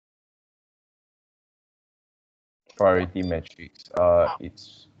Priority matrix.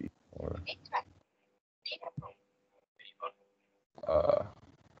 It's before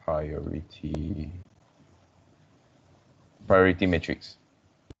priority matrix.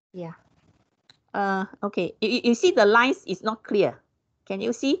 Yeah. Okay. You see the lines is not clear. Can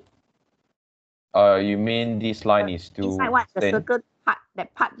you see? You mean this line is too inside what the thin? circle part,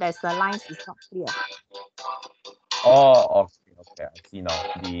 that part that's the lines is not clear. Oh, okay. I see now.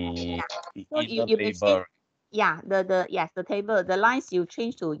 The So inner you may table. change, yeah, the table, the lines you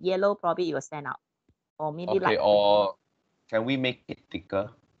change to yellow, probably it will stand out, or maybe Okay, like. or can we make it thicker?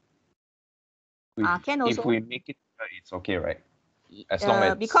 Can If also. we make it thicker, it's okay, right? As long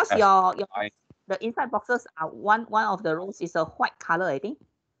as because the inside boxes are one of the rows is a white color, I think.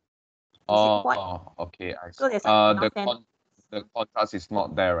 Okay. I see. So there's the contrast is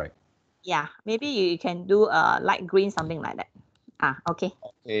not there, right? Yeah, maybe you can do light green, something like that. Okay.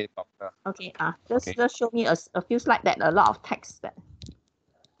 Okay, doctor. Okay. Just show me a few slides that a lot of text that.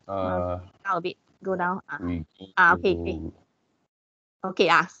 Now a bit go down. Okay.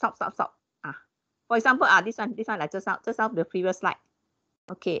 Okay. Stop. For example, this one like just now the previous slide.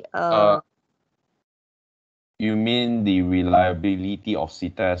 Okay. You mean the reliability of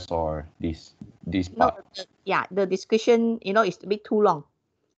CTES or this part? No, the description, is a bit too long.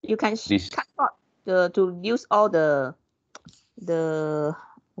 You can cut short to use all the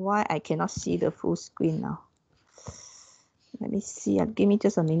why I cannot see the full screen now. Let me see. Give me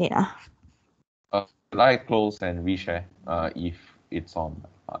just a minute. Will I close and reshare if it's on?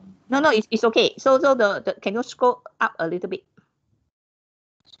 No, it's okay. So the can you scroll up a little bit?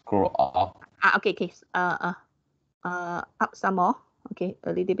 Scroll up. Okay. Up some more. Okay,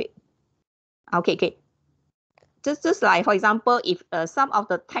 a little bit. Okay. Just like, for example, if some of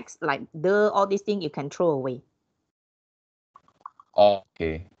the text like all these things you can throw away.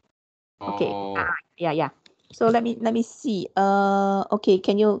 Okay. Okay. Yeah. So let me see. Okay.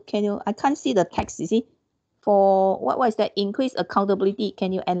 Can you? I can't see the text. You see, for what is that? Increase accountability.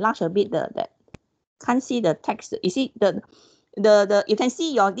 Can you enlarge a bit that? Can't see the text. You see the you can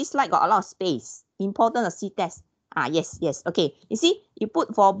see this slide got a lot of space. Important to see test. Yes. Okay. You see, you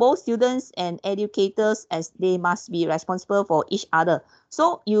put for both students and educators as they must be responsible for each other.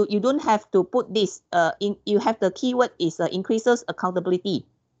 So you don't have to put this. You have the keyword is increases accountability.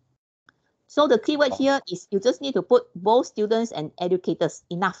 So the keyword here is you just need to put both students and educators.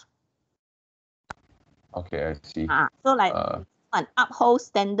 Enough. Okay, I see. So like an uphold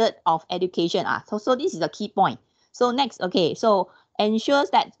standard of education. So this is the key point. So next, okay, so ensures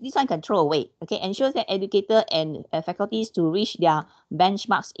that this one can throw away. Okay, ensures that educator and faculties to reach their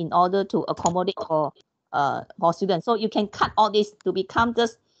benchmarks in order to accommodate for students. So you can cut all this to become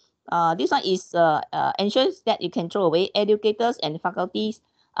just this one is ensures that you can throw away. Educators and faculties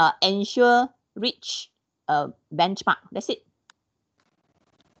ensure reach benchmark. That's it.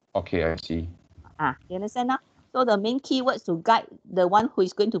 Okay, I see. You understand now? So the main keywords to guide the one who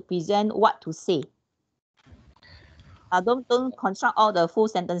is going to present what to say. Don't construct all the full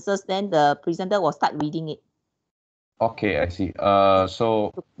sentences, then the presenter will start reading it. Okay, I see.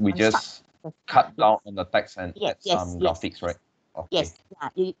 So we just cut down on the text and add some graphics, right? Okay. Yes.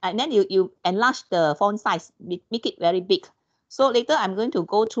 And then you enlarge the font size, make it very big. So later I'm going to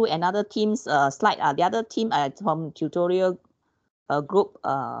go through another team's slide. The other team from tutorial group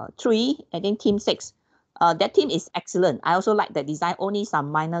 3, I think team 6. That team is excellent. I also like the design, only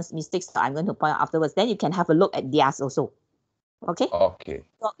some minor mistakes that I'm going to point out afterwards. Then you can have a look at theirs also. Okay? Okay.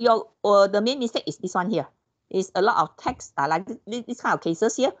 So the main mistake is this one here. Is a lot of text, like this kind of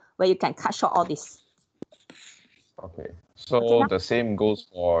cases here, where you can cut short all this. Okay. So the same goes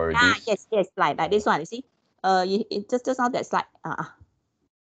for this. Yes, like this one. You see, just now that slide.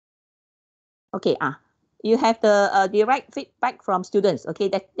 Okay. You have the direct feedback from students. Okay,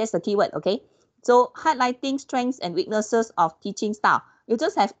 that's the keyword. Okay, so highlighting strengths and weaknesses of teaching style. You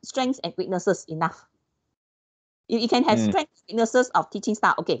just have strengths and weaknesses enough. You can have strengths and weaknesses of teaching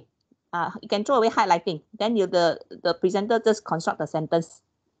style. Okay, you can throw away highlighting. Then the presenter just construct the sentence.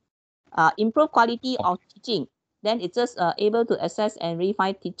 Improve quality of teaching. Then it's just able to assess and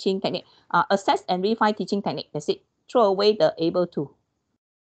refine teaching technique. Assess and refine teaching technique. That's it. Throw away the able to.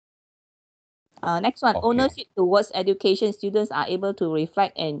 Next one, ownership towards education. Students are able to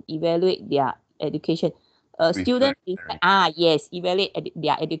reflect and evaluate their education. Students reflect, evaluate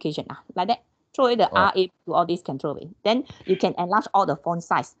their education. Like that. Throw away the RA to all these, can throw away. Then you can enlarge all the font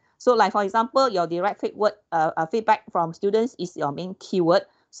size. So like for example, your direct feedback from students is your main keyword.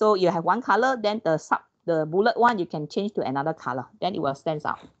 So you have one color, then the bullet one you can change to another color. Then it will stand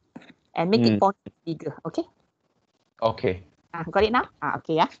out. And make it font bigger. Okay? Okay. Got it now?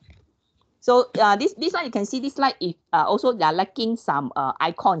 Okay, yeah. So this one you can see this slide. If also they are lacking some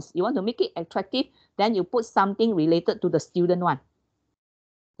icons, you want to make it attractive, then you put something related to the student one.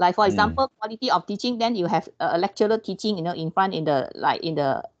 Like for example, quality of teaching. Then you have a lecturer teaching, in front in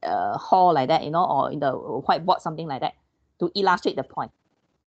the hall like that, or in the whiteboard, something like that, to illustrate the point.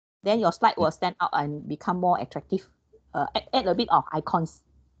 Then your slide will stand out and become more attractive. Add a bit of icons,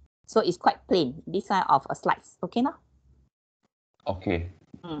 so it's quite plain. This kind of slides. Okay now. Okay.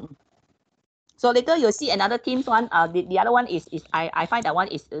 So later you'll see another team's one. The other one is I find that one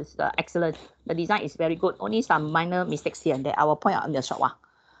is excellent. The design is very good. Only some minor mistakes here and there. I will point out in the short while.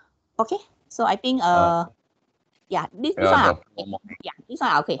 Okay. So I think yeah, this one this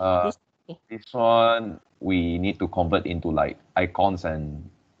one okay. This one we need to convert into like icons and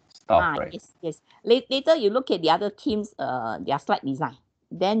stuff, right? Yes. Later you look at the other teams their slide design.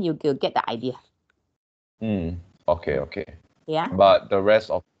 Then you get the idea. Okay. Yeah. But the rest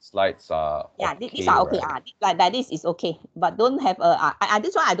of the slides are okay, these are okay. Right? Like this is okay, but don't have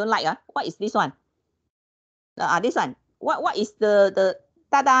this one I don't like. What is this one? This one. What is the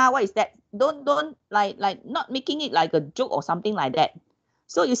tada? What is that? Don't like not making it like a joke or something like that.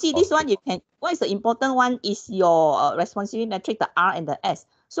 So you see this one, you can. What is the important one is your responsive metric, the R and the S.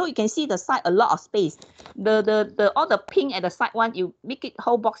 So you can see the side a lot of space. The all the pink at the side one, you make it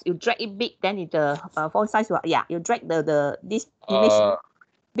whole box, you drag it big, then it the font size you drag this image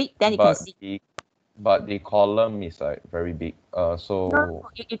big, then you can see. But the column is like very big. So no,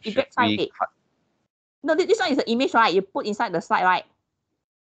 you drag sideways. No, this one is the image, right? You put inside the slide, right?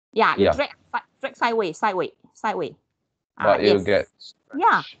 Yeah, you drag sideways. But it'll get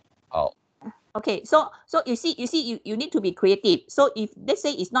out. Okay, so you see you need to be creative. So if let's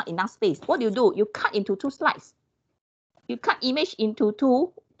say it's not enough space, what do? You cut into two slides. You cut image into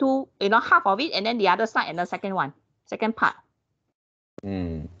two, half of it, and then the other side and the second part.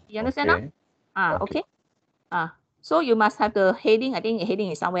 You understand now? Okay. So you must have the heading. I think heading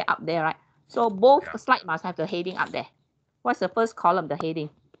is somewhere up there, right? So both slides must have the heading up there. What's the first column? The heading.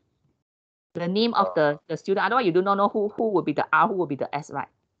 The name of the student. Otherwise, you do not know who will be the R, who will be the S, right?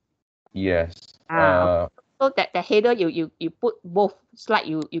 Yes. Okay. So that the header you put both slide.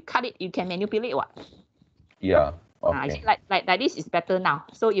 You cut it. You can manipulate what? Yeah. Okay. Like this is better now.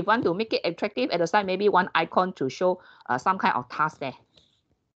 So if you want to make it attractive at the side, maybe one icon to show some kind of task there.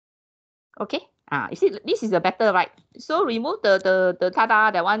 Okay. You see, this is the better, right? So remove the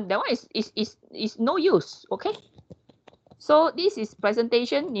tada. That one is no use. Okay. So this is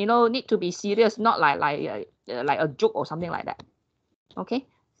presentation. Need to be serious, not like a joke or something like that. Okay.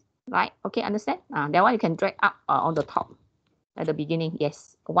 Right. Okay. Understand? That one you can drag up on the top at the beginning.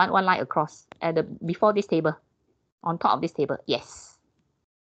 Yes. One line across at the before this table, on top of this table. Yes.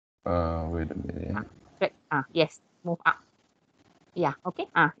 Wait a minute. Drag. Yes. Move up. Yeah. Okay.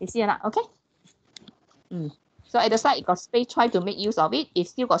 You see that? Okay. So at the side, it got space. Try to make use of it. If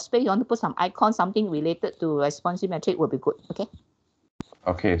still got space, you want to put some icon, something related to responsive metric will be good. Okay.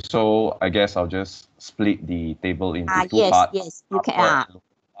 Okay. So I guess I'll just split the table into two parts. Yes. You can.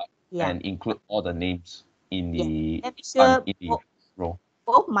 And include all the names in the row.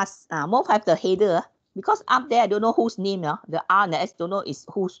 Both must both have the header because up there I don't know whose name. The R and the S don't know is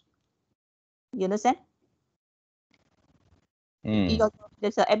whose. You understand?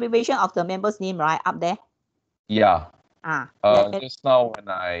 There's an abbreviation of the member's name, right, up there. Yeah. Just now when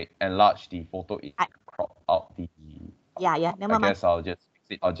I enlarge the photo, it crop out the. Yeah. Never mind. I guess I'll just fix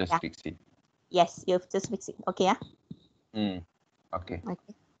it. I'll just fix it. Yes, you just fix it. Okay.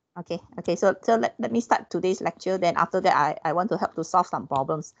 Okay. So let me start today's lecture. Then after that, I want to help to solve some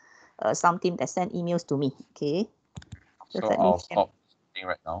problems. Some team that send emails to me. Okay. So I'll stop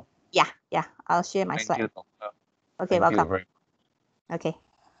right now. Yeah. I'll share my slide. Thank you, Doctor. Okay, welcome. Okay.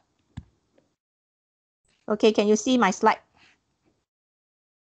 Okay, can you see my slide?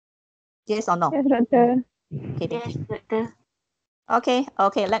 Yes or no? Yes, Doctor. Okay, yes, Doctor.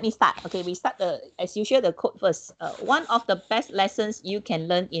 Okay, let me start. Okay, we start as usual, the code first. One of the best lessons you can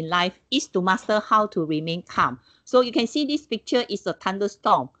learn in life is to master how to remain calm. So you can see this picture is a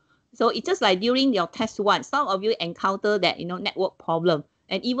thunderstorm. So it's just like during your test one, some of you encounter that, network problem.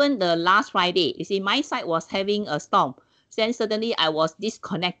 And even the last Friday, you see, my side was having a storm. Then suddenly I was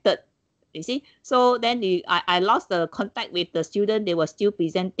disconnected. You see, so then I lost the contact with the student. They were still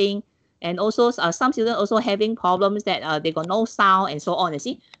presenting. And also some students also having problems that they got no sound and so on, you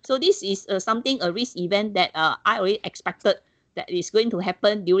see. So this is a risk event that I already expected that is going to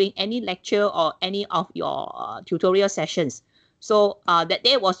happen during any lecture or any of your tutorial sessions. So that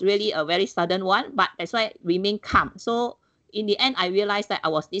day was really a very sudden one, but that's why I remain calm. So in the end, I realized that I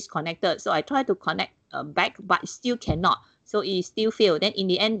was disconnected. So I tried to connect back, but still cannot. So it still failed. Then in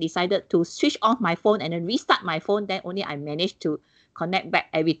the end, decided to switch off my phone and then restart my phone. Then only I managed to connect back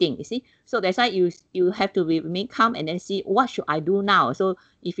everything, you see. So that's why you have to remain calm and then see what should I do now. So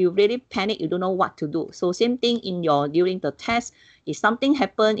if you really panic, you don't know what to do. So same thing in during the test. If something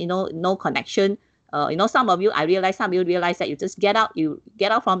happened, no connection, some of you realize that you just get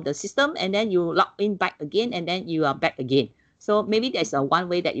out from the system and then you log in back again and then you are back again. So maybe there's one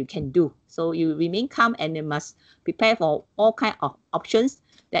way that you can do. So you remain calm and you must prepare for all kind of options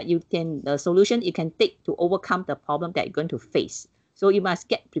that the solution you can take to overcome the problem that you're going to face. So you must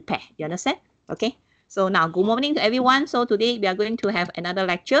get prepared. You understand? Okay. So now, good morning to everyone. So today we are going to have another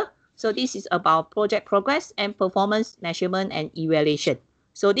lecture. So this is about project progress and performance measurement and evaluation.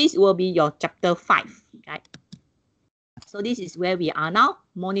 So this will be your chapter 5. Right? So this is where we are now,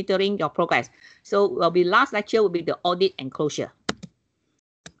 monitoring your progress. So last lecture will be the audit and closure.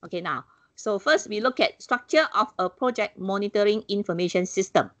 Okay, now, so first we look at structure of a project monitoring information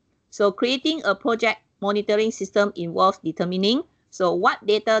system. So creating a project monitoring system involves determining what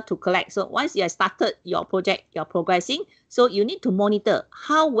data to collect. So once you have started your project, you're progressing. So you need to monitor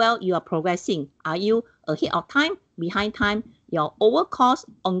how well you are progressing. Are you ahead of time, behind time, you're over cost,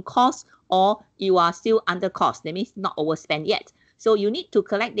 on cost, or you are still under cost? That means not overspent yet. So you need to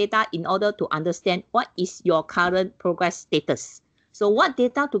collect data in order to understand what is your current progress status. So what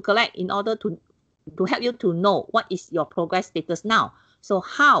data to collect in order to help you to know what is your progress status now. So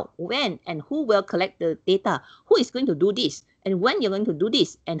how, when, and who will collect the data? Who is going to do this? And when you're going to do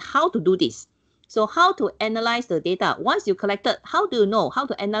this? And how to do this? So how to analyze the data? Once you collected, how do you know how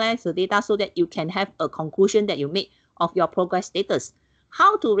to analyze the data so that you can have a conclusion that you make of your progress status?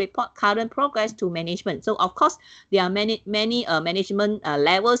 How to report current progress to management? So of course, there are many management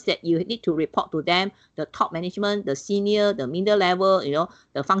levels that you need to report to them. The top management, the senior, the middle level,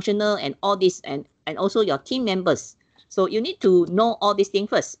 the functional, and all this, and also your team members. So you need to know all these things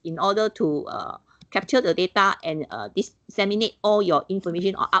first in order to capture the data and disseminate all your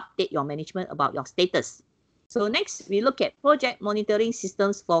information or update your management about your status. So next, we look at project monitoring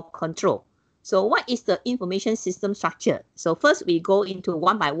systems for control. So what is the information system structure? So first we go into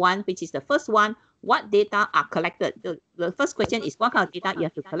one by one, which is the first one. What data are collected? The first question is what kind of data you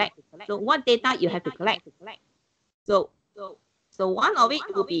have to collect. So what data you have to collect? So one of it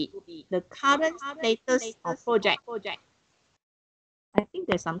will be the current status of project. I think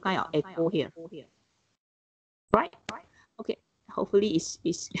there's some kind of echo here. Right? Okay. Hopefully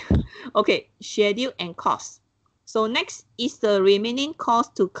it's okay. Schedule and cost. So next is the remaining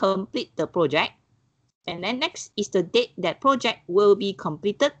cost to complete the project. And then next is the date that project will be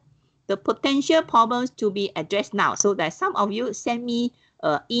completed. The potential problems to be addressed now. So that some of you send me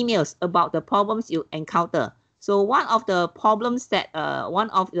emails about the problems you encounter. So one of the problems that one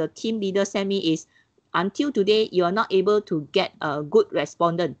of the team leaders sent me is, until today, you are not able to get a good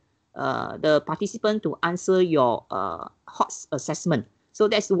respondent, the participant to answer your HOTS assessment. So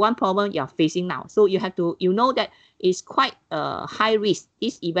that's one problem you are facing now. So you have to, that it's quite high risk.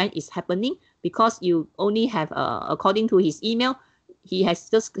 This event is happening because you only have, according to his email,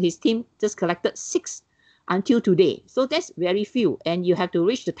 his team just collected 6 until today. So that's very few, and you have to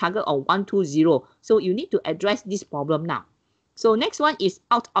reach the target of 120. So you need to address this problem now. So next one is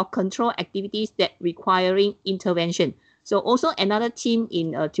out of control activities that requiring intervention. So also another team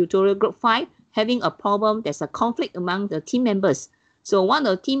in tutorial group 5 having a problem. There's a conflict among the team members. So one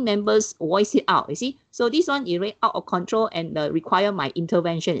of the team members voiced it out, you see. So this one is really out of control and require my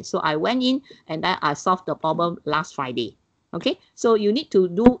intervention. So I went in and then I solved the problem last Friday. Okay, so you need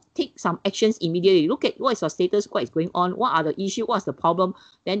to take some actions immediately. Look at what is your status, what is going on, what are the issues, what's the problem.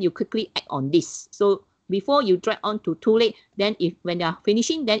 Then you quickly act on this. So before you drag on to too late, then when they are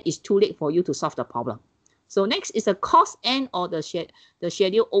finishing, then it's too late for you to solve the problem. So next is the cost end or the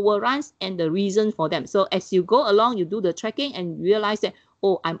schedule overruns and the reason for them. So as you go along, you do the tracking and realize that,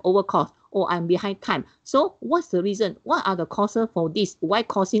 oh, I'm over cost, oh, I'm behind time. So what's the reason? What are the causes for this? Why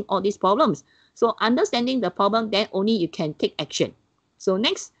causing all these problems? So understanding the problem, then only you can take action. So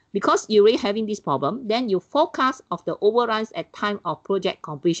next, because you're already having this problem, then you forecast of the overruns at time of project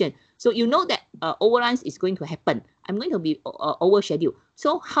completion. So you know that overruns is going to happen. I'm going to be overscheduled.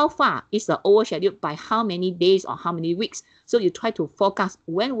 So how far is the overscheduled, by how many days or how many weeks? So you try to forecast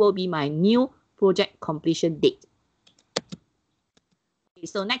when will be my new project completion date. Okay,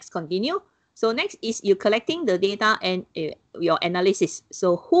 so next, continue. So next is you collecting the data and your analysis.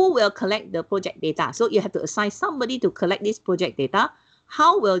 So who will collect the project data? So you have to assign somebody to collect this project data.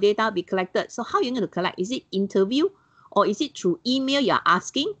 How will data be collected? So how are you going to collect? Is it interview or is it through email you're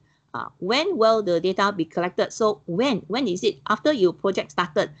asking? When will the data be collected? So when is it? After your project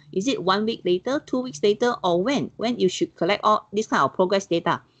started, is it 1 week later, 2 weeks later, or when you should collect all this kind of progress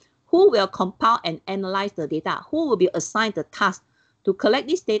data? Who will compile and analyze the data? Who will be assigned the task to collect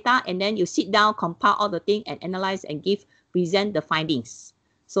this data, and then you sit down, compile all the thing and analyze and present the findings.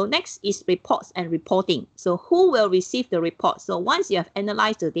 So next is reports and reporting. So who will receive the report? So once you have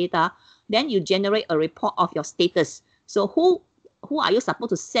analyzed the data, then you generate a report of your status. So who are you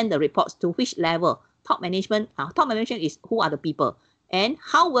supposed to send the reports to? Which level? Top management. Top management is who are the people, and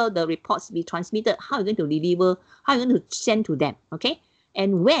how will the reports be transmitted? How are you going to deliver? How are you going to send to them? Okay.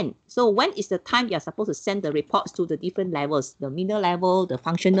 And when? So when is the time you are supposed to send the reports to the different levels, the middle level, the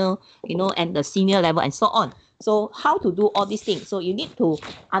functional, and the senior level, and so on. So how to do all these things? So you need to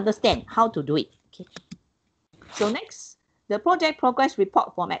understand how to do it. Okay. So next, the project progress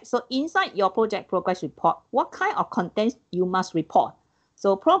report format. So inside your project progress report, what kind of contents you must report?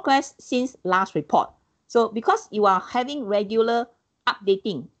 So progress since last report. So because you are having regular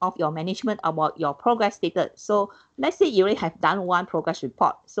updating of your management about your progress status. So let's say you already have done one progress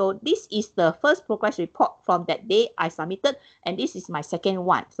report. So this is the first progress report from that day I submitted, and this is my second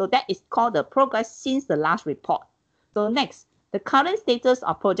one. So that is called the progress since the last report. So next, the current status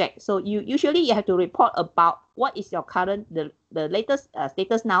of project. So you have to report about what is your current, the latest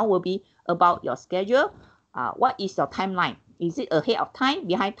status now will be about your schedule. What is your timeline? Is it ahead of time,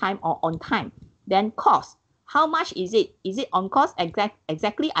 behind time, or on time? Then cost. How much is it? Is it on cost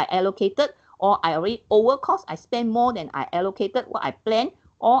exactly I allocated, or I already over cost? I spend more than I allocated what I planned,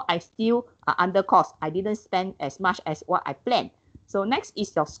 or I still under cost. I didn't spend as much as what I planned. So next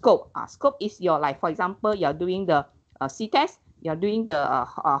is your scope. Scope is your, like for example, you're doing the C-test, you're doing the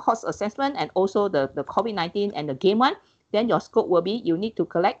HOTS assessment, and also the COVID-19 and the game one. Then your scope will be you need to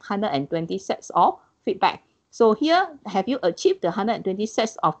collect 120 sets of feedback. So here, have you achieved the 120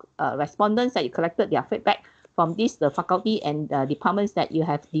 sets of respondents that you collected their feedback from the faculty and departments that you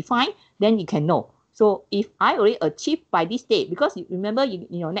have defined? Then you can know. So if I already achieved by this date, because you remember in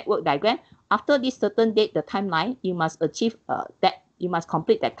your network diagram, after this certain date, the timeline, you must achieve that, you must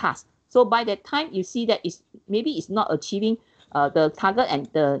complete that task. So by that time, you see that maybe it's not achieving the target and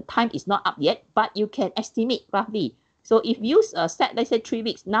the time is not up yet, but you can estimate roughly. So if you set, let's say 3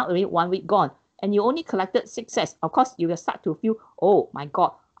 weeks, now already 1 week gone, and you only collected 6 sets, of course, you will start to feel, oh my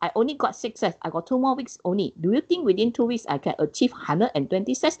God, I only got 6 sets. I got 2 more weeks only. Do you think within 2 weeks I can achieve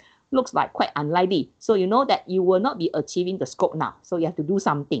 120 sets? Looks like quite unlikely. So you know that you will not be achieving the scope now. So you have to do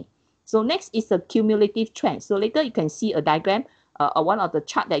something. So next is the cumulative trend. So later you can see a diagram, one of the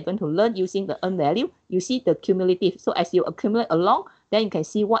chart that you're going to learn using the earn value. You see the cumulative. So as you accumulate along, then you can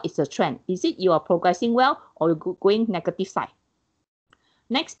see what is the trend. Is it you are progressing well, or you're going negative side?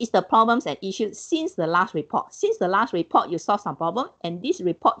 Next is the problems and issues since the last report. Since the last report, you solve some problem, and this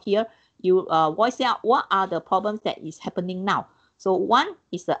report here, you voice out what are the problems that is happening now. So one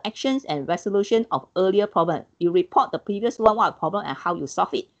is the actions and resolution of earlier problem. You report the previous one, what problem and how you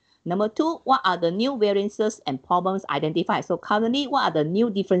solve it. Number 2, what are the new variances and problems identified? So currently, what are the new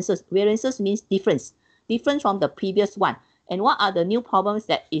differences? Variances means difference from the previous one. And what are the new problems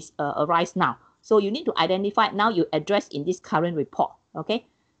that is arise now? So you need to identify now, you address in this current report. Okay,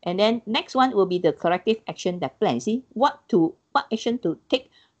 and then next one will be the corrective action that plan. See what action to take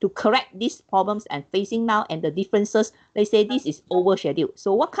to correct these problems and facing now and the differences. Let's say this is overscheduled.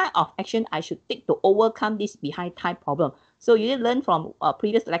 So what kind of action I should take to overcome this behind time problem? So you learn from a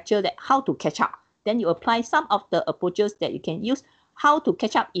previous lecture that how to catch up. Then you apply some of the approaches that you can use how to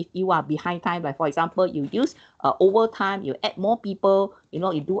catch up if you are behind time. Like for example, you use overtime, you add more people, you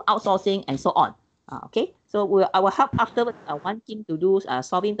do outsourcing and so on. Okay, so I will help afterwards one team to do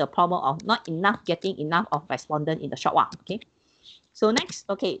solving the problem of not getting enough of respondent in the short while. Okay, so next,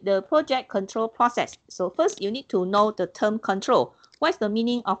 okay, the project control process. So first you need to know the term control. What's the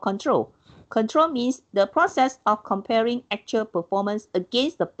meaning of control? Control means the process of comparing actual performance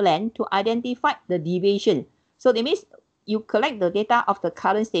against the plan to identify the deviation. So that means you collect the data of the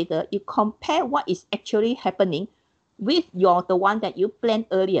current status, you compare what is actually happening with the one that you planned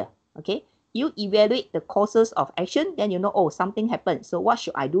earlier. Okay, you evaluate the causes of action, then you know, oh, something happened. So what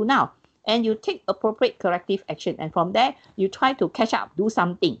should I do now? And you take appropriate corrective action. And from there, you try to catch up, do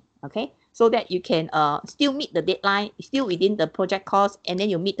something, okay? So that you can still meet the deadline, still within the project cost, and then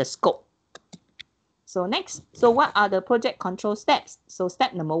you meet the scope. So next, so what are the project control steps? So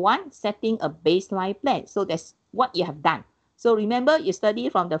step number 1, setting a baseline plan. So that's what you have done. So remember, you study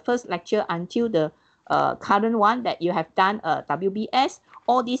from the first lecture until the current one that you have done WBS.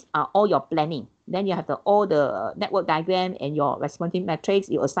 All these are all your planning. Then you have all the network diagram and your responsive matrix.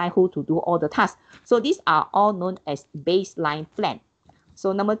 You assign who to do all the tasks. So these are all known as baseline plan.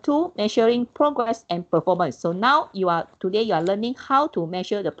 So number 2, measuring progress and performance. So now today you are learning how to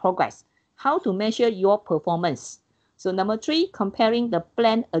measure the progress, how to measure your performance. So number 3, comparing the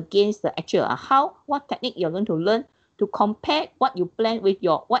plan against the actual. What technique you're going to learn to compare what you plan with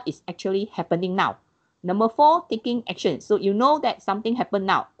what is actually happening now. Number 4, taking action. So you know that something happened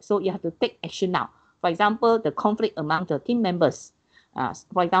now, so you have to take action now. For example, the conflict among the team members.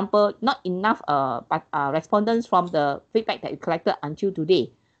 For example, not enough respondents from the feedback that you collected until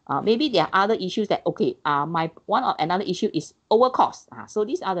today. Maybe there are other issues that, okay, another issue is over cost. So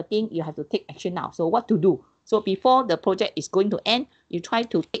these are the things you have to take action now. So what to do? So before the project is going to end, you try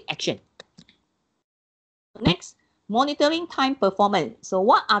to take action. Next, monitoring time performance. So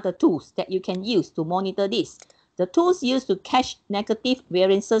what are the tools that you can use to monitor this? The tools used to catch negative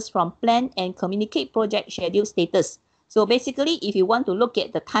variances from plan and communicate project schedule status. So basically, if you want to look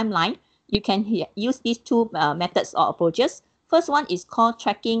at the timeline, you can use these two methods or approaches. First one is called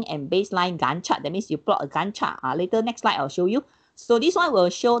tracking and baseline Gantt chart. That means you plot a Gantt chart. Later, next slide, I'll show you. So this one will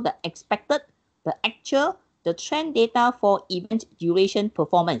show the expected, the actual, the trend data for event duration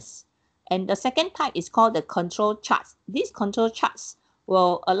performance. And the second type is called the control charts. These control charts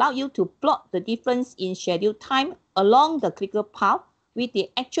will allow you to plot the difference in schedule time along the critical path with the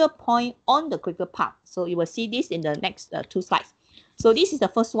actual point on the critical path. So you will see this in the next 2 slides. So this is the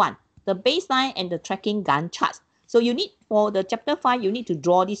first one, the baseline and the tracking Gantt charts. So you need, for the chapter 5, you need to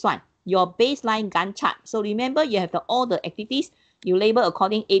draw this one, your baseline Gantt chart. So remember, you have all the activities you label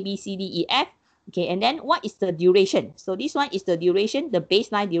according A, B, C, D, E, F. Okay, and then what is the duration? So this one is the duration, the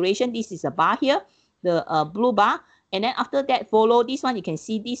baseline duration. This is a bar here, the blue bar. And then after that, follow this one. You can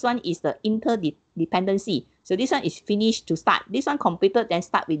see this one is the interdependency. So this one is finished to start. This one completed, then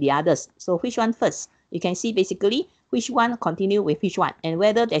start with the others. So which one first? You can see basically which one continue with which one. And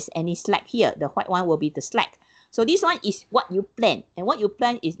whether there's any slack here, the white one will be the slack. So this one is what you plan. And what you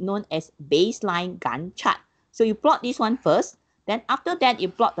plan is known as baseline Gantt chart. So you plot this one first. Then after that, you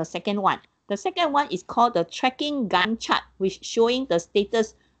plot the second one. The second one is called the tracking Gantt chart, which showing the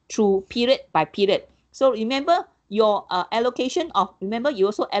status through period by period. So remember your allocation of, remember you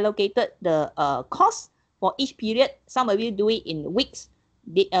also allocated the cost for each period. Some of you do it in weeks,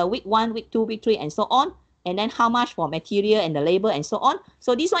 week 1, week 2, week 3, and so on. And then how much for material and the labor and so on.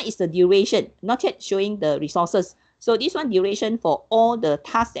 So this one is the duration, not yet showing the resources. So this one duration for all the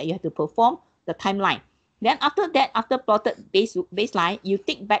tasks that you have to perform, the timeline. Then after that, after plotted baseline, you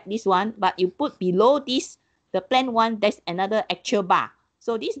take back this one, but you put below this, the plan one, there's another actual bar.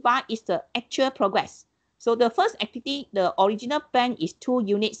 So this bar is the actual progress. So the first activity, the original plan is 2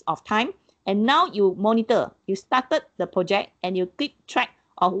 units of time. And now you monitor, you started the project and you keep track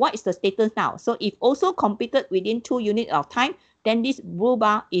of what is the status now. So if also completed within 2 units of time, then this blue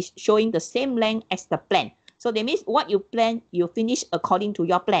bar is showing the same length as the plan. So that means what you plan, you finish according to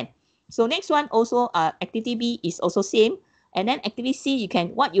your plan. So next one also, activity B is also same. And then activity C,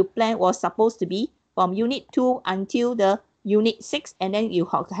 what you plan was supposed to be from unit 2 until the unit 6, and then you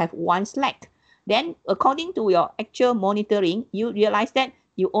have 1 slack. Then according to your actual monitoring, you realize that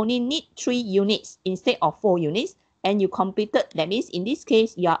you only need 3 units instead of 4 units, and you completed. That means in this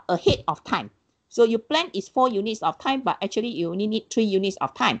case, you are ahead of time. So your plan is 4 units of time, but actually you only need 3 units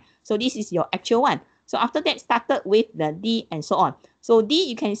of time. So this is your actual one. So after that, started with the D and so on. So D,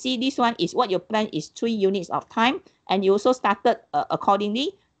 you can see this one is what your plan is 3 units of time. And you also started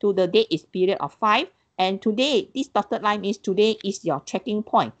accordingly to the date is period of 5. And today, this dotted line means today is your tracking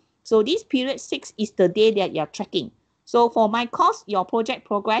point. So this period 6 is the day that you're tracking. So for my course, your project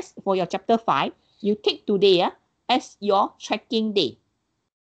progress for your chapter 5, you take today as your tracking day.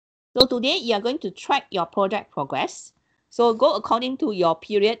 So today you are going to track your project progress. So go according to your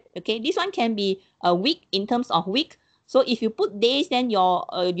period. Okay, this one can be a week in terms of week. So if you put days, then your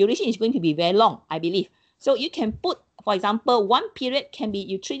duration is going to be very long, I believe. So you can put, for example, one period can be,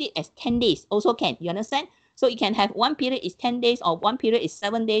 you treat it as 10 days also can, you understand? So you can have one period is 10 days or one period is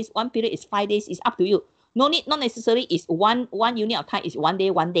 7 days, one period is 5 days, it's up to you. No need, not necessarily is one unit of time is 1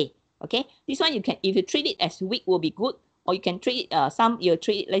 day, 1 day. Okay, this one you can, if you treat it as week will be good, or you can treat it, you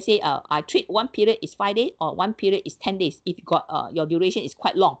treat it, let's say I treat one period is 5 days or one period is 10 days. If you got your duration is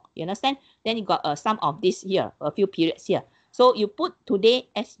quite long, you understand? Then you got some of this here, a few periods here. So you put today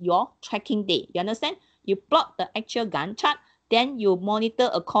as your tracking day, you understand? You plot the actual Gantt chart, then you monitor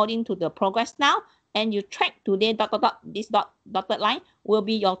according to the progress now, and you track today, this dotted line will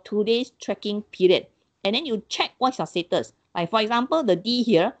be your today's tracking period. And then you check what's your status. Like for example, the D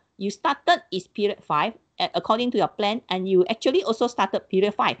here, you started is period 5 according to your plan, and you actually also started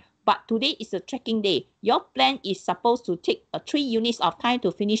period 5. But today is a tracking day. Your plan is supposed to take 3 units of time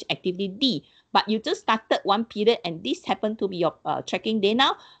to finish activity D. but you just started one period and this happened to be your tracking day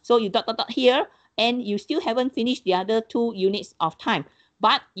now. So you dot here, and you still haven't finished the other 2 units of time.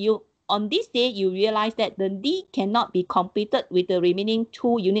 But you on this day, you realize that the D cannot be completed with the remaining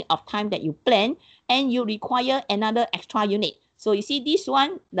 2 units of time that you plan, and you require another extra unit. So you see this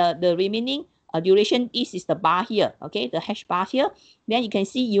one, the remaining duration, this is the bar here, okay, the hash bar here. Then you can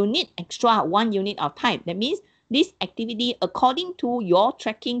see you need extra 1 unit of time. That means this activity, according to your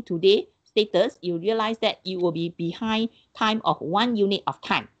tracking today status, you realize that you will be behind time of 1 unit of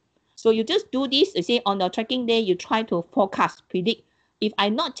time. So you just do this, you say on the tracking day, you try to forecast, predict, if I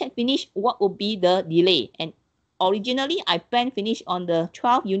not check finish, what would be the delay? And originally, I planned finish on the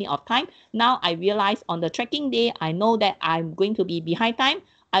 12 unit of time. Now I realize on the tracking day, I know that I'm going to be behind time.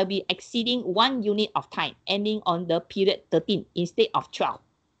 I'll be exceeding 1 unit of time, ending on the period 13 instead of 12.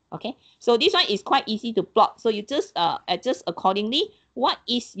 Okay, so this one is quite easy to plot. So you just adjust accordingly. What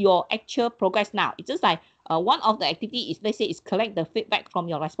is your actual progress now? It's just like one of the activity is, let's say, is collect the feedback from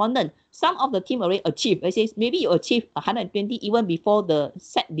your respondent. Some of the team already achieved. Let's say maybe you achieve 120 even before the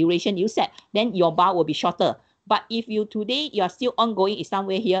set duration you set, then your bar will be shorter. But if you today you are still ongoing is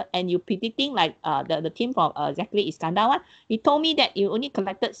somewhere here and you predicting like the team from Zachary Iskandar one, he told me that you only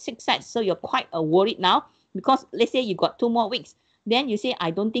collected 6 sets, so you're quite worried now because let's say you got 2 more weeks. Then you say,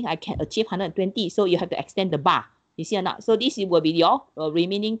 I don't think I can achieve 120, so you have to extend the bar. You see or not? So this will be your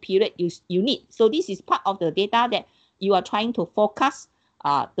remaining period you need. So this is part of the data that you are trying to forecast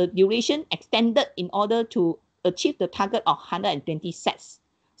the duration extended in order to achieve the target of 120 sets.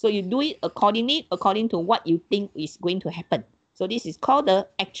 So you do it accordingly, according to what you think is going to happen. So this is called the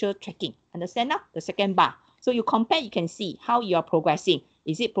actual tracking. Understand now? The second bar. So you compare, you can see how you are progressing.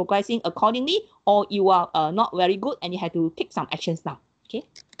 Is it progressing accordingly, or you are not very good and you have to take some actions now? Okay.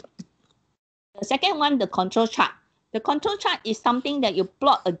 The second one, the control chart. The control chart is something that you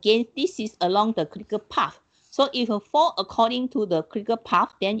plot against. This is along the critical path. So if you fall according to the critical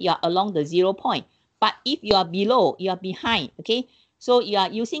path, then you are along the 0 point. But if you are below, you are behind. Okay. So you are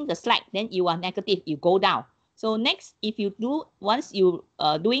using the slack, then you are negative, you go down. So next, if you do, once you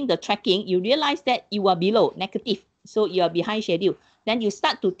doing the tracking, you realize that you are below, negative. So you are behind schedule. Then you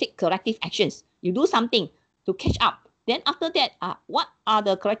start to take corrective actions. You do something to catch up. Then after that, what are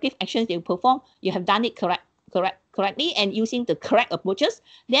the corrective actions that you perform? You have done it correctly and using the correct approaches.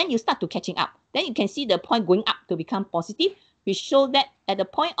 Then you start to catching up. Then you can see the point going up to become positive, which show that at the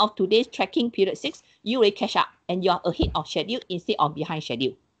point of today's tracking period 6, you will catch up and you are ahead of schedule instead of behind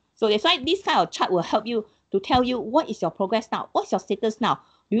schedule. So that's why this kind of chart will help you to tell you what is your progress now, what's your status now.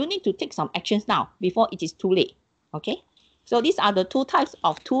 Do you need to take some actions now before it is too late? Okay. So these are the 2 types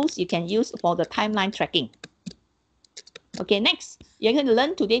of tools you can use for the timeline tracking. Okay, next, you're going to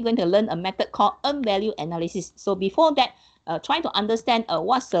learn today, a method called earned value analysis. So before that, try to understand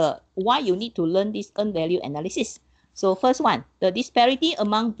why you need to learn this earned value analysis. So first one, the disparity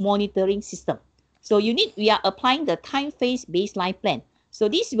among monitoring system. So we are applying the time phase baseline plan. So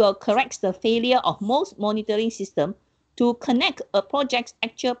this will correct the failure of most monitoring system to connect a project's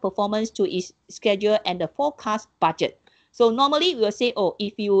actual performance to its schedule and the forecast budget. So normally we will say, oh,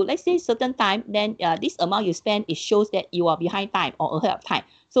 if you, let's say certain time, then this amount you spend, it shows that you are behind time or ahead of time.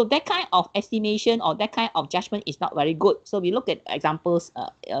 So that kind of estimation or that kind of judgment is not very good. So we look at examples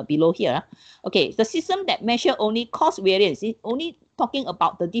below here. Okay, the system that measure only cost variance is only talking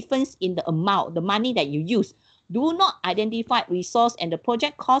about the difference in the amount, the money that you use. Do not identify resource and the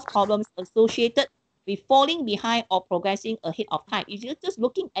project cost problems associated with falling behind or progressing ahead of time. If you're just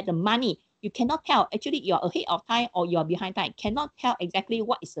looking at the money, you cannot tell actually you're ahead of time or you're behind time. Cannot tell exactly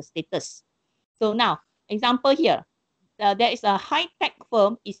what is the status. So now, example here, there is a high-tech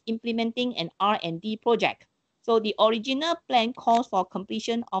firm is implementing an R&D project. So the original plan calls for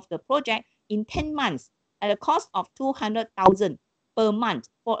completion of the project in 10 months at a cost of 200,000 per month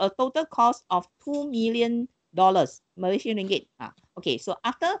for a total cost of $2 million Malaysian ringgit. Okay, so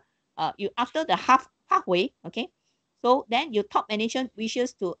after the halfway, okay, so then your top management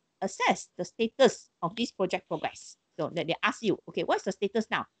wishes to assess the status of this project progress. So that they ask you, okay, what's the status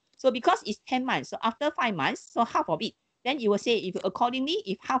now? So because it's 10 months, so after 5 months, so half of it, then you will say if accordingly,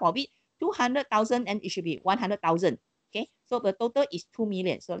 if half of it, 200,000 and it should be 100,000. Okay, so the total is 2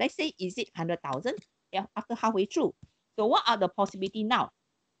 million. So let's say, is it 100,000? Yeah, after halfway through. So what are the possibility now?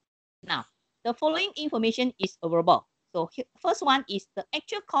 Now, the following information is available. So first one is the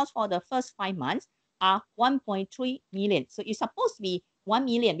actual cost for the first 5 months are 1.3 million. So it's supposed to be 1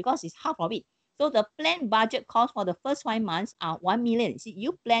 million because it's half of it. So the planned budget cost for the first 5 months are 1 million. See,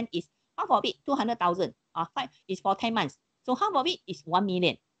 you plan is half of it, 200,000. Is for 10 months. So half of it is 1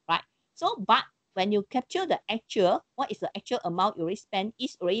 million, right? So, but when you capture the actual, what is the actual amount you already spent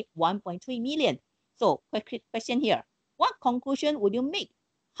is already 1.3 million. So question here, what conclusion would you make?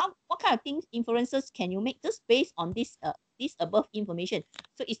 What kind of things, inferences can you make just based on this above information?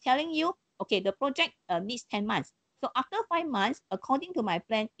 So it's telling you, okay, the project needs 10 months. So after 5 months, according to my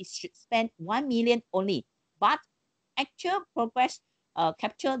plan, it should spend 1 million only. But actual progress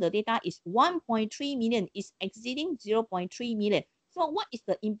capture the data is 1.3 million, is exceeding 0.3 million. So what is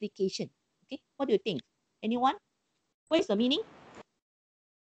the implication? Okay, what do you think? Anyone? What is the meaning?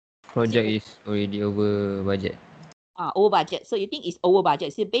 Project is already over budget. Over budget. So you think it's over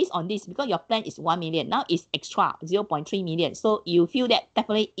budget. So based on this, because your plan is 1 million, now it's extra 0.3 million. So you feel that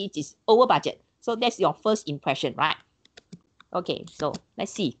definitely it is over budget. So that's your first impression, right? Okay, so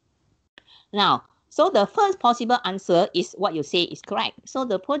let's see. Now, so the first possible answer is what you say is correct. So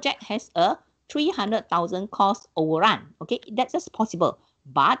the project has a 300,000 cost overrun. Okay, that's just possible.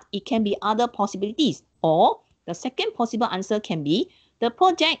 But it can be other possibilities. Or the second possible answer can be the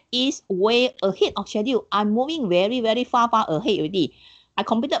project is way ahead of schedule. I'm moving very, very far ahead already. I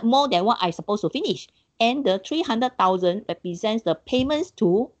completed more than what I supposed to finish. And the 300,000 represents the payments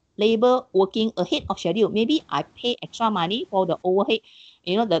to labor working ahead of schedule. Maybe I pay extra money for the overhead,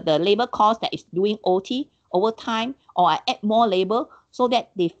 the labor cost that is doing OT, overtime, or I add more labor so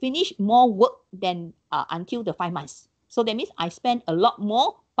that they finish more work than until the 5 months. So that means I spend a lot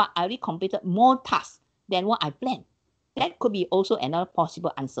more, but I already completed more tasks than what I planned. That could be also another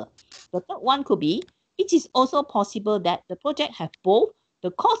possible answer. The third one could be, it is also possible that the project have both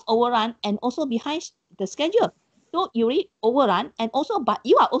the cost overrun and also behind the schedule. So you already overrun and also, but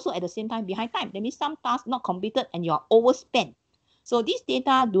you are also at the same time behind time. That means some tasks not completed and you are overspent. So this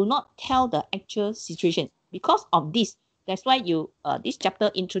data do not tell the actual situation. Because of this, that's why this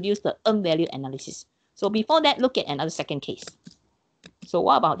chapter introduced the earned value analysis. So before that, look at another second case. So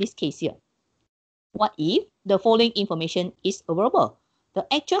what about this case here? What if the following information is available? The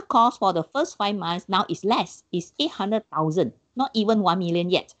actual cost for the first 5 months now is less, is 800,000, not even 1 million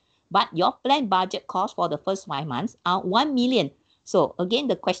yet. But your planned budget cost for the first 5 months are 1 million. So again,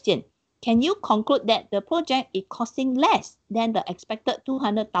 the question, can you conclude that the project is costing less than the expected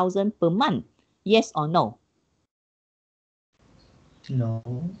 200,000 per month? Yes or no? No.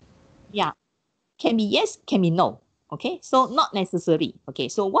 Yeah, can be yes, can be no. Okay, so not necessary. Okay,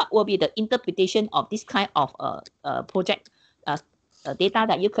 so what will be the interpretation of this kind of project data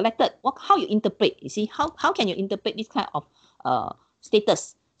that you collected? How you interpret? You see, how can you interpret this kind of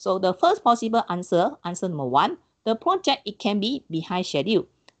status? So the first possible answer number 1, the project, it can be behind schedule.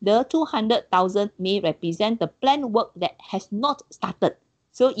 The 200,000 may represent the planned work that has not started.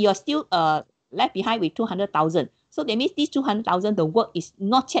 So you're still left behind with 200,000. So that means this 200,000, the work is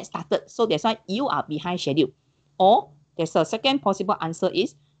not yet started. So that's why you are behind schedule. Or there's a second possible answer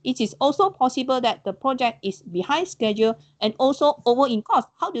is, it is also possible that the project is behind schedule and also over in cost.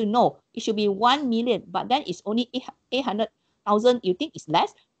 How do you know? It should be 1 million, but then it's only 800,000. You think it's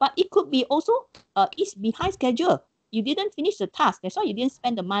less, but it could be also it's behind schedule. You didn't finish the task. That's why you didn't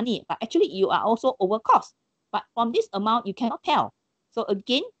spend the money, but actually you are also over cost. But from this amount, you cannot tell. So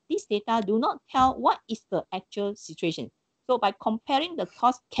again, this data do not tell what is the actual situation. So by comparing the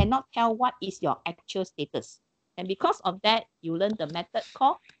cost, cannot tell what is your actual status. And because of that, you learn the method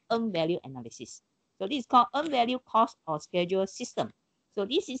called earned value analysis. So this is called earned value cost or schedule system. So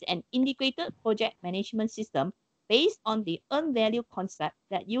this is an integrated project management system based on the earned value concept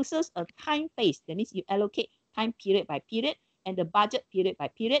that uses a time phase. That means you allocate time period by period and the budget period by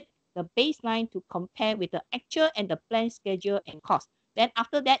period, the baseline to compare with the actual and the planned schedule and cost. Then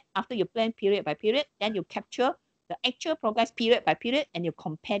after that, after you plan period by period, then you capture the actual progress period by period and you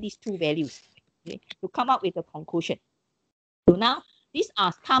compare these two values, okay, to come up with a conclusion. So now, these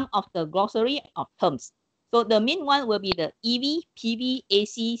are some of the glossary of terms. So the main one will be the EV, PV,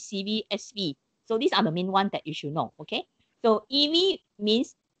 AC, CV, SV. So these are the main ones that you should know, okay? So EV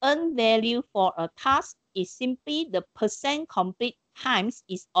means earned value for a task is simply the percent complete times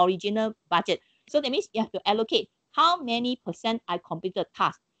its original budget. So that means you have to allocate how many percent I completed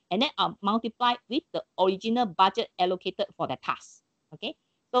task, and then I'll multiply with the original budget allocated for the task. Okay,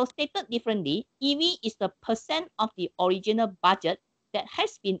 so stated differently, EV is the percent of the original budget that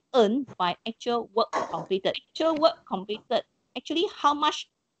has been earned by actual work completed. Actual work completed, actually how much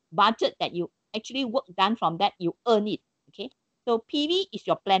budget that you actually work done from that, you earn it. Okay, so PV is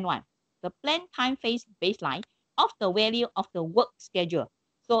your plan one, the plan time phase baseline of the value of the work schedule.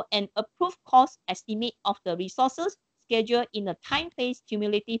 So an approved cost estimate of the resources schedule in the time phase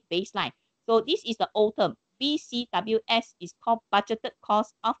cumulative baseline. So this is the old term. BCWS is called budgeted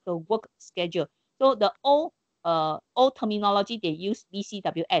cost of the work schedule. So the old old terminology, they use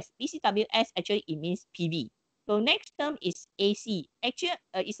BCWS. BCWS actually it means PV. So next term is AC. Actual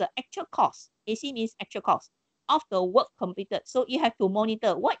is the actual cost. AC means actual cost of the work completed. So you have to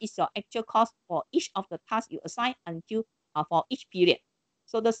monitor what is your actual cost for each of the tasks you assign until for each period.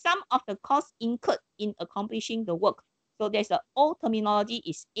 So the sum of the costs incurred in accomplishing the work. So there's a old terminology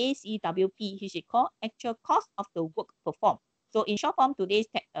is ACWP, which is called actual cost of the work performed. So in short form, today's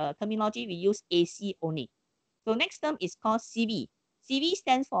terminology, we use AC only. So next term is called CV. CV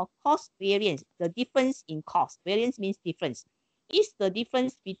stands for cost variance, the difference in cost. Variance means difference. Is the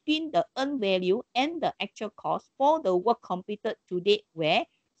difference between the earned value and the actual cost for the work completed to date where?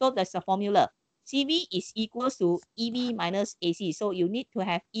 So there's a formula. CV is equals to EV minus AC. So you need to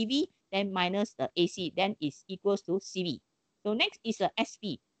have EV, then minus the AC, then is equals to CV. So next is the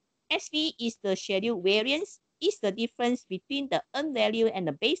SV. SV is the schedule variance, is the difference between the earned value and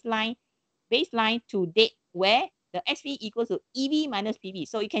the baseline to date where the SV equals to EV minus PV.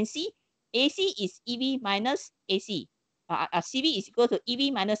 So you can see AC is EV minus AC. CV is equal to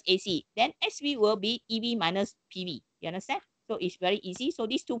EV minus AC. Then SV will be EV minus PV. You understand? So it's very easy. So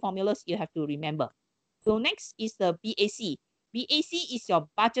these two formulas you have to remember. So next is the BAC. BAC is your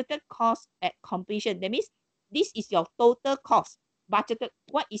budgeted cost at completion. That means this is your total cost. Budgeted,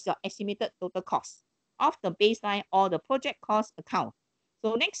 what is your estimated total cost of the baseline or the project cost account?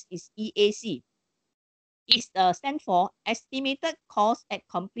 So next is EAC. It stands for estimated cost at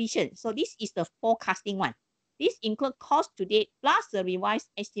completion. So this is the forecasting one. This includes cost to date plus the revised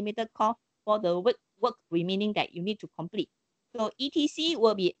estimated cost for the work remaining that you need to complete. So ETC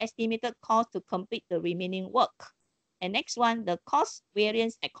will be estimated cost to complete the remaining work. And next one, the cost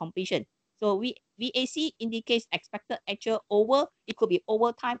variance at completion. So VAC indicates expected actual over, it could be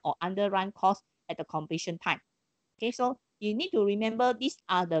overtime or underrun cost at the completion time. Okay, so you need to remember these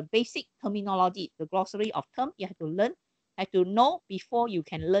are the basic terminology, the glossary of term you have to learn, have to know before you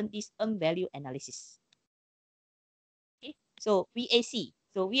can learn this earned value analysis. Okay, so VAC.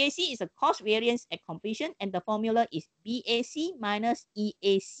 So VAC is a cost variance at completion, and the formula is BAC minus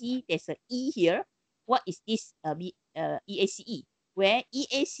EAC. There's an E here. What is this EACE? Where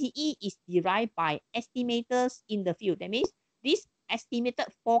EACE is derived by estimators in the field. That means this estimated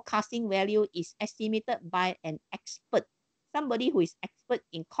forecasting value is estimated by an expert, somebody who is expert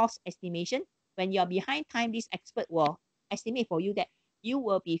in cost estimation. When you're behind time, this expert will estimate for you that you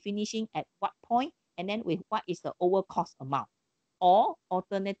will be finishing at what point and then with what is the over cost amount. Or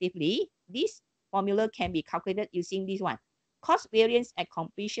alternatively, this formula can be calculated using this one. Cost variance at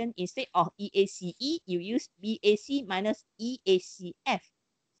completion, instead of EACE, you use BAC minus EACF.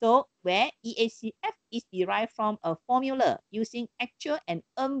 So where EACF is derived from a formula using actual and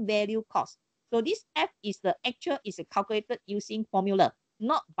earned value cost. So this F is the actual, is calculated using formula,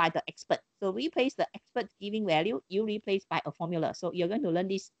 not by the expert. So replace the expert giving value, you replace by a formula. So you're going to learn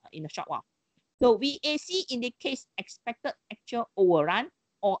this in a short while. So VAC indicates expected actual overrun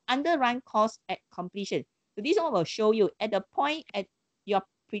or underrun cost at completion. So this one will show you at the point at you're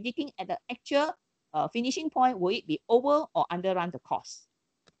predicting at the actual finishing point, will it be over or underrun the cost?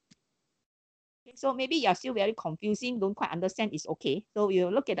 Okay, so maybe you're still very confusing, don't quite understand, it's okay. So you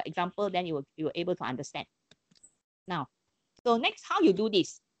look at the example, then you will able to understand. Now, so next, how you do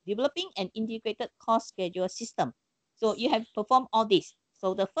this? Developing an integrated cost schedule system. So you have performed all this.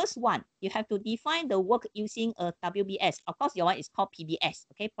 So the first one, you have to define the work using a WBS. Of course, your one is called PBS,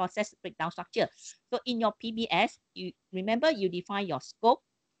 okay, process breakdown structure. So in your PBS, you remember you define your scope,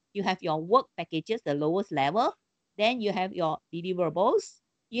 you have your work packages, the lowest level, then you have your deliverables,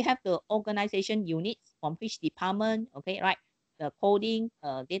 you have the organization units from which department, okay, right? The coding,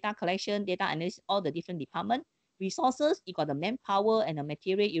 data collection, data analysis, all the different departments. Resources, you got the manpower and the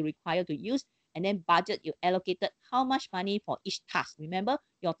material you require to use, and then budget, you allocated how much money for each task. Remember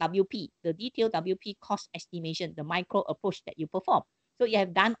your WP, the detailed WP cost estimation, the micro approach that you perform. So you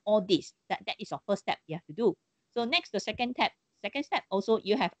have done all this. That is your first step you have to do. So next, the second step also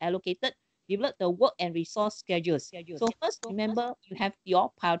you have allocated, develop the work and resource schedules. So first, remember you have your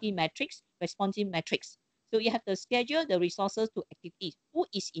priority matrix, responsive matrix. So you have to schedule the resources to activities. Who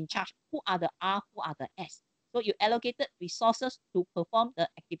is in charge? Who are the R? Who are the S? So you allocated resources to perform the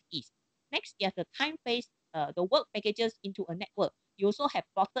activities. Next, you have the time phase, the work packages into a network. You also have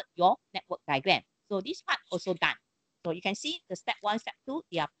plotted your network diagram. So this part also done. So you can see the step 1, step 2,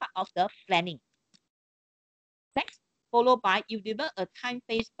 they are part of the planning. Next, followed by you develop a time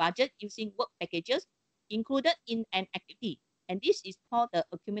phase budget using work packages included in an activity. And this is called the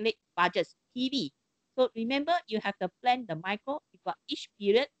accumulate budgets, PV. So remember, you have to plan the micro, you got each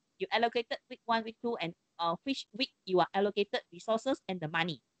period, you allocated week 1, week 2, and which week you are allocated resources and the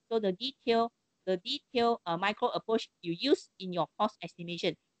money. So the the detailed micro approach you use in your cost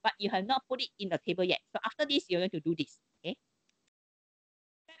estimation, but you have not put it in the table yet. So after this, you're going to do this. Okay.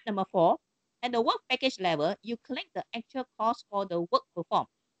 Step number 4, at the work package level, you collect the actual cost for the work performed.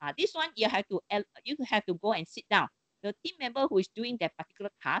 This one you have to go and sit down. The team member who is doing that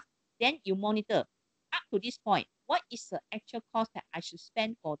particular task, then you monitor up to this point. What is the actual cost that I should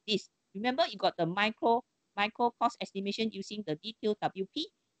spend for this? Remember, you got the micro cost estimation using the detailed WP.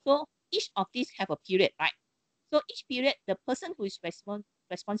 So each of these have a period, right? So each period, the person who is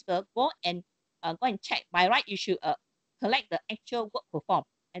responsible go and check. By right, you should collect the actual work performed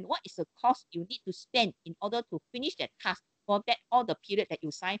and what is the cost you need to spend in order to finish that task for that all the period that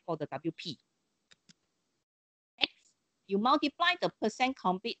you sign for the WP. Next, you multiply the percent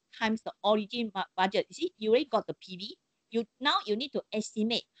complete times the origin budget. You see, you already got the PV. Now you need to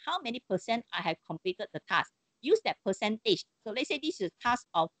estimate how many percent I have completed the task. Use that percentage. So let's say this is a task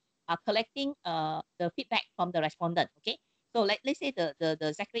of collecting the feedback from the respondent. Okay. So let's say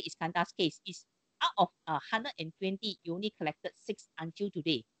the Zachary Iskandar's case is out of 120, you only collected 6 until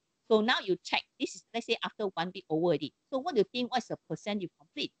today. So now you check, this is, let's say, after 1 week over already. So what do you think, what's the percent you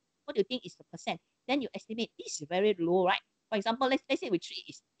complete? What do you think is the percent? Then you estimate, this is very low, right? For example, let's say we treat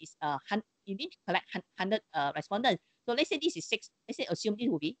you need to collect 100 respondents. So let's say this is 6, let's say assume this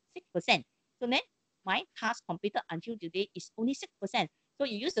will be 6%. So then my task completed until today is only 6%. So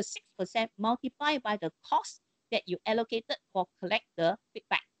you use the 6% multiply by the cost that you allocated for collect the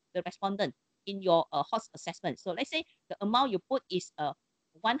feedback, the respondent in your HOS assessment. So let's say the amount you put is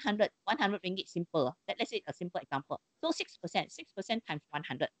 100 ringgit simple. Let's say a simple example. So 6% times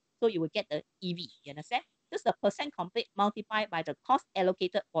 100. So you will get the EV. You understand? Just the percent complete multiplied by the cost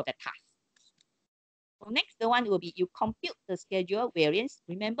allocated for the task. So next, the one will be you compute the schedule variance.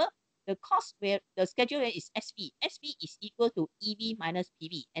 Remember, the cost where the schedule variance is SV. SV is equal to EV minus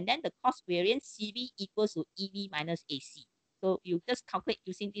PV. And then the cost variance CV equals to EV minus AC. So you just calculate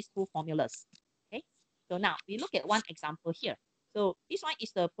using these two formulas. Okay. So now we look at one example here. So this one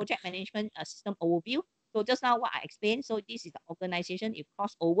is the project management system overview. So just now what I explained. So this is the organization. It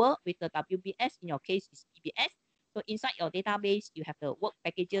cross over with the WBS. In your case, is PBS. So inside your database, you have the work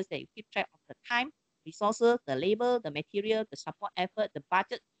packages that you keep track of the time, resources, the labor, the material, the support effort, the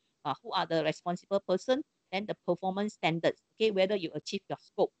budget, who are the responsible person, then the performance standards. Okay, whether you achieve your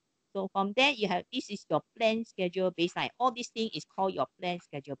scope. So from there, you have, this is your plan schedule baseline. All these things is called your plan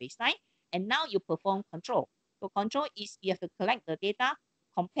schedule baseline. And now you perform control. So control is you have to collect the data,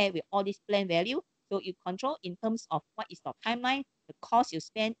 compare with all these plan value. So you control in terms of what is the timeline, the cost you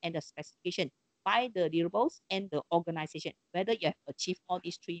spend, and the specification by the deliverables and the organization, whether you have achieved all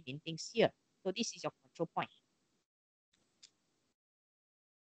these three main things here. So this is your control point.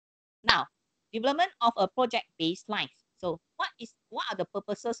 Now, development of a project baseline. So what are the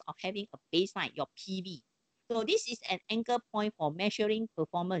purposes of having a baseline, your PV? So this is an anchor point for measuring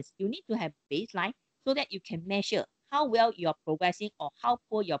performance. You need to have baseline so that you can measure how well you are progressing or how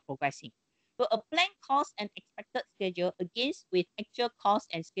poor you are progressing. So a planned cost and expected schedule against with actual cost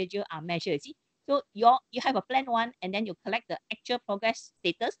and schedule are measured. See? So you have a plan one and then you collect the actual progress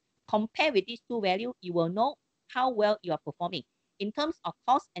status. Compare with these two values, you will know how well you are performing in terms of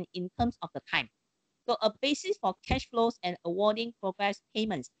cost and in terms of the time. So a basis for cash flows and awarding progress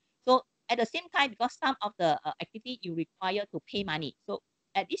payments. So at the same time, because some of the activity you require to pay money. So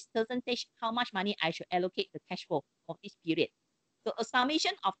at this percentage, how much money I should allocate the cash flow of this period. So a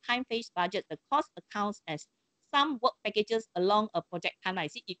summation of time phase budget, the cost accounts as some work packages along a project timeline.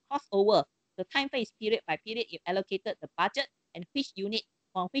 See, it cross over the time phase period by period, you allocated the budget and which unit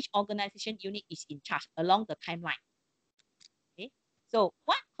from which organization unit is in charge along the timeline. Okay. So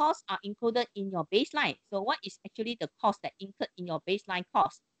what costs are included in your baseline? So what is actually the cost that incurred in your baseline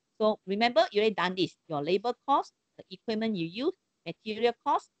cost? So remember, you already done this. Your labor cost, the equipment you use, material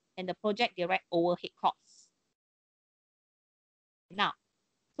cost, and the project direct overhead costs. Now,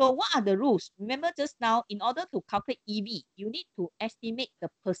 so what are the rules? Remember just now, in order to calculate EV, you need to estimate the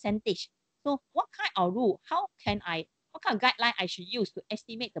percentage. So what kind of rule? What kind of guideline I should use to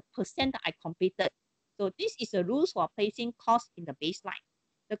estimate the percent that I completed? So this is the rules for placing costs in the baseline.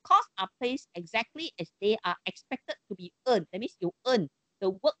 The costs are placed exactly as they are expected to be earned. That means you earn the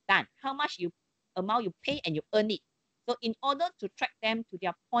work done, how much amount you pay and you earn it. So in order to track them to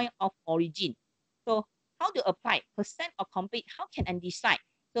their point of origin. So how to apply percent or complete? How can I decide?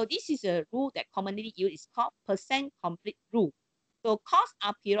 So this is a rule that commonly used. It's called percent complete rule. So costs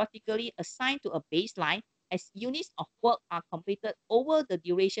are periodically assigned to a baseline as units of work are completed over the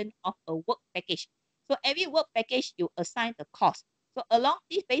duration of a work package. So every work package, you assign the cost. So along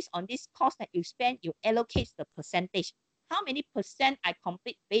this, based on this cost that you spend, you allocate the percentage. how many percent I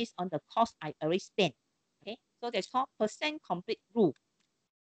complete based on the cost I already spent. Okay, so that's called percent complete rule.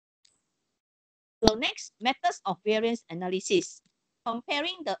 So next, methods of variance analysis.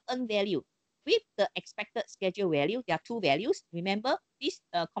 Comparing the earned value with the expected schedule value. There are two values. Remember, this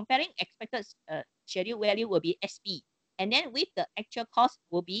comparing expected schedule value will be SP, and then with the actual cost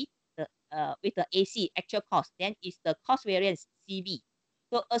will be the with the AC actual cost. Then is the cost variance CV.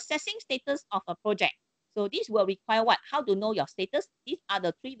 So assessing status of a project. So this will require what? How to know your status? These are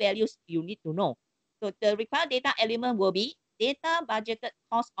the three values you need to know. So the required data element will be data budgeted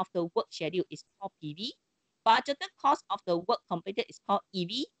cost of the work schedule is called PV. Budgeted cost of the work completed is called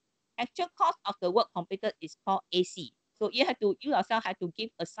EV. Actual cost of the work completed is called AC. So you yourself have to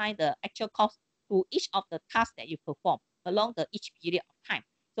assign the actual cost to each of the tasks that you perform along the each period of time.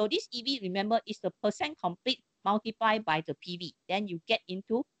 So this EV, remember, is the percent complete multiplied by the PV. Then you get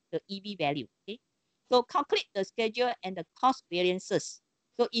into the EV value. Okay. So calculate the schedule and the cost variances.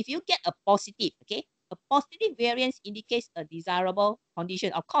 So if you get a positive, okay, a positive variance indicates a desirable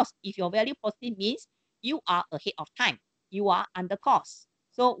condition. Of course, if your value positive means you are ahead of time, you are under cost.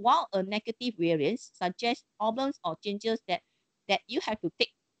 So while a negative variance suggests problems or changes that you have to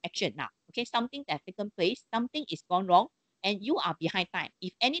take action now. Okay, something that taken place, something is gone wrong, and you are behind time.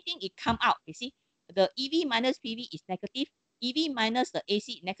 If anything, it come out. You see, the EV minus PV is negative. EV minus the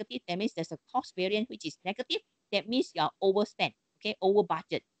AC negative. That means there's a cost variance which is negative. That means you are overspent. Okay, over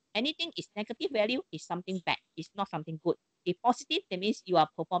budget. Anything is negative value is something bad. It's not something good. If positive, that means you are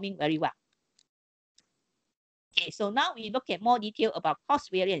performing very well. Okay, so now we look at more detail about cost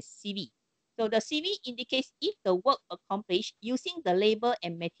variance, CV. So the CV indicates if the work accomplished using the labor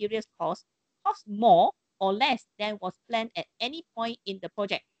and materials cost more or less than was planned at any point in the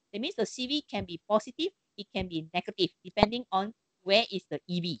project. That means the CV can be positive, it can be negative, depending on where is the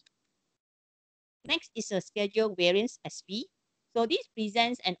EV. Next is a schedule variance SV. So this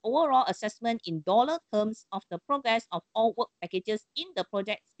presents an overall assessment in dollar terms of the progress of all work packages in the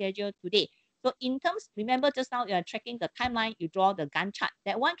project schedule today. So in terms, remember just now you are tracking the timeline, you draw the Gantt chart.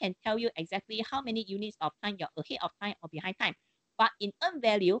 That one can tell you exactly how many units of time you're ahead of time or behind time. But in earned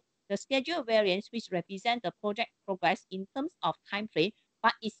value, the schedule variance, which represent the project progress in terms of time frame,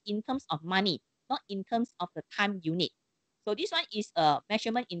 but it's in terms of money, not in terms of the time unit. So this one is a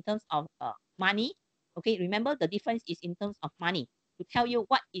measurement in terms of money. Okay, remember the difference is in terms of money to tell you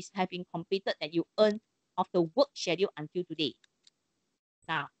what is have been completed that you earn of the work schedule until today.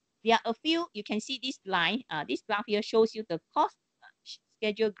 Now, there are a few, you can see this line, this graph here shows you the cost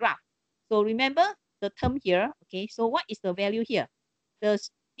schedule graph. So remember the term here, okay, so what is the value here?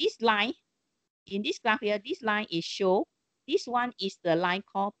 This line, in this graph here, this line is show, this one is the line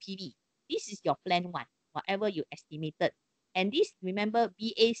called PV. This is your plan one, whatever you estimated. And this, remember,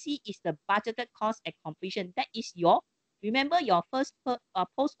 BAC is the budgeted cost at completion. That is your, remember your first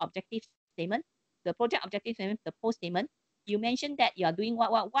post objective statement, the project objective statement, the post statement. You mentioned that you are doing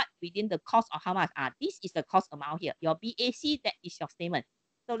what within the cost of how much? This is the cost amount here. Your BAC, that is your statement.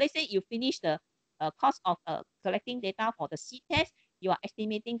 So let's say you finish the cost of collecting data for the C test. You are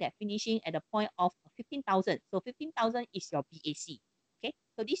estimating that finishing at the point of 15,000. So 15,000 is your BAC. Okay,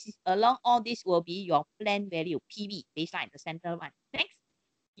 so this is along all this will be your plan value, PV, baseline, the center one. Next,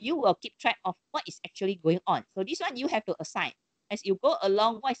 you will keep track of what is actually going on. So this one you have to assign. As you go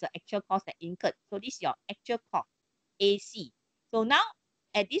along, what is the actual cost that incurred? So this is your actual cost, AC. So now,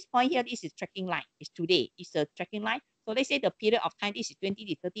 at this point here, this is tracking line. It's today. It's a tracking line. So let's say the period of time, this is 20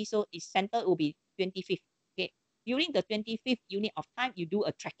 to 30. So its center will be 25th. Okay. During the 25th unit of time, you do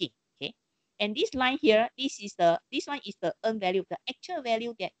a tracking. Okay. And this line here, this one is the earned value, the actual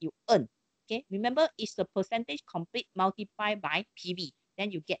value that you earn. Okay, remember it's the percentage complete multiplied by PV.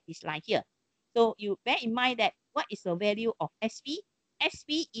 Then you get this line here. So you bear in mind that what is the value of SV?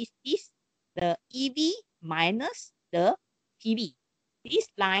 SV is this, the EV minus the PV. This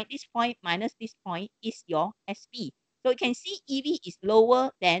line, this point minus this point is your SV. So you can see EV is lower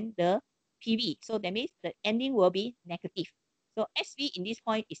than the PV. So that means the ending will be negative. So SV in this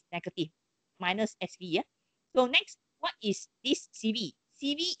point is negative, minus SV. Yeah? So next, what is this CV?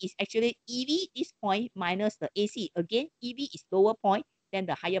 CV is actually EV, this point minus the AC. Again, EV is lower point than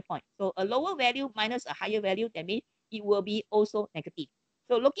the higher point. So a lower value minus a higher value, that means it will be also negative.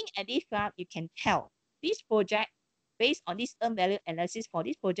 So looking at this graph, you can tell this project, based on this earned value analysis for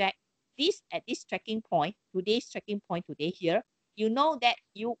this project, this at this tracking point, today's tracking point today here, you know that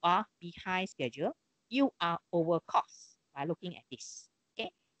you are behind schedule, you are over cost by looking at this.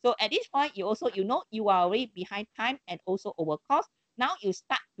 Okay. So at this point, you know you are already behind time and also over cost. Now you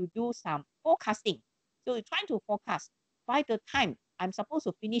start to do some forecasting. So you're trying to forecast by the time I'm supposed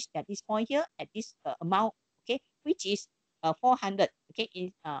to finish at this point here, at this amount, okay, which is 400.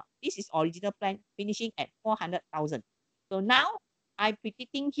 Okay, this is original plan finishing at 400,000. So now I'm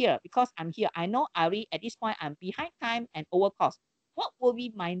predicting here because I'm here. I know I already at this point I'm behind time and over cost. What will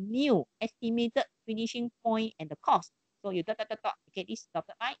be my new estimated finishing point and the cost? So you dot. Okay, this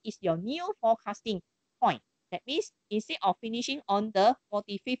dotted line is your new forecasting point. That means instead of finishing on the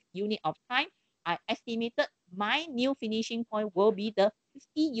 45th unit of time, I estimated my new finishing point will be the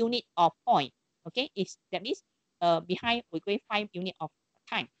 50 unit of point. Okay, that means behind we go 5 unit of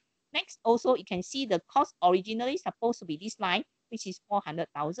time. Next, also you can see the cost originally supposed to be this line, which is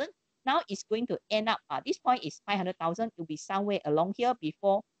 400,000. Now it's going to end up, this point is 500,000. It will be somewhere along here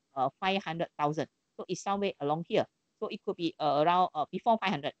before 500,000. So it's somewhere along here. So it could be around before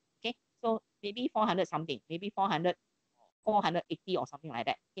 500. Okay, so maybe 400 something, maybe 400, 480 or something like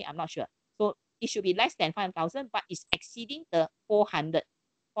that. Okay, I'm not sure. So it should be less than 500,000, but it's exceeding the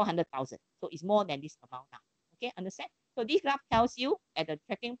 400,000. So it's more than this amount now. Okay, understand? So this graph tells you at the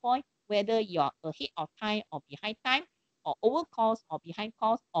tracking point whether you're ahead of time or behind time, or over cost or behind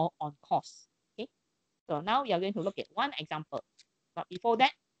cost or on cost. Okay, so now we are going to look at one example. But before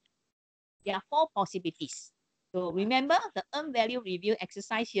that, there are 4 possibilities. So remember the earn value review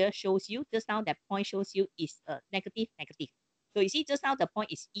exercise here shows you just now that point shows you is a negative. So you see just now the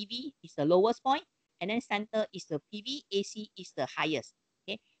point is EV is the lowest point, and then center is the PV, AC is the highest.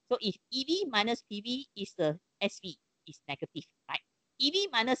 Okay, so if EV minus PV is the SV is negative, right?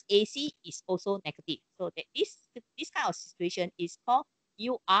 EV minus AC is also negative. So that this kind of situation is called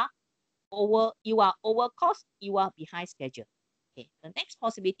you are over cost, you are behind schedule. Okay, the next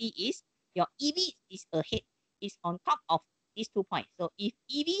possibility is your EV is ahead, is on top of these 2 points. So if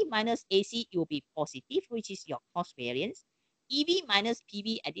EV minus AC, it will be positive, which is your cost variance. EV minus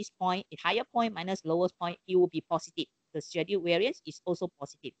PV at this point, at higher point minus lowest point, it will be positive. The schedule variance is also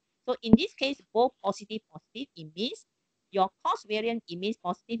positive. So in this case, both positive, it means your cost variance, it means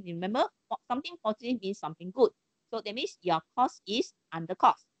positive. Remember, something positive means something good. So that means your cost is under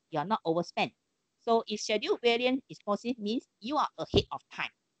cost. You are not overspent. So if schedule variance is positive, means you are ahead of time.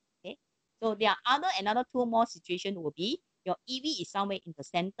 Okay. So there are another 2 more situations will be your EV is somewhere in the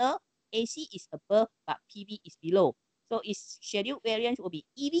center, AC is above, but PV is below. So its schedule variance will be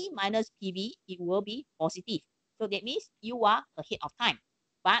EV minus PV, it will be positive. So that means you are ahead of time.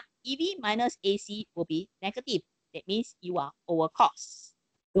 But EV minus AC will be negative. That means you are over cost.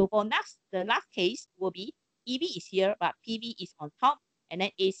 So for the last case will be EV is here, but PV is on top, and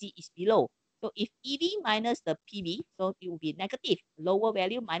then AC is below. So if EV minus the PV, so it will be negative. Lower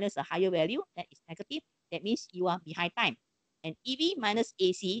value minus a higher value, that is negative. That means you are behind time. And EV minus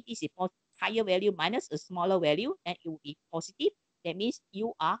AC, this is higher value minus a smaller value, then it will be positive. That means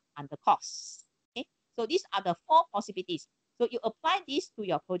you are under cost. Okay, so these are the 4 possibilities. So you apply this to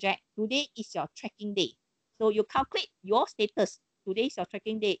your project. Today is your tracking day. So you calculate your status. Today is your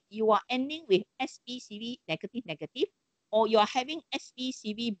tracking day. You are ending with SPCV negative, or you are having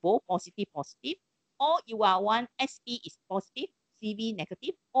SPCV both positive, or you are one SP is positive, CV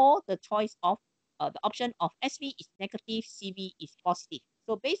negative, or the choice of the option of SV is negative, CV is positive.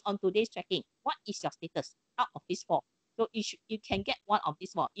 So based on today's tracking, what is your status out of these 4? So you can get one of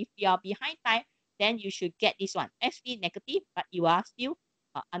these 4. If you are behind time, then you should get this one, SV negative, but you are still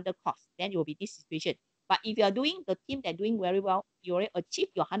under cost. Then you will be this situation. But if you are doing the team that doing very well, you already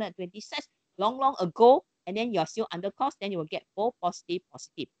achieved your 120 sets long ago, and then you're still under cost, then you will get both positive.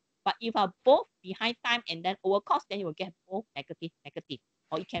 But if you are both behind time and then over cost, then you will get both negative.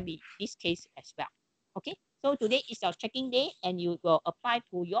 Or it can be this case as well. Okay, so today is your tracking day, and you will apply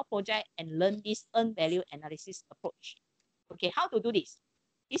to your project and learn this earn value analysis approach. Okay, how to do this?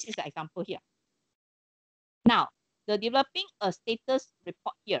 This is the example here. Now, the developing a status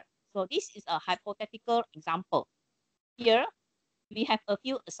report here. So this is a hypothetical example. Here, we have a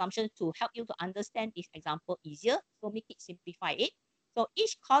few assumptions to help you to understand this example easier. So make it simplify it. So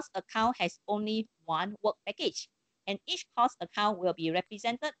each cost account has only one work package, and each cost account will be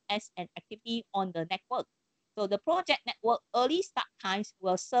represented as an activity on the network. So the project network early start times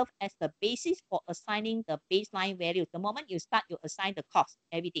will serve as the basis for assigning the baseline value. The moment you start, you assign the cost,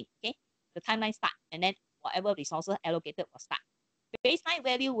 everything. Okay, the timeline start, and then whatever resources allocated will start. The baseline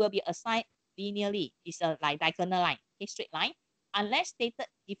value will be assigned linearly. It's a like diagonal line, okay, straight line, unless stated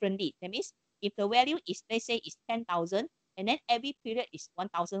differently. That means if the value is, let's say, is 10,000, and then every period is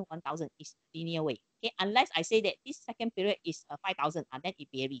 1,000, is linear way. Okay, unless I say that this second period is 5,000, and then it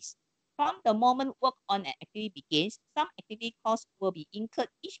varies. From the moment work on an activity begins, some activity costs will be incurred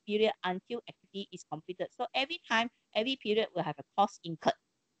each period until activity is completed. So every time, every period will have a cost incurred.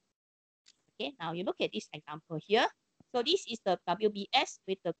 Okay, now you look at this example here. So this is the WBS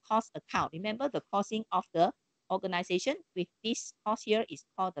with the cost account. Remember the costing of the organization with this cost here is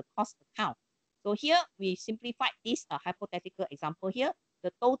called the cost account. So here we simplified this hypothetical example here.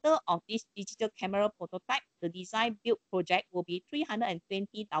 The total of this digital camera prototype, the design build project will be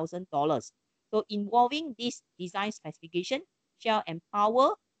 $320,000. So involving this design specification, shell and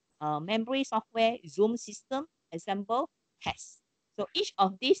power, memory software, zoom system, assemble, test. So each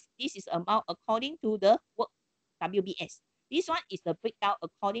of this is amount according to the work WBS. This one is the breakdown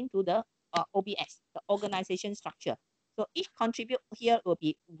according to the OBS, the organization structure. So each contribute here will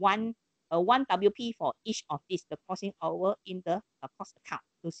be one WP for each of these, the costing hour in the cost account.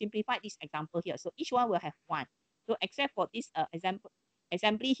 To simplify this example here, so each one will have one. So except for this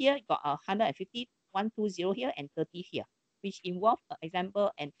assembly here, got 150, 120 here, and 30 here, which involve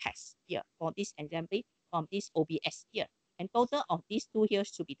example and test here for this assembly from this OBS here. And total of these two here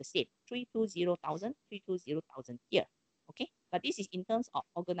should be the same, 320,000, 320,000 here. Okay, but this is in terms of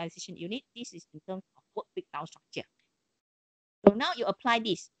organization unit. This is in terms of work breakdown structure. So now you apply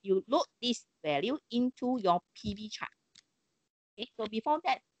this, you load this value into your PV chart. Okay, so before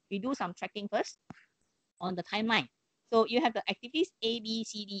that, we do some tracking first on the timeline. So you have the activities A, B,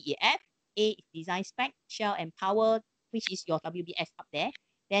 C, D, E, F. A is design spec, shell and power, which is your WBS up there.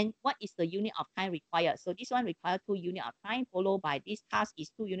 Then what is the unit of time required? So this one requires 2 units of time, followed by this task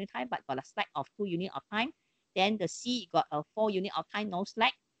is 2 unit time, but got a slack of 2 units of time. Then the C got a 4 unit of time, no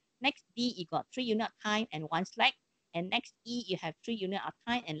slack. Next D, you got 3 unit of time and 1 slack. And next E, you have 3 units of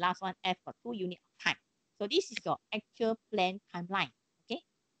time, and last one F got 2 units of time. So this is your actual plan timeline. Okay,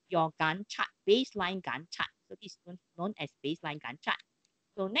 your Gantt chart, baseline Gantt chart. So this is known as baseline Gantt chart.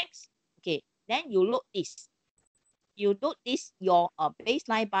 So next, okay, then you load this. You load this, your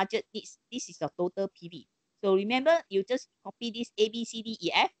baseline budget. This is your total PV. So remember, you just copy this A, B, C, D,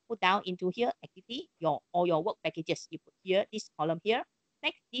 E, F, put down into here, activity, all your work packages. You put here, this column here.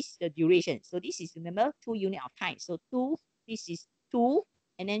 Next, this is the duration. So this is, remember, 2 units of time. So 2, this is 2,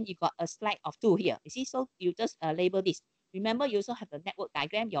 and then you got a slide of 2 here. You see, so you just label this. Remember, you also have the network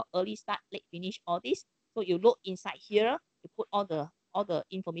diagram, your early start, late finish, all this. So you load inside here, you put all the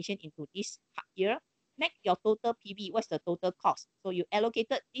information into this part here. Next, your total PV, what's the total cost? So you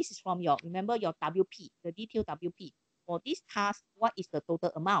allocated, this is from your, remember your WP, the detailed WP. For this task, what is the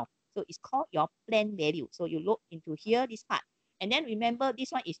total amount? So it's called your plan value. So you load into here, this part. And then remember, this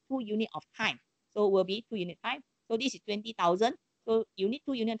one is 2 units of time. So will be 2 unit time. So this is 20,000. So you need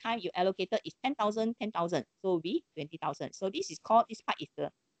 2 unit time, you allocated is 10,000, 10,000. So will be 20,000. So this is called, this part is the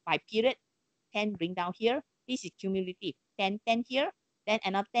by period, 10 bring down here. This is cumulative, 10, 10 here. Then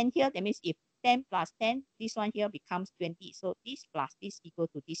another 10 here. That means if 10 plus 10, this one here becomes 20. So this plus this equal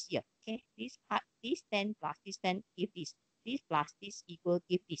to this here. Okay, this part, this 10 plus this 10 give this. This plus this equal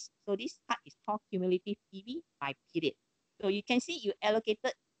give this. So this part is called cumulative PV by period. So you can see you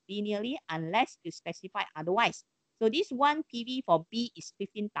allocated linearly unless you specify otherwise. So this one PV for B is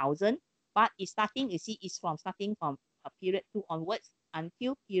 15,000, but it's starting, you see, it's starting from a period 2 onwards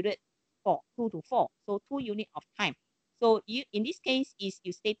until period 4, 2 to 4. So 2 units of time. So you, in this case, is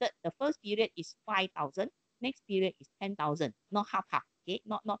you stated the first period is 5,000, next period is 10,000, not half. Okay,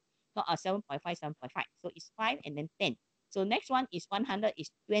 not a 7.5, 7.5. So it's 5 and then 10. So next one is 100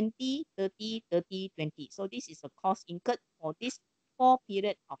 is 20, 30, 30, 20. So this is a cost incurred for this 4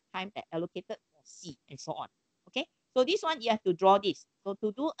 period of time that allocated for C and so on. Okay, so this one you have to draw this. So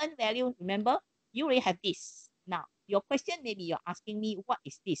to do earn value, remember, you already have this. Now, your question maybe you're asking me, what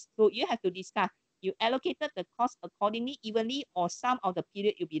is this? So you have to discuss. You allocated the cost accordingly, evenly, or some of the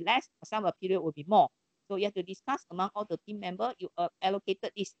period will be less, or some of the period will be more. So you have to discuss among all the team members. You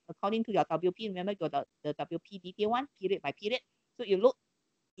allocated this according to your WP. Remember, you got the WP detail one, period by period. So you look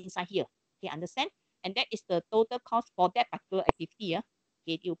inside here. Okay, understand? And that is the total cost for that particular activity.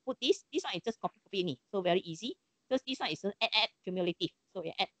 Okay, you put this. This one is just copy ini. So very easy. Just this one is an add cumulative. So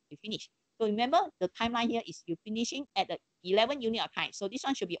you add, you finish. So remember, the timeline here is you finishing at the 11 unit of time. So this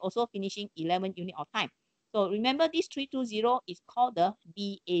one should be also finishing 11 unit of time. So remember, this 320 is called the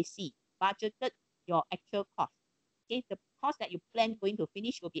BAC, budgeted your actual cost. Okay, the cost that you plan going to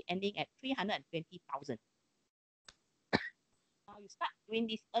finish will be ending at 320,000. Now you start doing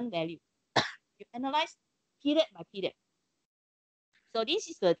this earn value. You analyze period by period. So this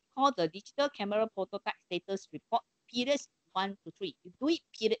is called the digital camera prototype status report, periods 1 to 3. You do it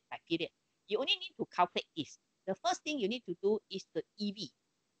period by period. You only need to calculate this. The first thing you need to do is the EV.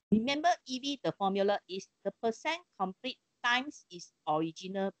 Remember, EV, the formula is the percent complete times its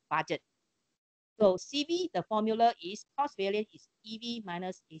original budget. So CV, the formula is cost variance is EV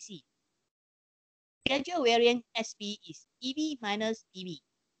minus AC. Schedule variance SB is EV minus EV.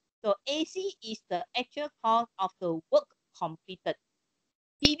 So AC is the actual cost of the work completed.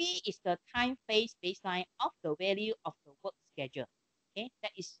 PV PV is the time phase baseline of the value of the work schedule. Okay,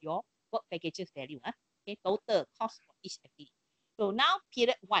 that is your work packages value. Okay, total cost for each activity. So now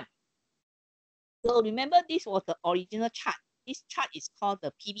period 1. So remember, this was the original chart. This chart is called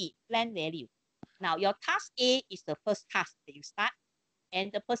the PV, plan value. Now your task A is the first task that you start,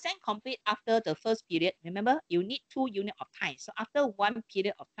 and the percent complete after the first period. Remember, you need 2 units of time. So after 1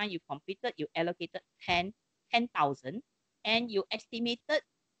 period of time you completed, you allocated 10,000, and you estimated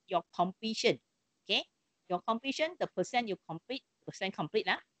your completion. Okay, your completion, the percent you complete,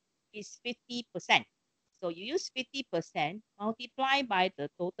 is 50%. So you use 50% multiply by the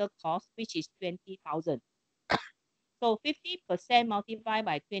total cost, which is 20,000. So 50% multiplied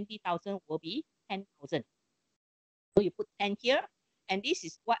by 20,000 will be 10,000. So you put 10 here, and this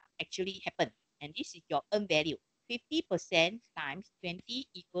is what actually happened. And this is your earned value. 50% times 20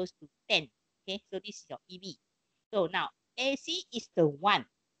 equals to 10. Okay, so this is your EV. So now AC is the one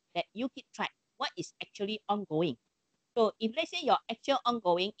that you keep track what is actually ongoing. So if let's say your actual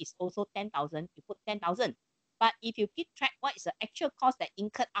ongoing is also 10,000, you put 10,000. But if you keep track what is the actual cost that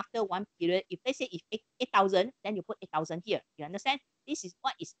incurred after 1 period, if let's say it's 8,000, then you put 8,000 here. You understand? This is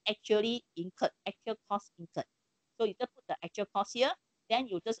what is actually incurred, actual cost incurred. So you just put the actual cost here, then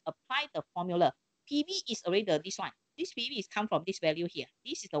you just apply the formula. PV is already this one. This PV is come from this value here.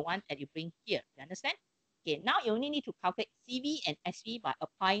 This is the one that you bring here. You understand? Okay, now you only need to calculate CV and SV by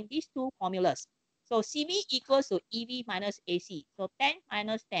applying these two formulas. So CV equals to EV minus AC. So 10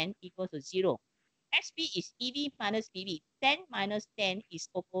 minus 10 equals to 0. SP is EV minus PV. 10 minus 10 is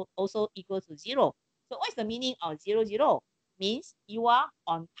also equal to 0. So what's the meaning of 0, 0? Means you are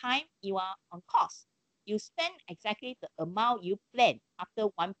on time, you are on cost. You spend exactly the amount you plan after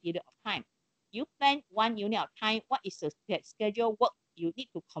 1 period of time. You plan 1 unit of time. What is the schedule work you need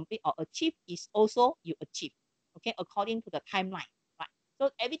to complete or achieve is also you achieve. Okay, according to the timeline. Right? So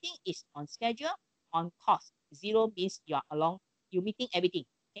everything is on schedule, on cost. 0 means you are along, you're meeting everything.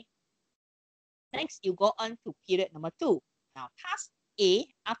 Okay. Next, you go on to period number 2. Now, task A,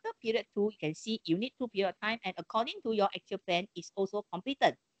 after period 2, you can see you need 2 period of time, and according to your actual plan, is also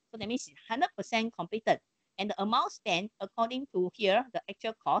completed. So that means it's 100% completed. And the amount spent according to here, the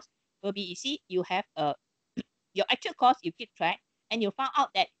actual cost will be, you see, you have your actual cost, you keep track, and you found out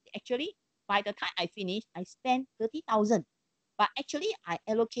that actually, by the time I finish, I spent 30,000. But actually, I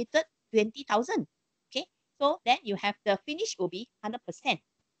allocated 20,000. Okay, so then you have the finish will be 100%.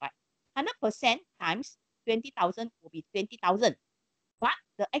 Right, 100% times 20,000 will be 20,000. But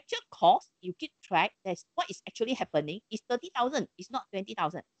the actual cost you keep track, that's what is actually happening is 30,000. It's not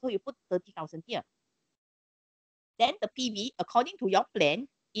 20,000. So you put 30,000 here. Then the PV, according to your plan,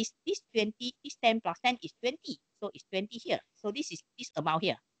 is this 20, this 10 plus 10 is 20. So it's 20 here. So this is this amount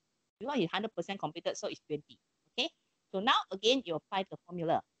here. Because it's 100% completed, so it's 20. Okay. So now again, you apply the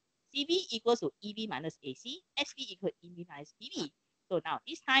formula. CV equals to EV minus AC, SV equals EV minus PV. So now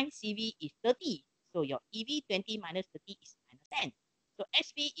this time CV is 30. So your EV 20 minus 30 is minus 10. So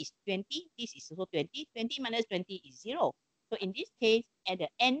SV is 20. This is also 20. 20 minus 20 is 0. So in this case, at the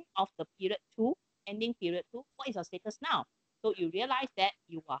end of the period 2, ending period 2, what is your status now? So you realize that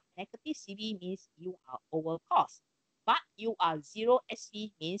you are negative CV means you are over cost. But you are 0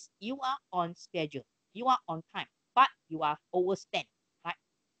 SV means you are on schedule. You are on time, but you are overspent, right?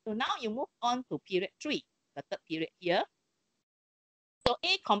 So now you move on to period 3, the third period here. So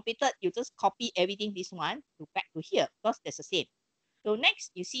A completed, you just copy everything this one to back to here because that's the same. So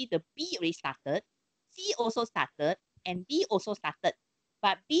next, you see the B already started, C also started, and D also started.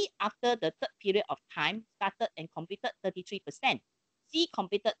 But B, after the third period of time, started and completed 33%. C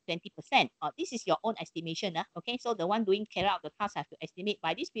completed 20%. This is your own estimation. Okay, so the one doing carry out the task have to estimate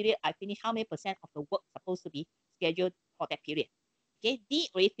by this period, I finish how many percent of the work supposed to be scheduled for that period. Okay, D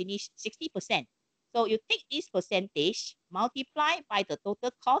already finished 60%. So you take this percentage, multiply by the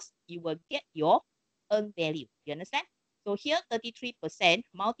total cost, you will get your earned value. You understand? So here 33%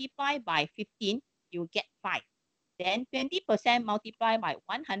 multiply by 15, you get 5. Then 20% multiply by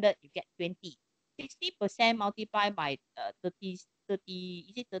 100, you get 20. 60% multiply by 30, is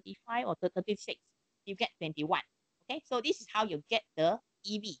it 35 or 36? You get 21. Okay, so this is how you get the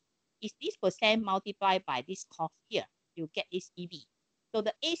EV. Is this percent multiplied by this cost here? You get this EV. So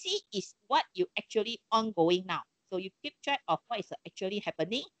the AC is what you actually ongoing now. So you keep track of what is actually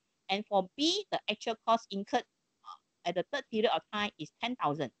happening. And for B, the actual cost incurred at the third period of time is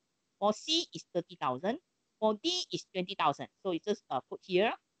 10,000. For C is 30,000. For D is 20,000. So you just put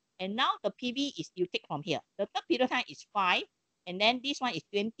here. And now the PV is you take from here. The third period of time is 5. And then this one is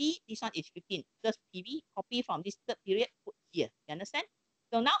 20. This one is 15. Just PV, copy from this third period, put here. You understand?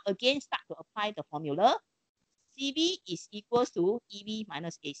 So now again, start to apply the formula. CV is equals to EV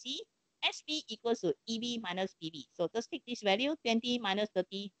minus AC. SV equals to EV minus PV. So just take this value, 20 minus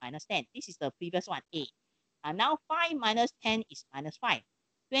 30 minus 10. This is the previous one, A. Now 5 minus 10 is minus 5.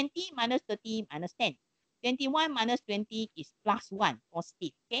 20 minus 30 minus 10. 21 minus 20 is plus 1,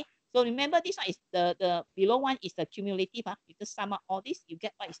 positive. Okay. So remember this one is the below one is the cumulative. You just sum up all this, you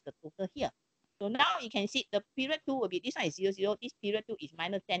get what is the total here. So now you can see the period 2 will be, this one is 0, 0. This period 2 is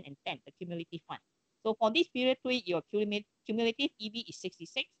minus 10 and 10, the cumulative one. So for this period 3, your cumulative EV is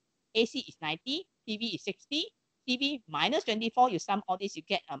 66, AC is 90, PV is 60, CV minus 24, you sum all this, you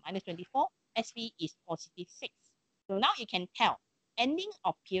get minus 24, SV is positive 6. So now you can tell, ending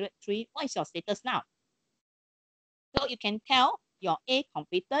of period 3, what is your status now? So you can tell your A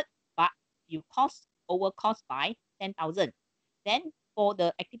completed, but you over cost by 10,000. Then for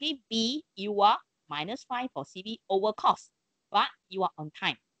the activity B, you are minus 5 for CV over cost, but you are on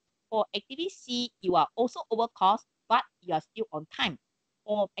time. For activity C, you are also over cost, but you are still on time.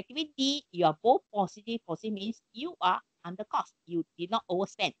 For activity D, you are both positive. Positive means you are under cost. You did not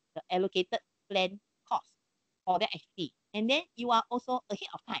overspend the allocated planned cost for the activity. And then you are also ahead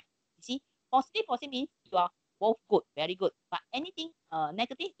of time. You see, positive means you are both good, very good. But anything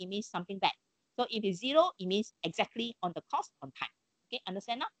negative, it means something bad. So if it's 0, it means exactly on the cost on time. Okay,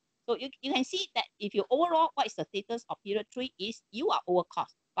 understand now? So you can see that if you overall, what is the status of period 3 is you are over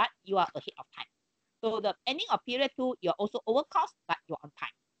cost, but you are ahead of time. So the ending of period 2, you're also over cost, but you're on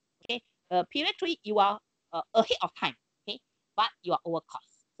time. Okay, period 3, you are ahead of time. Okay, but you are over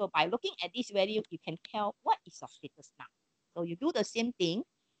cost. So by looking at this value, you can tell what is your status now. So you do the same thing,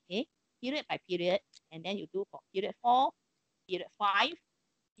 okay, period by period, and then you do for period 4, period 5,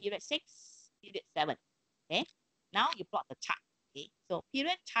 period 6, period 7. Okay, now you plot the chart. Okay, so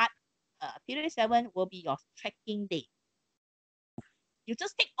period chart, period 7 will be your tracking day. You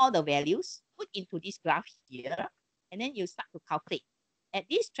just take all the values, put into this graph here, and then you start to calculate. At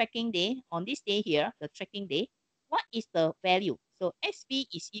this tracking day, on this day here, the tracking day, what is the value? So SV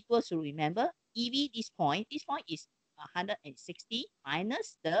is equal to, remember, EV this point is 160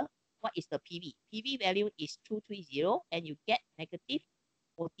 minus what is the PV? PV value is 230, and you get negative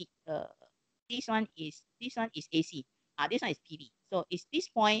 40. This one is AC. This one is PV. So it's this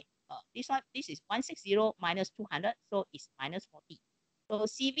point, this is 160 minus 200, so it's minus 40. So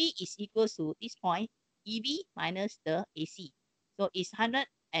CV is equal to this point, EV minus the AC. So it's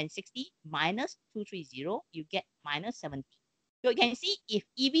 160 minus 230, you get minus 70. So you can see if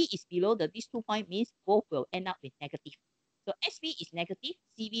EV is below these 2 points, means both will end up with negative. So SV is negative,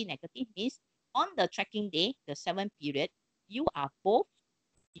 CV negative, means on the tracking day, the 7th period, you are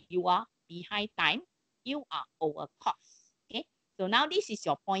behind time, you are over cost. Okay, so now this is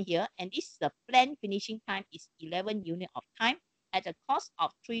your point here, and this is the planned finishing time is 11 unit of time at a cost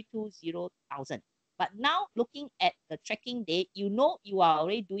of 320,000. But now looking at the tracking day, you know you are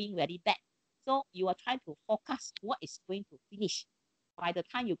already doing very bad. So you are trying to forecast what is going to finish. By the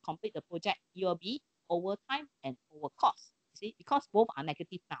time you complete the project, you will be over time and over cost. See, because both are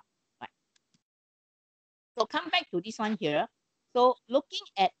negative now. Right? So come back to this one here. So looking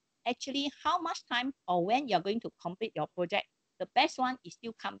at actually how much time or when you're going to complete your project, the best one is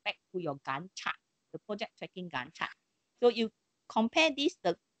still come back to your Gantt chart, the project tracking Gantt chart. So you compare this,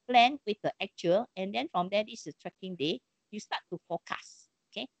 the plan with the actual, and then from there, this is tracking day, you start to forecast,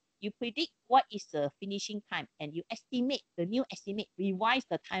 okay? You predict what is the finishing time, and you estimate, the new estimate, revise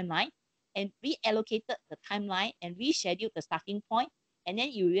the timeline, and reallocated the timeline, and reschedule the starting point, and then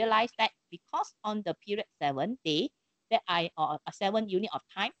you realize that because on the period 7 day, that a 7 unit of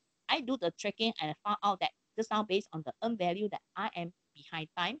time, I do the tracking and I found out that just now based on the earned value that I am behind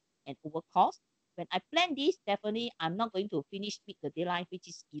time and over cost. When I plan this, definitely I'm not going to finish with the deadline, which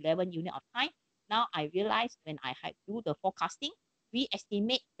is 11 unit of time. Now I realize when I do the forecasting, we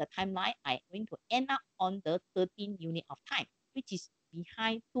estimate the timeline, I'm going to end up on the 13 unit of time, which is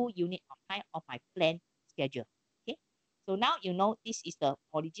behind 2 unit of time of my planned schedule. Okay, so now you know this is the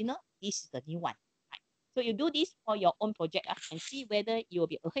original, this is the new one. Right? So you do this for your own project and see whether you will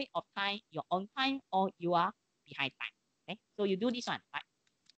be ahead of time, you're on time, or you are behind time. Okay, so you do this one, right?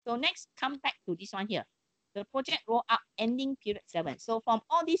 So next, come back to this one here. The project roll up ending period 7. So from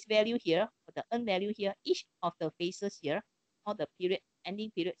all this value here, the earned value here, each of the phases here, all the period ending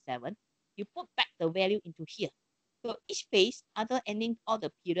period 7, you put back the value into here. So each phase, other ending all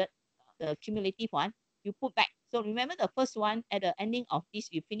the period, the cumulative one, you put back. So remember the first one, at the ending of this,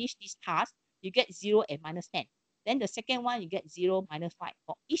 you finish this task, you get 0 and minus 10. Then the second one, you get 0, minus 5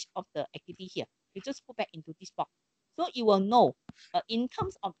 for each of the activity here. You just put back into this box. So you will know in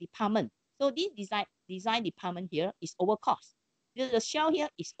terms of department. So this design department here is over cost. The shell here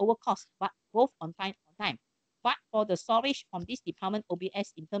is over cost, but both on time. But for the storage from this department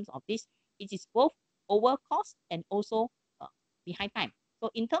OBS in terms of this, it is both over cost and also behind time. So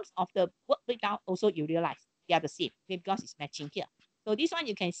in terms of the work breakdown, also you realize they are the same, okay, because it's matching here. So this one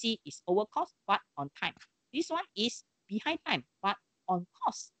you can see is over cost but on time. This one is behind time but on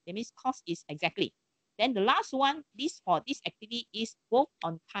cost. That means cost is exactly. Then the last one, this for this activity is both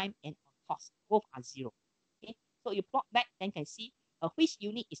on time and on cost. Both are zero. Okay, so you plot back, then can see which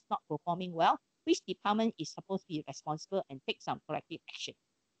unit is not performing well, which department is supposed to be responsible and take some corrective action.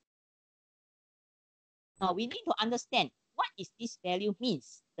 Now we need to understand what is this value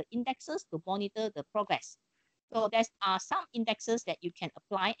means, the indexes to monitor the progress. So there are some indexes that you can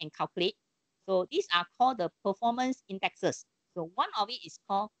apply and calculate. So these are called the performance indexes. So one of it is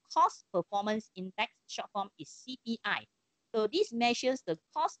called cost performance index, short form is CPI. So this measures the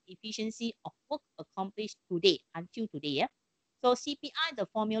cost efficiency of work accomplished today until today. Yeah? So CPI, the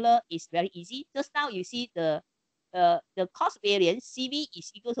formula is very easy. Just now you see the cost variance, CV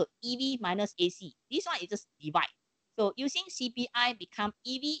is equal to EV minus AC. This one is just divide. So using CPI become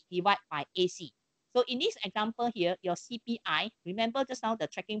EV divided by AC. So in this example here, your CPI, remember just now the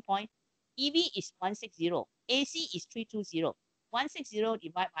tracking point, EV is 160, AC is 320. 160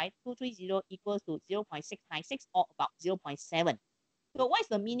 divided by 230 equals to 0.696 or about 0.7. So what is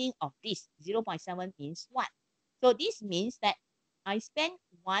the meaning of this? 0.7 means what? So this means that I spend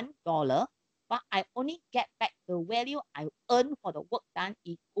 $1, but I only get back the value I earn for the work done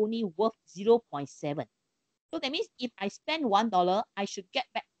is only worth 0.7. So that means if I spend $1, I should get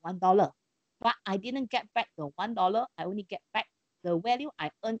back $1. But I didn't get back the $1, I only get back the value I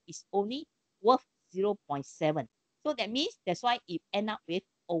earn is only worth 0.7. So that means that's why it end up with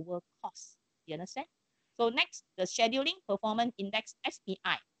over cost. You understand? So next, the scheduling performance index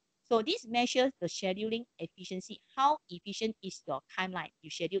SPI. So this measures the scheduling efficiency. How efficient is your timeline?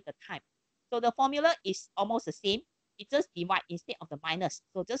 You schedule the time. So the formula is almost the same. It just divide instead of the minus.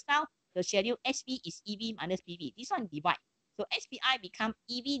 So just now, the schedule SP is EV minus PV. This one divide. So SPI become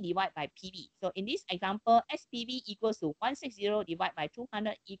EV divided by PV. So in this example, SPV equals to 160 divided by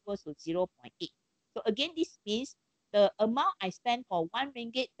 200 equals to 0.8. So again, this means the amount I spend for 1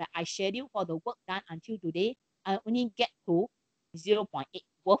 ringgit that I schedule for the work done until today, I only get to 0.8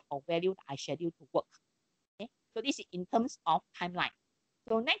 worth of value that I schedule to work. Okay, so this is in terms of timeline.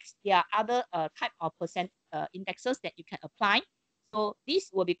 So next, there are other type of percent indexes that you can apply. So this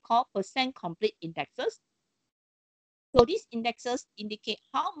will be called percent complete indexes. So these indexes indicate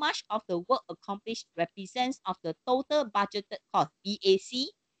how much of the work accomplished represents of the total budgeted cost, BAC,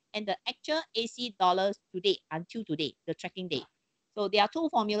 and the actual AC dollars today, until today, the tracking day. So there are two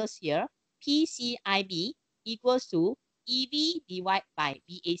formulas here. PCIB equals to EV divided by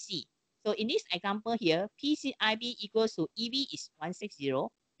BAC. So in this example here, PCIB equals to EV is 160,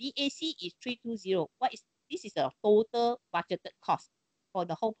 BAC is 320. This is the total budgeted cost for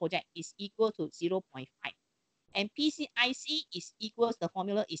the whole project is equal to 0.5. And PCIC is equals, the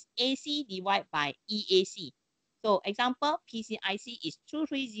formula is AC divided by EAC. So example, PCIC is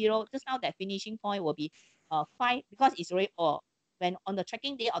 230. Just now that finishing point will be 5 because it's already, when on the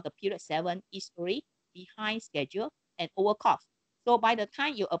tracking day of the period 7 is already behind schedule and over cost. So by the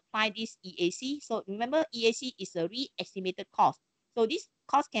time you apply this EAC, so remember EAC is a re-estimated cost. So this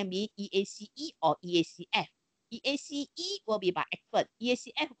cost can be EACE or EACF. EACE will be by expert.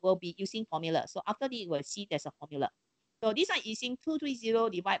 EACF will be using formula. So after this, you will see there's a formula. So this one using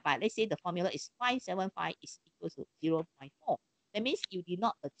 230 divided by, let's say the formula is 575 is equal to 0.4. That means you did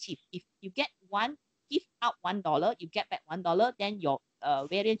not achieve. If you get give out $1, you get back $1, then your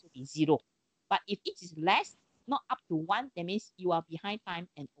variance will be 0. But if it is less, not up to 1, that means you are behind time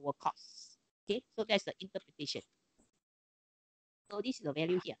and over cost. Okay, so that's the interpretation. So this is the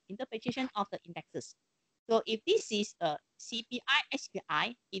value here, interpretation of the indexes. So if this is a CPI,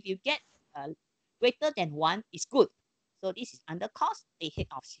 SPI, if you get greater than 1, it's good. So this is under cost, ahead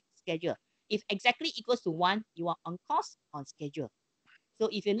of schedule. If exactly equals to 1, you are on cost, on schedule. So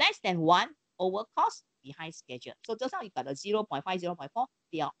if you're less than 1, over cost, behind schedule. So just now you got a 0.5, 0.4,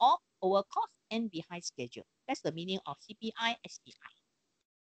 they are all over cost and behind schedule. That's the meaning of CPI, SPI.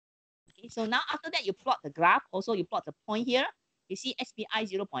 Okay, so now after that, you plot the graph. Also, you plot the point here. You see SPI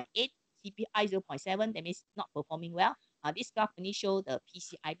 0.8, CPI 0.7, that means not performing well. This graph only show the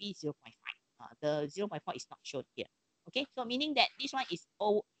PCIB 0.5. The 0.4 is not shown here. Okay, so meaning that this one is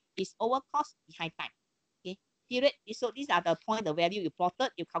over cost, behind time. Okay, period. So these are the point, the value you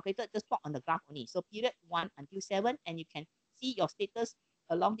plotted, you calculated, just plot on the graph only. So period 1 until 7, and you can see your status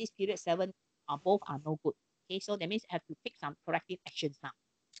along this period 7, both are no good. Okay, so that means you have to take some corrective actions now.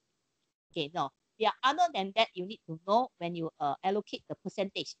 Okay, now, other than that, you need to know when you allocate the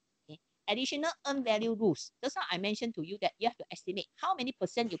percentage. Okay, additional earned value rules. Just now I mentioned to you that you have to estimate how many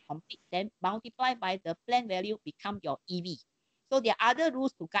percent you complete, then multiply by the planned value become your EV. So there are other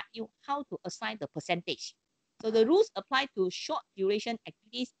rules to guide you how to assign the percentage. So the rules apply to short duration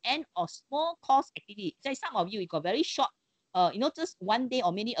activities and or small cost activities. So some of you got very short, just 1 day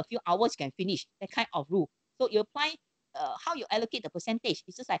or maybe a few hours can finish, that kind of rule. So you apply how you allocate the percentage.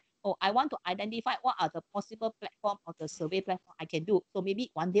 It's just like, oh, I want to identify what are the possible platform or the survey platform I can do. So maybe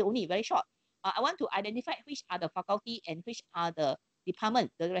 1 day only, very short. I want to identify which are the faculty and which are the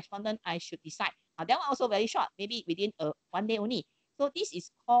department, the respondent I should decide. That one also very short, maybe within 1 day only. So this is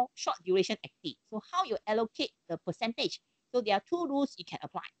called short duration activity. So how you allocate the percentage? So there are two rules you can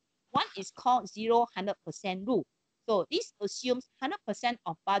apply. One is called 0-100% rule. So this assumes 100%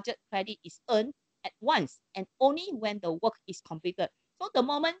 of budget credit is earned at once and only when the work is completed. So the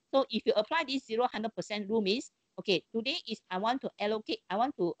moment, so if you apply this 0-100% rule means, okay, today is I want to allocate, I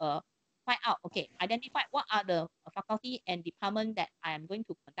want to find out, okay, identify what are the faculty and department that I am going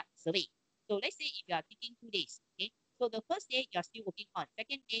to conduct survey. So let's say if you are taking 2 days, okay, so the first day you are still working on,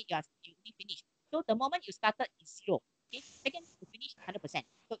 second day you already finished. So the moment you started is 0, okay, second you finish 100%.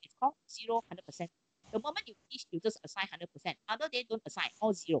 So it's called 0-100%. The moment you finish, you just assign 100%. Other day don't assign,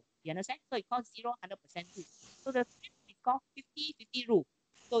 all 0. You understand? So it calls 0-100% rule. So the second is called 50-50 rule.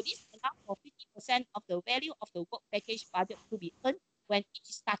 So this allows for 50% of the value of the work package budget to be earned when it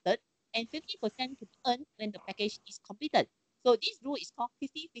is started and 50% to be earned when the package is completed. So this rule is called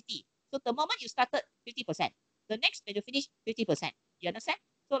 50-50. So the moment you started, 50%. The next when you finish, 50%. You understand?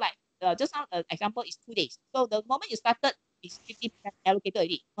 So like just now, example is 2 days. So the moment you started, is 50% allocated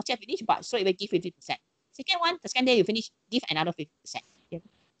already. Not yet finished, but straight away give 50%. Second one, the second day you finish, give another 50%. Yeah.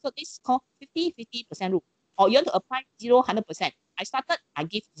 So this is called 50-50% rule. Or you want to apply 0-100%. I started, I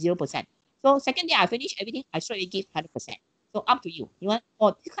give 0%. So second day I finish everything, I straight away give 100%. So up to you. You want,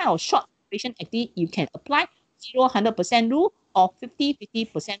 or this kind of short duration activity, you can apply 0-100% rule or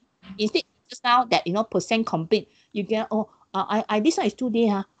 50-50%. Instead, just now that percent complete, you get I this one is 2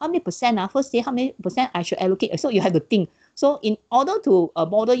 days. How many percent? First day, how many percent I should allocate? So you have to think. So in order to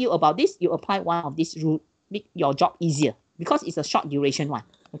bother you about this, you apply one of these rules, make your job easier because it's a short duration one.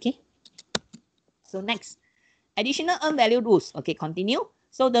 Okay. So next, additional earned value rules. Okay, continue.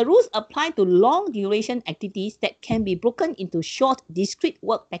 So the rules apply to long duration activities that can be broken into short, discrete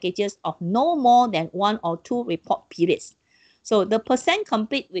work packages of no more than 1 or 2 report periods. So the percent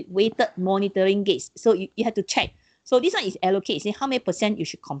complete with weighted monitoring gates. So you have to check. So this one is allocate. Say how many percent you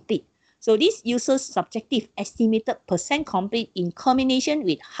should complete. So this uses subjective estimated percent complete in combination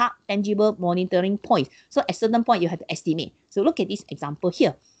with hard tangible monitoring points. So at certain point you have to estimate. So look at this example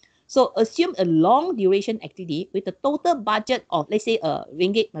here. So assume a long duration activity with a total budget of, let's say,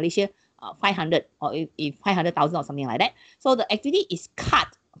 Ringgit Malaysia 500 or if 500,000 or something like that. So the activity is cut.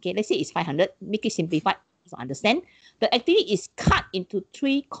 Okay, let's say it's 500. Make it simplified so understand. The activity is cut into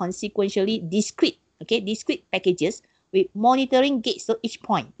 3 consequentially discrete packages with monitoring gates. So each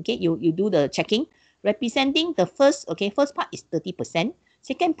point, okay, you do the checking, representing the first part is 30%,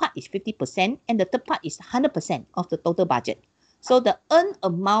 second part is 50%, and the third part is 100% of the total budget. So the earned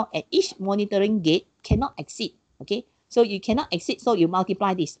amount at each monitoring gate cannot exceed. Okay, so you cannot exceed, so you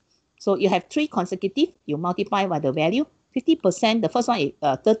multiply this. So you have 3 consecutive, you multiply by the value. 50%, the first one is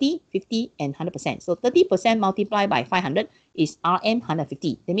 30, 50, and 100%. So 30% multiplied by 500 is RM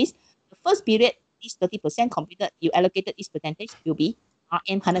 150. That means the first period, this 30% completed, you allocated this percentage will be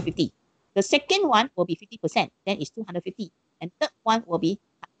RM 150. The second one will be 50%, then it's 250. And third one will be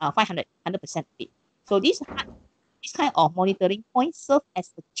 500, 100%. So this kind of monitoring points serve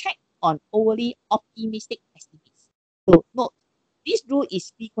as a check on overly optimistic estimates. So note, this rule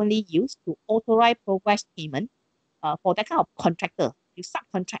is frequently used to authorize progress payment for that kind of contractor. You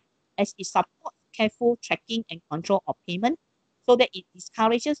subcontract as it supports careful tracking and control of payment so that it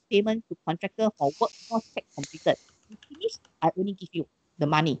discourages payment to contractor for work not yet completed. If finished, I only give you the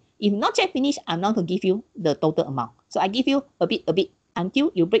money. If not yet finished, I'm not going to give you the total amount. So I give you a bit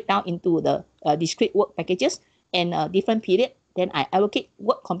until you break down into the discrete work packages and different period. Then I allocate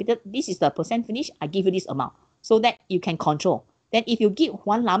work completed. This is the percent finished. I give you this amount so that you can control. Then if you give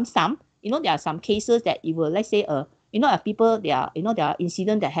one lump sum, there are some cases that you will, let's say, people, there are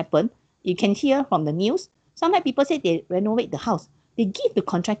incidents that happen. You can hear from the news. Sometimes people say they renovate the house. They give the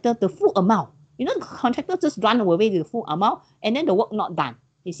contractor the full amount. The contractor just run away with the full amount and then the work not done.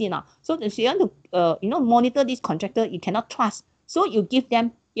 You see now. So if you want to, monitor this contractor, you cannot trust. So you give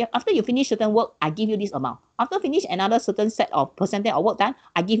them, after you finish certain work, I give you this amount. After finish another certain set of percentage of work done,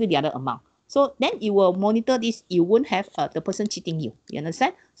 I give you the other amount. So then you will monitor this. You won't have the person cheating you. You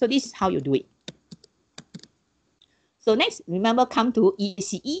understand? So this is how you do it. So next, remember, come to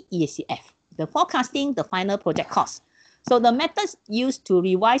EACE, EACF, the forecasting the final project cost. So the methods used to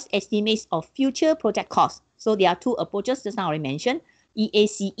revise estimates of future project costs. So there are two approaches just now I mentioned,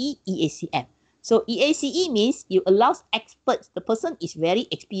 EACE, EACF. So EACE means you allow experts, the person is very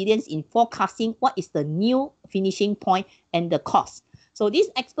experienced in forecasting what is the new finishing point and the cost. So these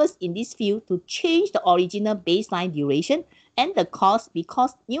experts in this field to change the original baseline duration and the cost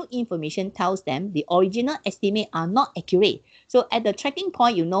because new information tells them the original estimate are not accurate. So at the tracking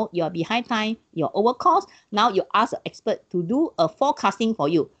point, you know you're behind time, you're over cost. Now you ask an expert to do a forecasting for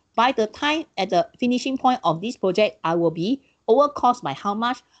you. By the time at the finishing point of this project, I will be over cost by how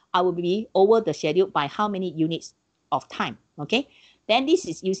much? I will be over the schedule by how many units of time. Okay. Then this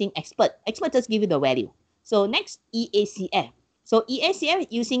is using expert. Expert just give you the value. So next, EACF. So EACF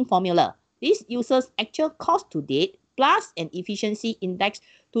using formula. This uses actual cost to date plus an efficiency index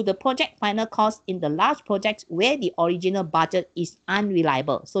to the project final cost in the large projects where the original budget is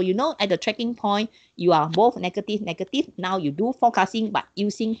unreliable. So you know at the tracking point, you are both negative. Now you do forecasting but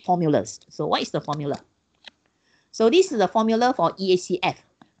using formulas. So what is the formula? So this is the formula for EACF.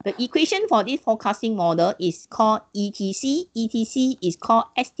 The equation for this forecasting model is called ETC. ETC is called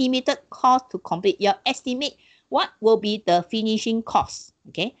estimated cost to complete. Your estimate what will be the finishing cost.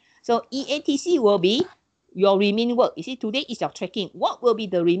 Okay. So EATC will be your remaining work. You see, today is your tracking. What will be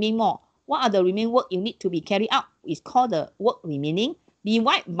the remaining more? What are the remaining work you need to be carried out? It's called the work remaining.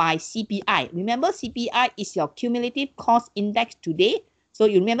 Divide by CPI. Remember, CPI is your cumulative cost index today. So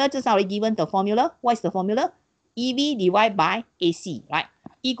you remember just already given the formula. What is the formula? EV divided by AC, right?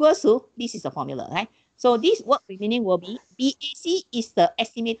 Equals to, this is the formula, right? So this work remaining will be BAC is the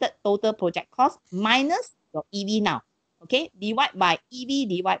estimated total project cost minus your EV now. Okay, divide by EV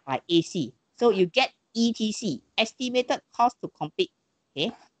divided by AC. So you get ETC, estimated cost to complete.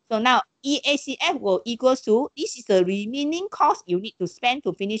 Okay, so now EACF will equals to, this is the remaining cost you need to spend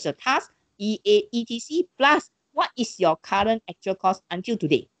to finish the task, ETC plus what is your current actual cost until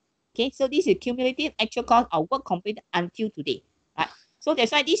today. Okay, so this is cumulative actual cost of work completed until today. Right? So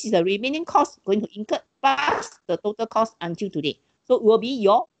that's why this is the remaining cost going to incur plus the total cost until today. So it will be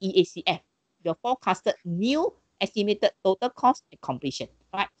your EACF, your forecasted new estimated total cost at completion.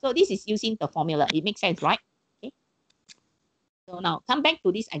 Right? So this is using the formula. It makes sense, right? Okay. So now come back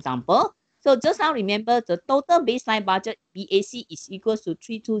to this example. So just now remember the total baseline budget BAC is equals to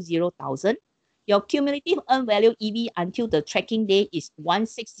 320,000. Your cumulative earned value EV until the tracking day is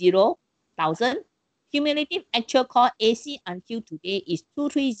 160,000. Cumulative actual cost AC until today is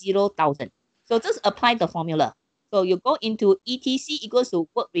 230,000. So just apply the formula. So you go into ETC equals to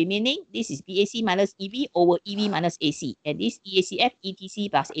work remaining. This is BAC minus EV over EV minus AC. And this EACF, ETC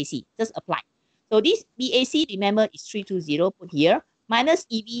plus AC. Just apply. So this BAC, remember, is 320 put here. Minus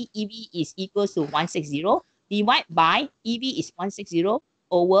EV, EV is equals to 160. Divide by EV is 160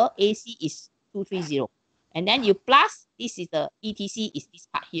 over AC is 230. And then you plus, this is the ETC is this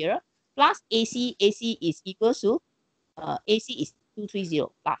part here. Plus AC, AC is equals to, AC is 230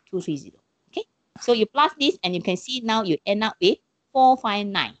 plus 230. Okay. So you plus this and you can see now you end up with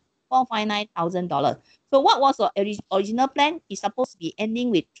 $459,000. So what was the original plan? It's supposed to be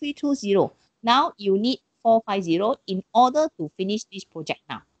ending with 320. Now you need 450 in order to finish this project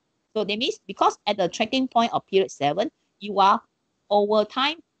now. So that means because at the tracking point of period 7, you are over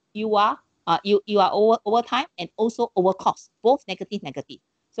time, you are over time and also over cost, both negative.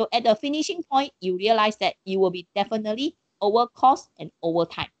 So at the finishing point, you realize that you will be definitely over cost and over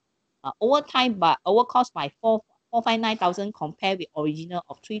time. Over time, but over cost by 459,000 compared with original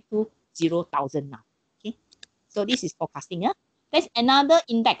of 320,000 now. Okay, so this is forecasting. There's another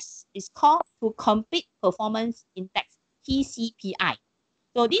index. It's called to complete performance index, TCPI.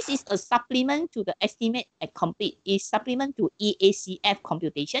 So this is a supplement to the estimate at complete. It's supplement to EACF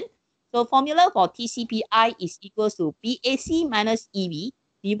computation. So formula for TCPI is equals to BAC minus EV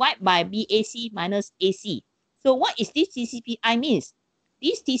divided by BAC minus AC. So what is this TCPI means?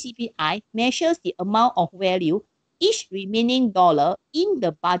 This TCPI measures the amount of value each remaining dollar in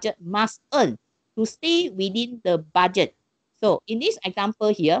the budget must earn to stay within the budget. So in this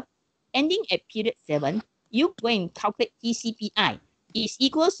example here, ending at period 7, you go and calculate TCPI. Is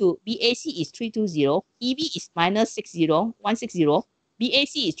equals to BAC is 320, EV is minus 160,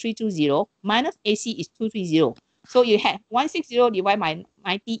 BAC is 320, minus AC is 230. So you have 160 divided by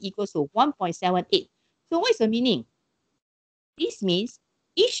 90 equals to 1.78. So what is the meaning? This means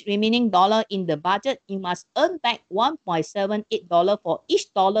each remaining dollar in the budget, you must earn back $1.78 for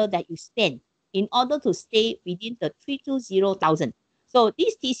each dollar that you spend in order to stay within the 320,000. So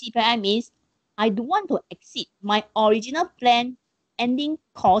this TCPI means I don't want to exceed my original plan ending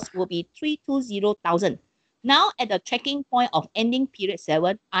cost will be 320,000. Now at the tracking point of ending period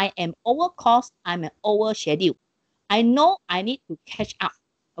 7, I am over cost, I'm over schedule. I know I need to catch up.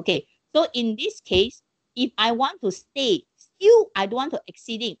 Okay, so in this case, if I want to stay, still I don't want to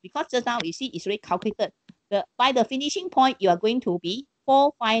exceeding, because just now you see it's already calculated. By the finishing point, you are going to be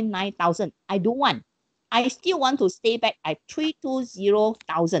 459,000. I don't want. I still want to stay back at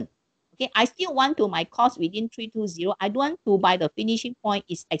 320,000. Okay, I still want to my cost within 320. I don't want to by the finishing point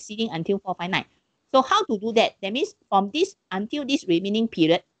is exceeding until 459. So how to do that? That means from this until this remaining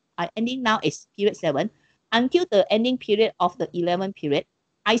period, ending now is period 7, until the ending period of the 11th period,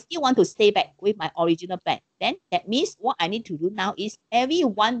 I still want to stay back with my original plan. Then that means what I need to do now is every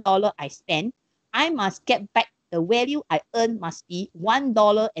 $1 I spend, I must get back the value I earn must be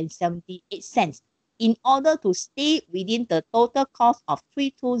 $1.78 in order to stay within the total cost of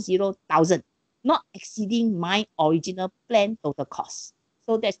 320,000, not exceeding my original plan total cost.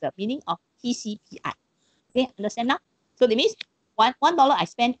 So that's the meaning of TCPI. Okay, understand now? So that means $1 I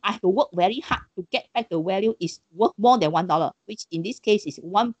spend, I have to work very hard to get back the value is worth more than $1, which in this case is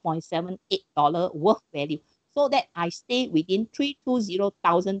 $1.78 worth value, so that I stay within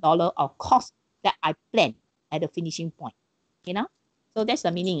 $320,000 of cost that I plan at the finishing point. Okay, now? So that's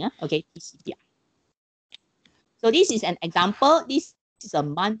the meaning, okay, TCPI. So this is an example. This is a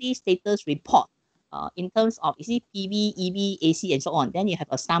monthly status report in terms of, you see, PV, EV, AC, and so on. Then you have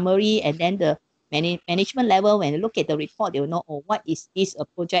a summary, and then the management level, when you look at the report, they will know, oh, what is this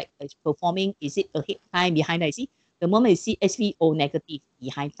project is performing? Is it ahead time, behind time? You see, the moment you see SVO negative,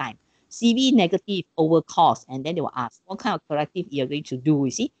 behind time, CV negative, over cost, and then they will ask what kind of corrective you're going to do,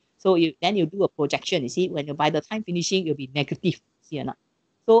 you see. So then you do a projection, you see, when you by the time finishing, you'll be negative, see or not?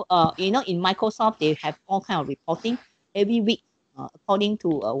 So, in Microsoft, they have all kind of reporting every week, according to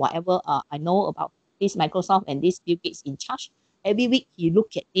whatever I know about this Microsoft and this Bill Gates in charge. Every week, he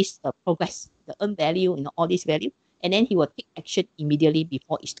look at this progress, the earn value, all this value, and then he will take action immediately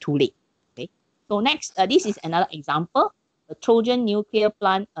before it's too late. Okay. So next, this is another example: the Trojan nuclear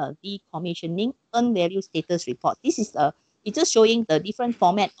plant decommissioning earn value status report. This is it's just showing the different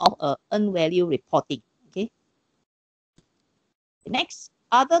format of earn value reporting. Okay. Next,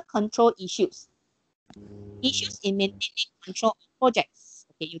 other control issues. Issues in maintaining control of projects.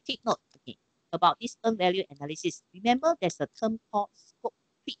 Okay, you take note, okay, about this earn value analysis. Remember, there's a term called scope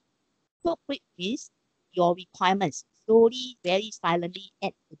creep. Scope creep means your requirements slowly, very silently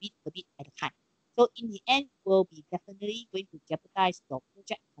add a bit at a time. So in the end, will be definitely going to jeopardize your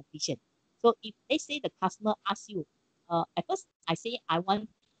project completion. So if let's say the customer asks you, at first I say I want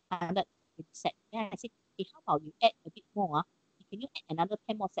 100 set. Then I say, hey, how about you add a bit more? Can you add another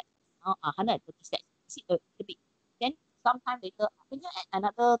 10 more sets? 130 sets. See a little bit. Then sometime later, can you add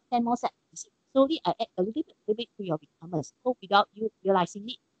another 10 more sets? You see, slowly I add a little bit to your requirements. So without you realizing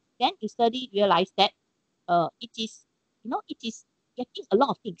it, then you slowly realize that it is, it is getting a lot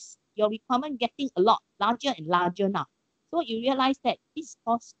of things. Your requirement getting a lot larger and larger now. So you realize that this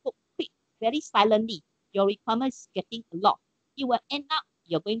called scope creep very silently. Your requirements getting a lot. You will end up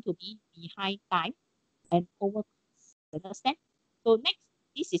you're going to be behind time and over. Understand? So next,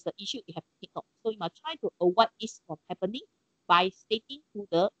 this is the issue you have to take note. So you must try to avoid this from happening by stating to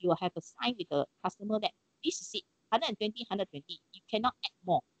you will have a sign with the customer that this is it, 120, 120. You cannot add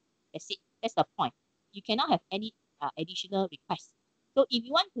more. That's it. That's the point. You cannot have any additional requests. So if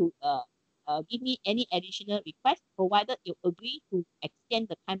you want to give me any additional request, provided you agree to extend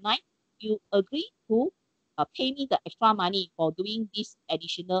the timeline, you agree to pay me the extra money for doing these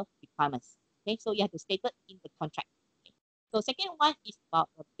additional requirements. Okay, so you have to state it in the contract. Okay. So second one is about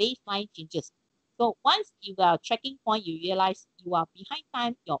the baseline changes. So once you are tracking point, you realize you are behind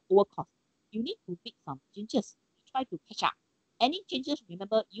time, you're over cost. You need to make some changes to try to catch up. Any changes,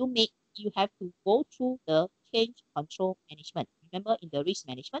 remember, you make, you have to go through the change control management. Remember, in the risk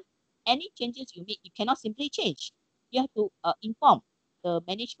management, any changes you make, you cannot simply change. You have to inform the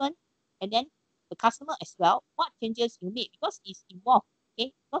management and then the customer as well what changes you make, because it's involved,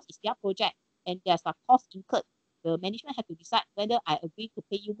 okay, because it's their project and there's a cost incurred. The management have to decide whether I agree to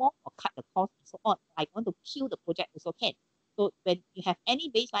pay you more or cut the cost and so on. I want to kill the project also can. So when you have any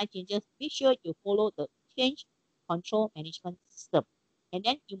baseline changes, make sure you follow the change control management system. And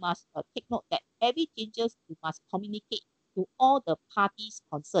then you must take note that every changes you must communicate to all the parties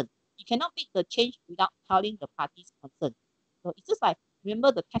concerned. You cannot make the change without telling the parties concerned. So it's just like,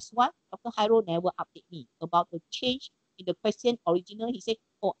 remember the test one, Dr. Hyro never update me about the change in the question original. He said,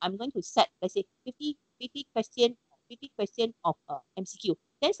 oh, I'm going to set, let's say, 50 question of MCQ.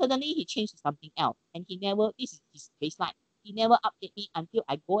 Then suddenly he changed to something else. And he never, this is his baseline. He never update me until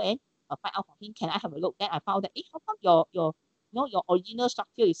I go and find out from him, can I have a look? Then I found that, how come your original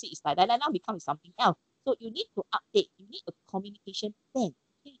structure you see is like that, now becomes something else. So you need to update. You need a communication plan.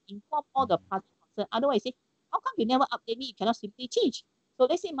 Okay? Inform all the parties concerned. Otherwise, say, how come you never update me? You cannot simply change. So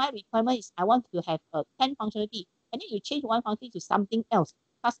let's say my requirement is I want to have a 10 functionality, and then you change one functionality to something else.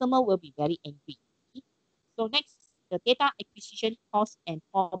 Customer will be very angry. Okay? So next, the data acquisition costs and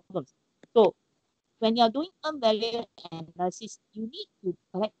problems. So when you're doing earned value analysis, you need to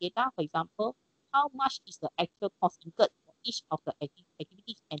collect data. For example, how much is the actual cost incurred for each of the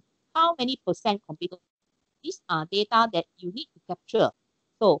activities and how many percent completed. These are data that you need to capture.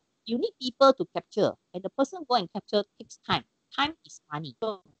 So you need people to capture, and the person go and capture takes time. Time is money.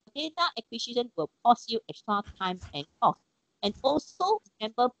 So data acquisition will cost you extra time and cost. And also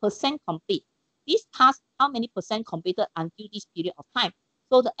remember percent complete. This task, how many percent completed until this period of time.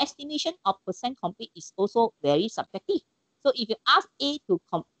 So the estimation of percent complete is also very subjective. So if you ask A to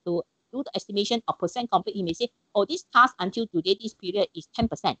do the estimation of percent complete, he may say, oh, this task until today, this period is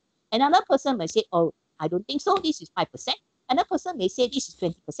 10%. Another person may say, oh, I don't think so, this is 5%. Another person may say this is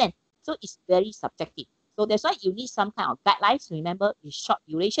 20%. So it's very subjective. So that's why you need some kind of guidelines. Remember, in short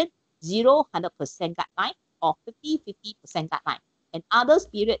duration, 100% guideline or 50% guideline. And others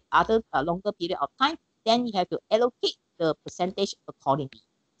period, other longer period of time, then you have to allocate the percentage accordingly.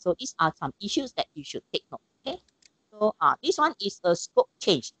 So these are some issues that you should take note. Okay. So this one is a scope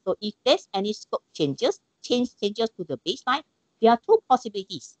change. So if there's any scope changes to the baseline, there are two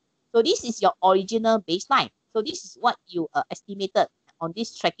possibilities. So this is your original baseline. So this is what you estimated on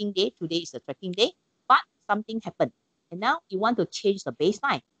this tracking day. Today is the tracking day, but something happened. And now you want to change the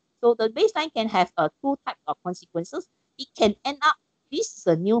baseline. So the baseline can have two types of consequences. It can end up, this is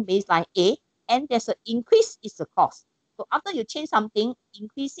a new baseline A, and there's an increase in the cost. So after you change something,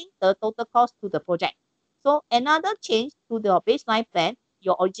 increasing the total cost to the project. So another change to the baseline plan,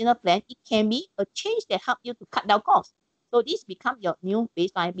 your original plan, it can be a change that help you to cut down costs. So this becomes your new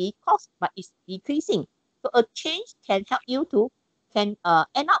baseline B cost, but it's decreasing. So a change can help you to end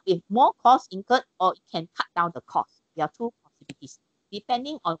up with more costs incurred, or it can cut down the cost. There are two possibilities,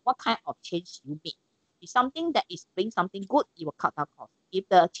 depending on what kind of change you make. If something that is bringing something good, it will cut down costs. If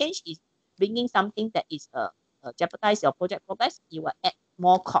the change is bringing something that is jeopardize your project progress, it will add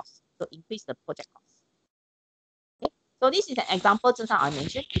more costs, so increase the project cost. Okay? So this is an example just now I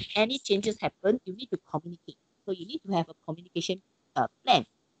mentioned. If any changes happen, you need to communicate. So you need to have a communication plan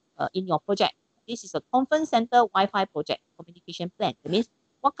in your project. This is a conference center Wi-Fi project communication plan. That means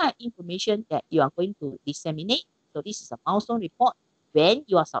what kind of information that you are going to disseminate. So this is a milestone report when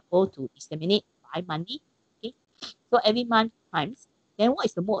you are supposed to disseminate bi-monthly. Okay, so every month times. Then what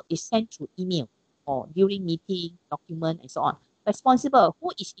is the mode? Is sent through email or during meeting, document, and so on. Responsible,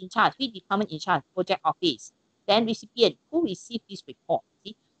 who is in charge? Which department in charge? Project office. Then recipient, who received this report?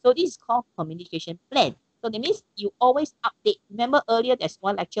 See? So this is called communication plan. So that means you always update. Remember earlier, there's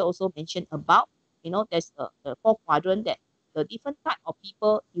one lecture also mentioned about, there's the 4 quadrant that the different type of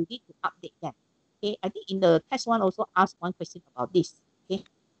people, you need to update them. Okay, I think in the test one also asked one question about this. Okay,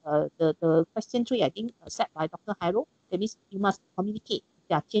 the question 3, I think set by Dr. Hairo. That means you must communicate.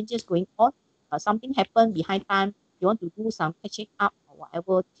 There are changes going on. Something happened behind time. You want to do some catching up or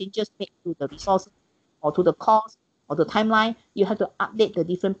whatever changes made to the resources or to the cost or the timeline, you have to update the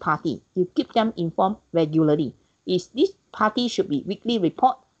different party. You keep them informed regularly. Is this party should be weekly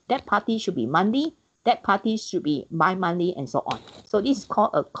report, that party should be monthly, that party should be bi-monthly, and so on. So this is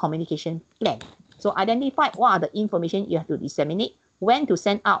called a communication plan. So identify what are the information you have to disseminate, when to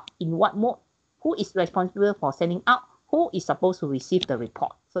send out, in what mode, who is responsible for sending out, who is supposed to receive the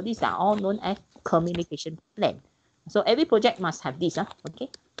report. So these are all known as communication plan. So every project must have this. Okay.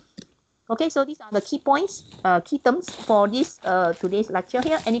 Okay, so these are the key points, key terms for this today's lecture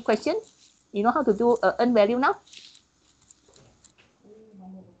here. Any questions? You know how to do earn value now?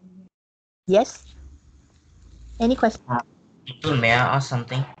 Yes. Any question? May I ask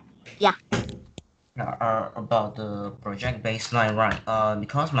something? Yeah. About the project baseline, right?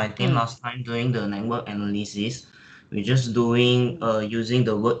 Because my team last time doing the network analysis, we're just doing using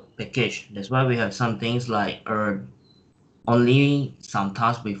the work package. That's why we have some things like only some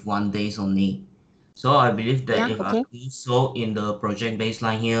tasks with 1 day only. So I believe that if I do so in the project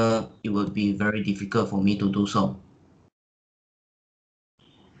baseline here, it would be very difficult for me to do so.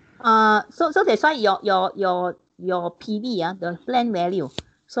 So that's why your PV, the plan value.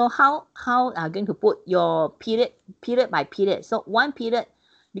 So how are going to put your period by period? So one period,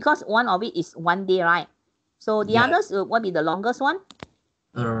 because one of it is 1 day, right? So the others, what be the longest one?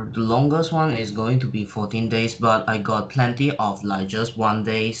 The longest one is going to be 14 days, but I got plenty of like just 1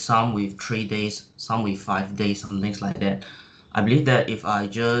 day, some with 3 days, some with 5 days, some things like that. I believe that if I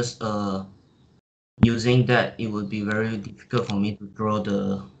just using that, it would be very difficult for me to draw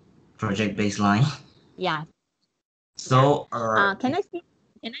the project baseline. Yeah. So Can I see?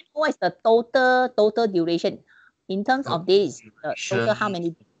 Can I know what is the total duration in terms of days? Total how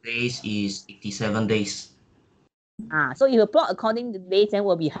many? days is 87 days. So if you plot according to days, then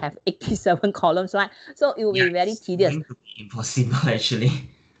will be have 87 columns, right? So it will be very tedious. It's going to be impossible actually.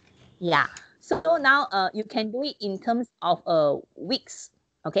 Yeah. So now you can do it in terms of weeks.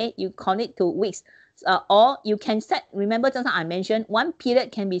 Okay, you count it to weeks. Or you can set, remember just now I mentioned, one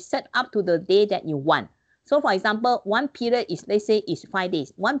period can be set up to the day that you want. So for example, one period is, let's say, is 5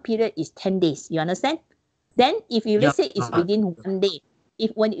 days. One period is 10 days. You understand? Then if you, let's say, it's within 1 day.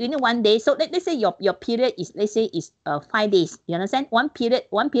 If within 1 day, so let's say your period is, let's say, is 5 days. You understand? One period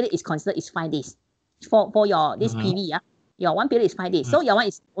is considered is 5 days for your this PV. Your one period is 5 days. So your one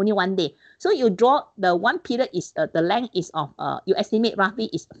is only 1 day. So you draw the one period is the length is of you estimate roughly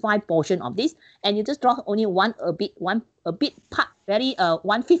is 5 portion of this, and you just draw only a bit part, very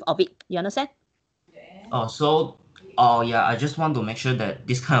 1/5 of it. You understand? Yeah, I just want to make sure that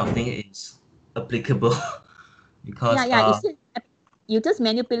this kind of thing is applicable because you just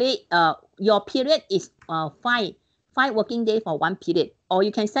manipulate your period is 5 working day for one period, or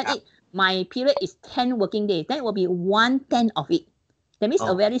you can set it my period is 10 working days. That will be 1/10 of it. That means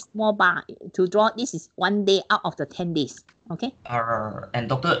a very small bar to draw. This is 1 day out of the 10 days. Okay. And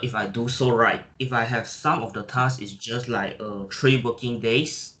doctor, if I do so right, if I have some of the tasks is just like 3 working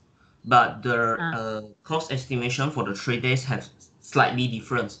days, but the cost estimation for the 3 days have slightly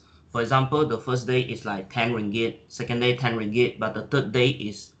different. For example, the first day is like 10 ringgit, second day 10 ringgit, but the third day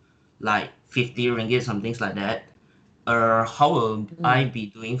is like 50 ringgit, something like that. How will I be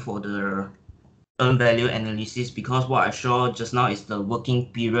doing for the earn value analysis? Because what I showed just now is the working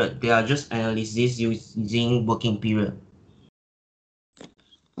period. They are just analysis using working period.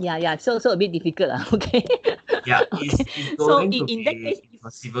 Yeah. So a bit difficult. Okay. Yeah, it's going to be that case,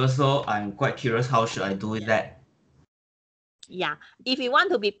 impossible. So I'm quite curious, how should I do that? Yeah, if you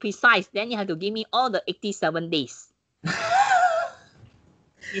want to be precise, then you have to give me all the 87 days.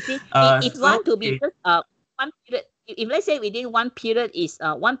 You see, if you want to be just one period, if let's say within one period is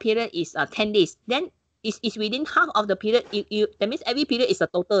 10 days, then it's within half of the period. That means every period is a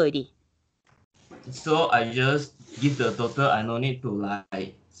total already. So I just give the total. I no need to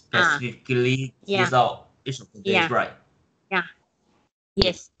like specifically list out each of the days, right? Yeah.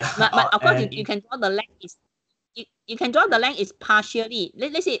 Yes. But of course you can draw the length is. You can draw the length is partially.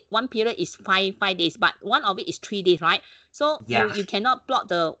 Let's say one period is 5 days, but one of it is 3 days, right? So you cannot plot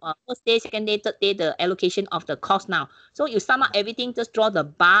the first day, second day, third day, the allocation of the cost now. So you sum up everything, just draw the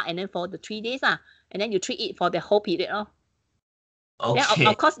bar, and then for the 3 days, and then you treat it for the whole period. Okay. Then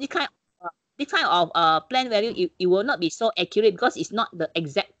of course, this kind of plan value, it will not be so accurate because it's not the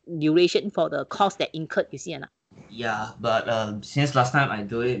exact duration for the cost that incurred. You see, Yeah, but since last time I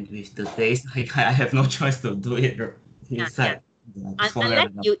do it with the days, I have no choice to do it inside.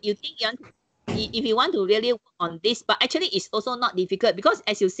 Unless you think if you want to really work on this, but actually it's also not difficult because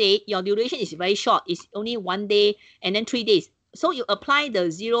as you say, your duration is very short. It's only 1 day and then 3 days. So you apply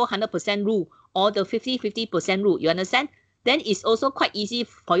the 0-100% rule or the 50-50% rule. You understand? Then it's also quite easy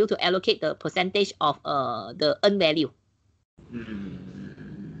for you to allocate the percentage of the earned value.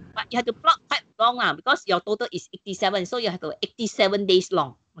 But you have to plot quite long because your total is 87. So you have to 87 days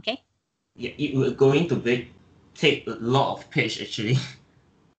long. Okay? Yeah, it will going to take a lot of page actually.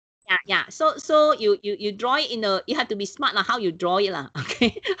 Yeah. So you draw it you have to be smart how you draw it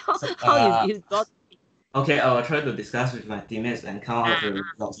okay? How you draw. Okay, I will try to discuss with my teammates and come up with the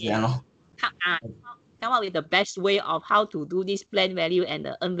results. Come up with the best way of how to do this plan value and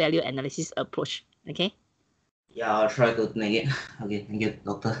the earn value analysis approach. Okay. Yeah, I'll try to make it. Okay, thank you,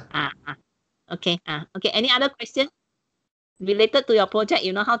 doctor. Okay. Okay. Any other question related to your project?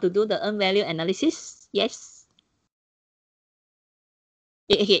 You know how to do the earn value analysis? Yes.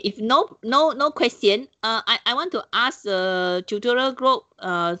 Okay. If no question, I want to ask the tutorial group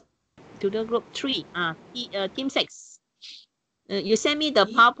 3, team 6. You send me the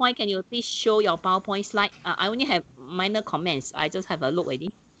PowerPoint. Can you please show your PowerPoint slide? I only have minor comments. I just have a look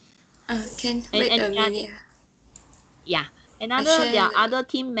already. Can wait a minute. Yeah. There are other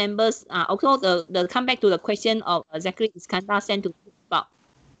team members. Also, the come back to the question of Zachary Iskandar sent to about.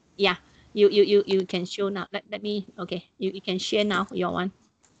 Yeah. You can show now. Let me. Okay. You can share now your one.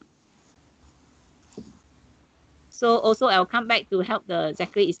 So also I'll come back to help the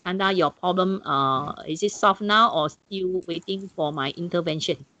Zachary Iskandar. Your problem is it solved now or still waiting for my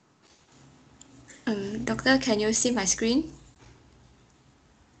intervention? Doctor, can you see my screen?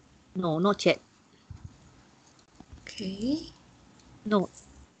 No, not yet. Okay. No,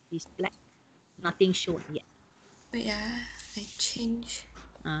 it's black. Nothing shown yet. Wait, I change.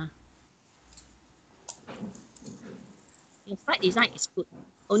 Your slide design is good.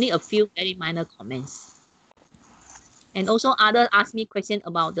 Only a few very minor comments. And also others ask me question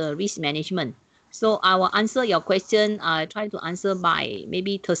about the risk management. So I will answer your question. I try to answer by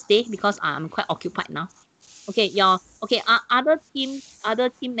maybe Thursday because I'm quite occupied now. Okay, other team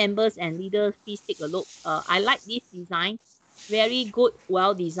members and leaders, please take a look. I like this design. Very good,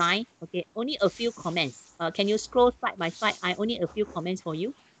 well designed. Okay, only a few comments. Can you scroll side by side? I only a few comments for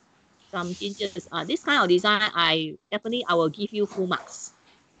you. Some changes. This kind of design, I will give you full marks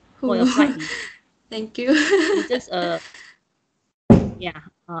for your slide design. Thank you. It's just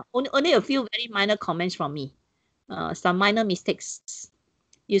only a few very minor comments from me. Some minor mistakes.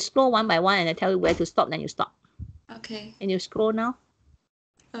 You scroll one by one and I tell you where to stop, then you stop. Okay. And you scroll now.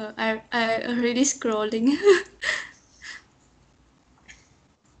 I already scrolling.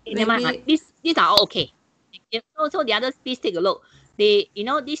 Never mind. These are all okay. So the others, please take a look.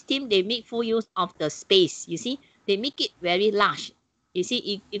 This team, they make full use of the space. You see, they make it very large. You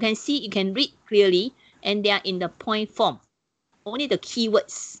see, you can see, you can read clearly, and they are in the point form. Only the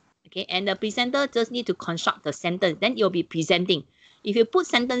keywords. Okay, and the presenter just need to construct the sentence. Then you'll be presenting. If you put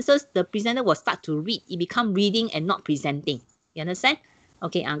sentences, the presenter will start to read. It become reading and not presenting. You understand?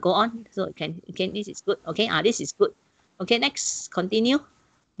 Okay, go on. So you can this is good. Okay, this is good. Okay, next, continue.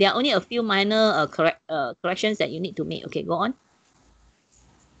 There are only a few minor corrections that you need to make. Okay, go on.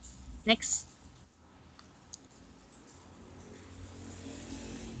 Next.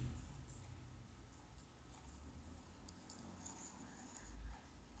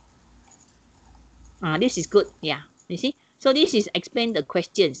 This is good. Yeah, you see. So this is explain the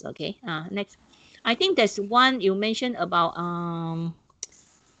questions. Okay. Next. I think there's one you mentioned about.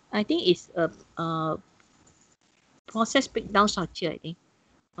 I think it's a process breakdown structure. I think.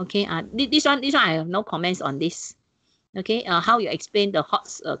 Okay. This one I have no comments on this. Okay. How you explain the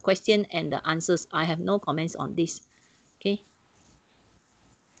hot question and the answers? I have no comments on this. Okay.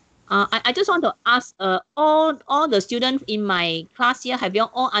 I just want to ask all the students in my class here, have you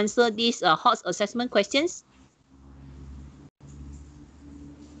all answered these HOTS assessment questions?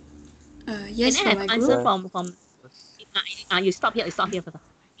 Yes, can I have answer from you stop here first.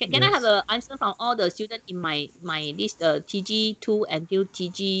 Can I have an answer from all the students in my this TG2 until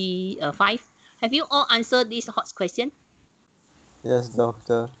TG5? Have you all answered this HOTS question? Yes,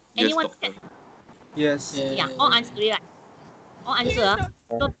 doctor. Anyone? Yes. Yeah, all answer, right? All answer.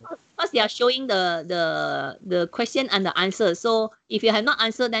 So because they are showing the question and the answer. So if you have not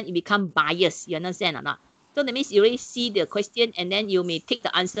answered, then it become biased. You understand or not? So that means you already see the question and then you may take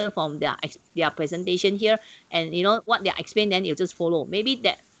the answer from their presentation here, and you know what they explain, then you just follow. Maybe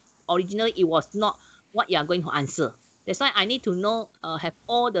that originally it was not what you are going to answer. That's why I need to know, have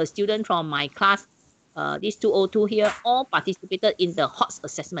all the students from my class, this 202 here, all participated in the HOTS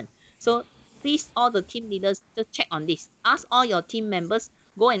assessment. So please, all the team leaders, just check on this. Ask all your team members,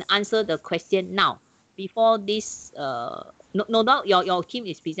 go and answer the question now. Before this, no doubt your team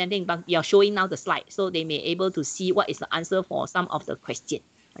is presenting, but you're showing now the slide, so they may able to see what is the answer for some of the question.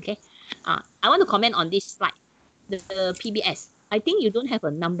 Okay. I want to comment on this slide, the PBS. I think you don't have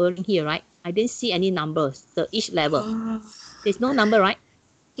a numbering here, right? I didn't see any numbers, each level. There's no number, right?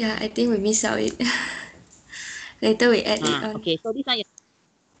 Yeah, I think we miss out it. Later we add it on. Okay, so this one,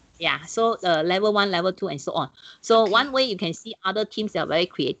 yeah, so level 1, level 2, and so on. So one way you can see other teams are very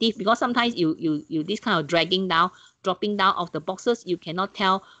creative, because sometimes you this kind of dropping down of the boxes, you cannot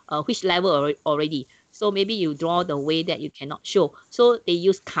tell which level already. So maybe you draw the way that you cannot show. So they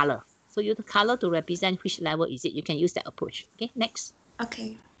use color. So use the color to represent which level is it. You can use that approach. Okay, next.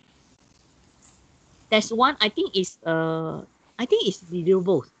 Okay. There's one, I think it's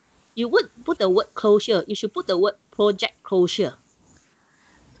deliverables. You would put the word closure. You should put the word project closure.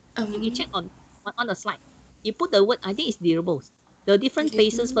 You check on the slide. You put the word, I think it's deliverables. The different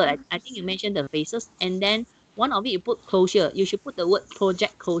phases first. I think you mentioned the phases, and then one of it you put closure. You should put the word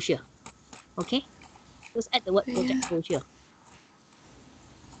project closure. Okay? Just add the word project closure.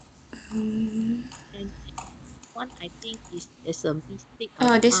 And one I think is a mistake.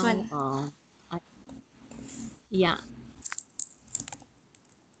 This one. Yeah.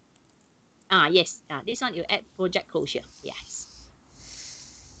 Yes. This one you add project closure. Yes.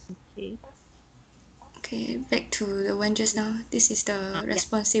 Okay. Okay, back to the one just now. This is the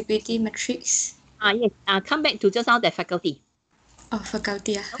responsibility matrix. Yes. Come back to just now the faculty. Oh,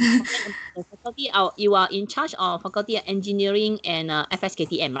 faculty. The faculty, you are in charge of faculty of engineering and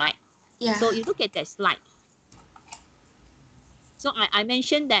FSKTM, right? Yeah. So you look at that slide. So I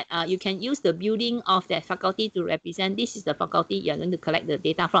mentioned that you can use the building of that faculty to represent this is the faculty you're going to collect the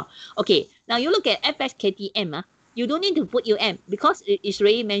data from. Okay, now you look at FSKTM. you don't need to put UM because it's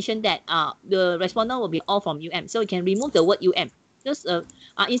already mentioned that the respondent will be all from UM. So you can remove the word UM. Just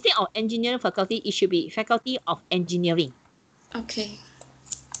instead of engineering faculty, it should be faculty of engineering. Okay.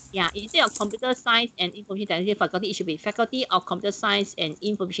 Yeah, instead of computer science and information technology faculty, it should be faculty of computer science and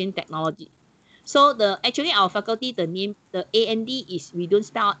information technology. So actually our faculty, the name, the AND is, we don't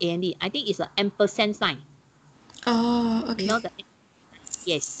spell AND. I think it's an ampersand sign. Oh, okay. You know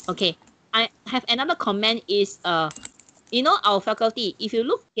yes, okay. I have another comment is you know our faculty, if you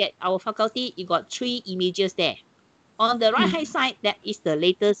look at our faculty, you got 3 images there. On the right hand side, that is the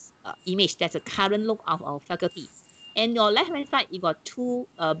latest image. That's the current look of our faculty. And your left hand side, you got 2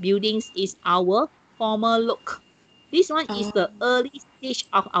 buildings is our former look. This one is the early stage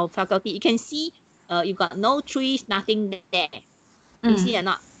of our faculty. You can see you got no trees, nothing there. You see or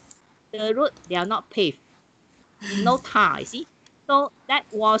not? The road, they are not paved. No tar, you see? So that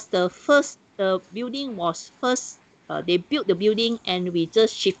was the building was first, they built the building and we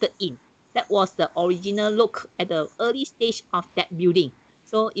just shifted in. That was the original look at the early stage of that building.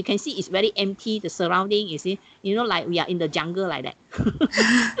 So you can see it's very empty, the surrounding, you see, you know, like we are in the jungle like that.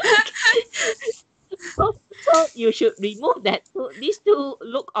 So you should remove that these 2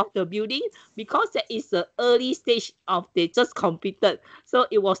 look of the building because that is the early stage of they just completed. So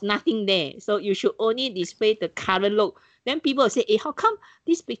it was nothing there. So you should only display the current look. Then people will say, how come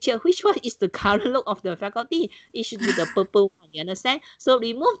this picture, which one is the current look of the faculty? It should be the purple one, you understand? So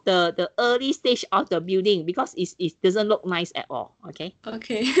remove the early stage of the building because it doesn't look nice at all. Okay.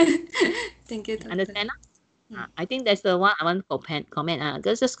 Okay. Thank you, Doctor. Understand? I think that's the one I want to comment.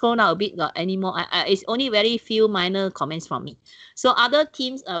 Just scroll down a bit, got any more? It's only very few minor comments from me. So other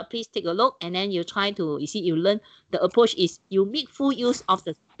teams, please take a look and then you try to, you learn the approach is you make full use of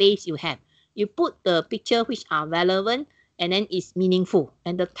the space you have. You put the picture which are relevant and then it's meaningful.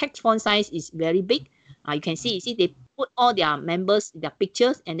 And the text font size is very big. You can see, they put all their members, their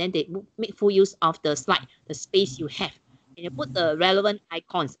pictures, and then they make full use of the slide, the space you have. And you put the relevant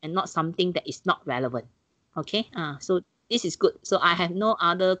icons and not something that is not relevant. Okay, so this is good. So I have no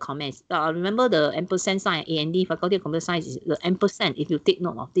other comments. Remember the ampersand sign, AND, Faculty of Computer Science is the ampersand if you take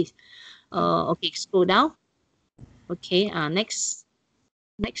note of this. Okay, scroll down. Okay, next.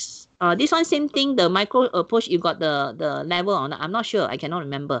 This one, same thing, the micro approach, you got the level on that. I'm not sure, I cannot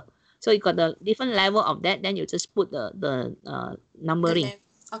remember. So you got the different level of that, then you just put the numbering.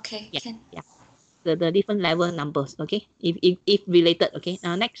 Okay, yeah, can. Yeah. The different level numbers, okay? If related, okay?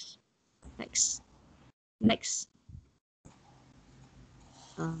 Next.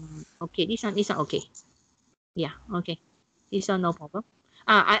 Okay, this one okay. Yeah, okay. This one no problem.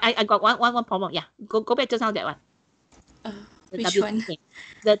 I got one problem. Yeah, go back just now that one. Which one?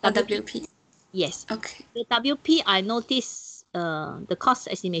 The WP. Yes. Okay. The WP, I noticed the cost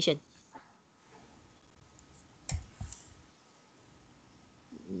estimation.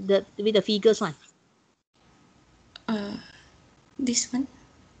 With the figures one. This one?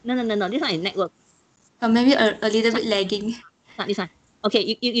 No. This one is network. Maybe a little bit lagging. Not this one.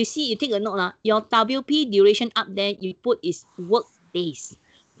 Okay, you see, you take a note. Your WP duration up there, you put is work days.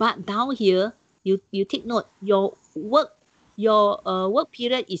 But down here, you take note, your work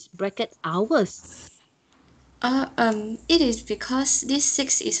period is bracket hours. It is because this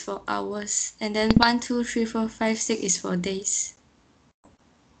 6 is for hours, and then 1, 2, 3, 4, 5, 6 is for days.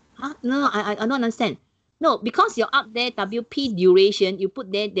 No, I don't understand. No, because you're up there, WP duration, you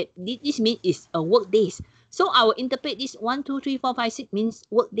put there that this means is a work days. So I will interpret this 1, 2, 3, 4, 5, 6 means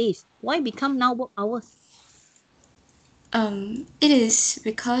work days. Why become now work hours? It is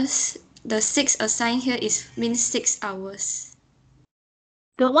because the 6 assigned here means 6 hours.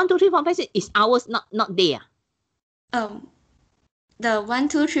 The 1, 2, 3, 4, 5, 6 is hours, not day. The 1,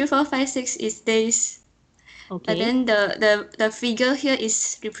 2, 3, 4, 5, 6 is days. Okay. But then the figure here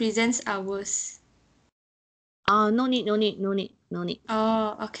represents hours. No need.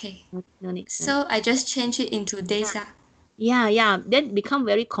 Oh, okay. No need. So I just change it into days. Yeah. Then become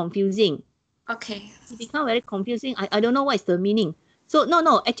very confusing. Okay. It become very confusing. I don't know what is the meaning. So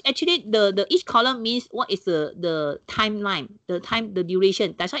no. Actually, the each column means what is the timeline, the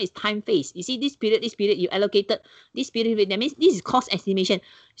duration. That's why it's time phase. You see, this period you allocated this period. That means this is cost estimation.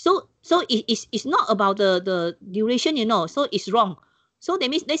 So it's not about the duration, So it's wrong. So that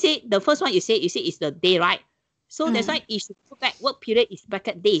means, let's say the first one you say is the day, right? So that's why you should put back work period is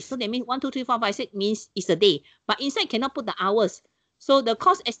bracket days. So that means 1, 2, 3, 4, 5, 6 means it's a day. But inside cannot put the hours. So the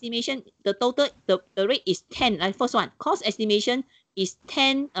cost estimation, the total, the rate is 10. Like first one, cost estimation is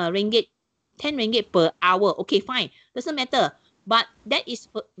 10 ringgit per hour. Okay, fine. Doesn't matter. But that is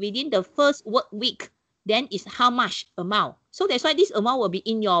within the first work week. Then is how much amount. So that's why this amount will be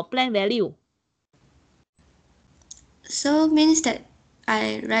in your plan value. So means that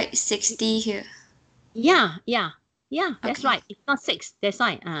I write 60 here. Yeah, that's Okay. right. It's not 6. That's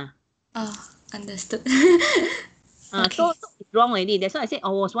why. Oh, understood. So it's wrong already. That's why I said I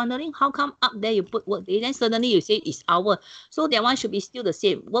was wondering how come up there you put work day, then suddenly you say it's hour. So that one should be still the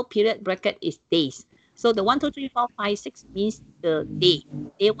same. Work period bracket is days. So the 1, 2, 3, 4, 5, 6 means the day.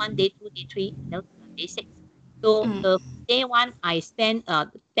 Day 1, day 2, day 3, day 6. So the day 1 I spend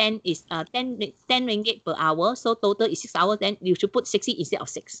 10 is 10 ringgit per hour. So total is 6 hours. Then you should put 60 instead of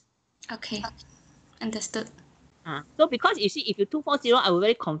 6. Okay, understood. So because you see, if you 240, I was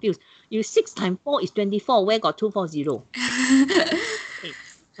very confused. You 6 times 4 is 24. Where got 240? Okay.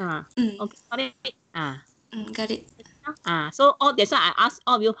 Okay. Got it. Got it. So that's why I asked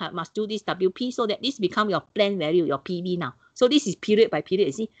all of you must do this WP so that this become your plan value, your PV now. So this is period by period,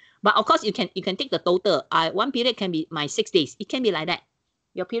 you see. But of course, you can take the total. One period can be my 6 days. It can be like that.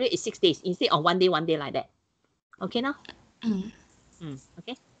 Your period is 6 days instead of 1 day like that. Okay now?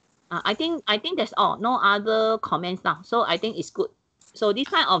 Okay. I think that's all. No other comments now. So I think it's good. So this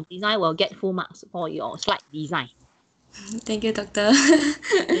kind of design will get full marks for your slide design. Thank you, Doctor.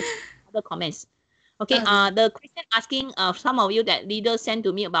 Other comments. Okay, the question asking some of you that leaders sent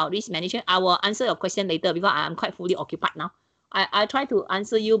to me about risk management, I will answer your question later because I'm quite fully occupied now. I try to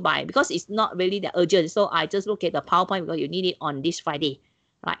answer you because it's not really that urgent. So I just look at the PowerPoint because you need it on this Friday,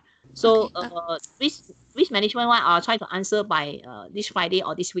 right? So risk management one, I'll try to answer by this Friday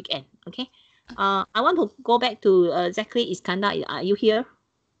or this weekend. Okay. I want to go back to Zachary Iskandar. Are you here?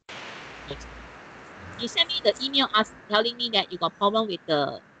 Yes. You sent me the email telling me that you got problem with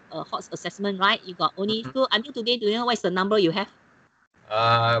the HOTS assessment, right? You got only so until today. Do you know what is the number you have?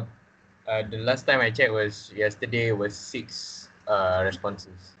 The last time I checked was yesterday was 6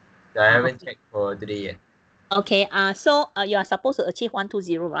 responses. So I haven't checked for today yet. Okay. So you are supposed to achieve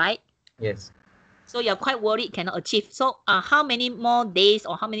 120, right? Yes. So you're quite worried cannot achieve. So how many more days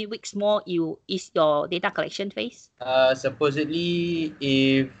or how many weeks more is your data collection phase? Supposedly,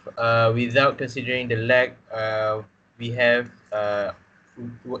 if without considering the lag, we have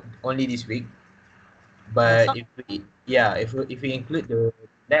only this week. But if we include the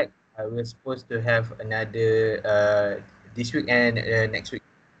lag, we're supposed to have another this week and next week.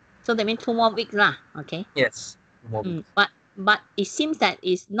 So that means 2 more weeks lah. Okay. Yes, 2 more weeks. But it seems that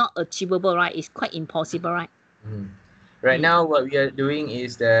it's not achievable, right? It's quite impossible, right? Right now, what we are doing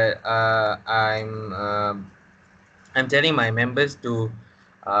is that I'm telling my members to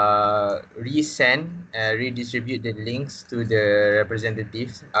redistribute the links to the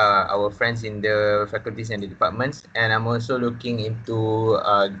representatives, our friends in the faculties and the departments, and I'm also looking into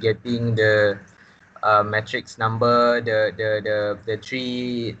getting the matrix number, the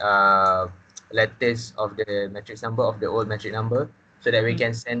 3 letters of the matrix number of the old matrix number, so that we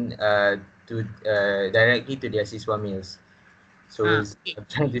can send directly to their CISWA mails. So I'm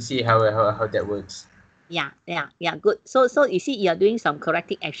trying to see how that works. Yeah, good. So you see, you're doing some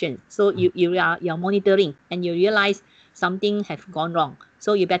corrective action. So you're monitoring and you realize something have gone wrong.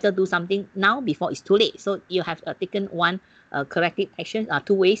 So you better do something now before it's too late. So you have taken one corrective action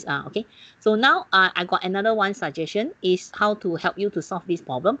 2 ways. Okay. So now I got another one suggestion is how to help you to solve this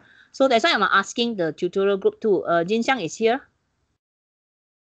problem. So that's why I'm asking the tutorial group too. Jin Xiang is here.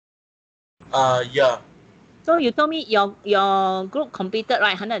 Yeah. So you told me your group completed,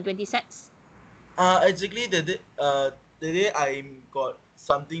 right, 120 sets? Actually the day I got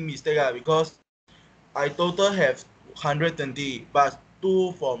something mistake because I total have 120 but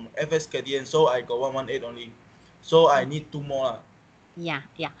 2 from FSKDN, so I got 118 only. So I need 2 more. Yeah.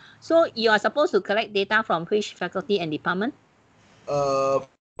 So you are supposed to collect data from which faculty and department?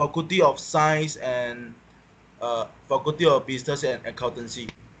 Faculty of Science and Faculty of Business and Accountancy.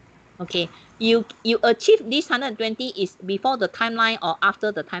 Okay, you achieve this 120 is before the timeline or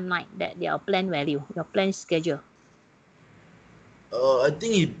after the timeline that your plan value, your plan schedule? I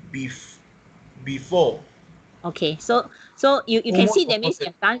think it before. Okay, so you can see that means you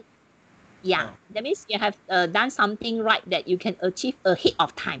have done, that means you have done something right that you can achieve ahead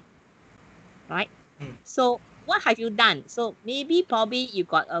of time, right? So what have you done? So probably you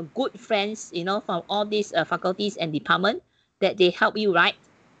got good friends, from all these faculties and department that they help you, right?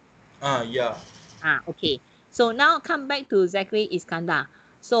 Yeah. Okay. So now come back to Zachary Iskandar.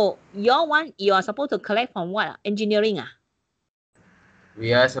 So you are supposed to collect from what? Engineering?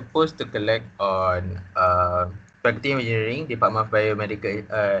 We are supposed to collect on Faculty of Engineering, Department of Biomedical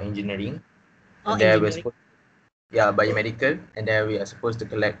Engineering. And then we're supposed biomedical, and then we are supposed to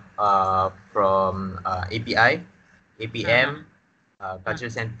collect from API, APM,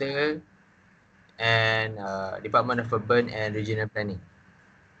 Cultural Center, and Department of Urban and Regional Planning.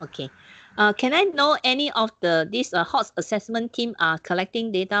 Okay. Can I know any of this HOTS assessment team are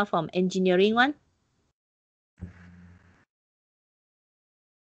collecting data from engineering one?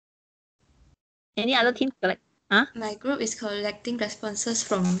 Any other team collect? My group is collecting responses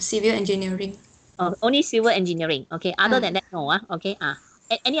from civil engineering. Only civil engineering. Okay. Other than that, no. Okay.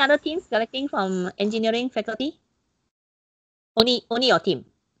 Any other teams collecting from engineering faculty? Only your team.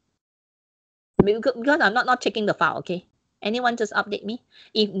 Because I'm not checking the file. Okay. Anyone just update me?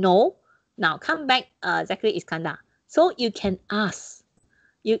 If no, now come back, Zachary Iskandar. So you can ask.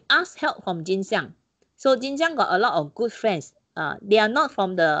 You ask help from Jin Xiang. So Jin Xiang got a lot of good friends. They are not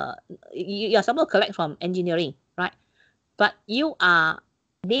from you are supposed to collect from engineering, right? But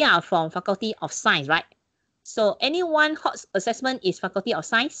they are from Faculty of Science, right? So anyone HOTS assessment is Faculty of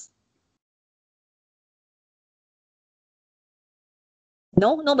Science?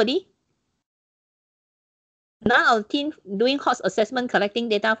 No, nobody? None of the team doing HOTS assessment collecting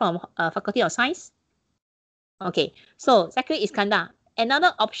data from Faculty of Science? Okay, so Zachary Iskandar,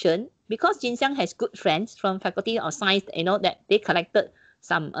 another option, because Jin Xiang has good friends from Faculty of Science, that they collected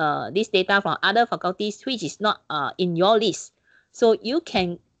some this data from other faculties which is not in your list. So you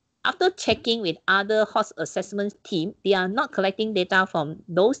can, after checking with other HOTS assessment team, they are not collecting data from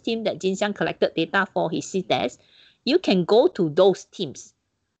those teams that Jin Xiang collected data for his CTES. You can go to those teams.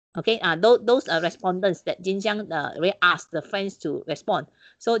 Okay, those are respondents that Jin Xiang really asked the friends to respond.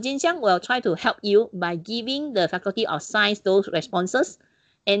 So Jin Xiang will try to help you by giving the Faculty of Science those responses,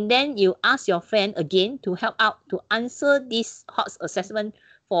 and then you ask your friend again to help out to answer this HOTS assessment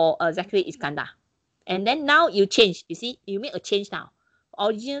for Zachary Iskandar. And then now you change, you see, you make a change now.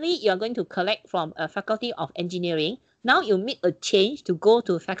 Originally, you are going to collect from a Faculty of Engineering. Now you make a change to go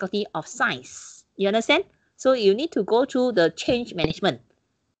to Faculty of Science. You understand? So you need to go through the change management.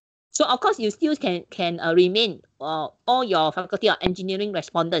 So of course, you still can remain all your Faculty of Engineering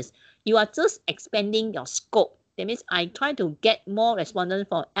respondents. You are just expanding your scope. That means I try to get more respondents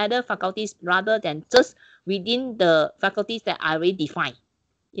from other faculties rather than just within the faculties that I already defined.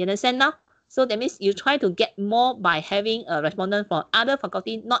 You understand now? So that means you try to get more by having a respondent from other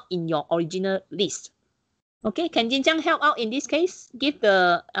faculty not in your original list. Okay, can Jin Xiang help out in this case? Give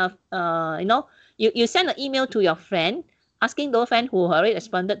the you send an email to your friend asking those friends who already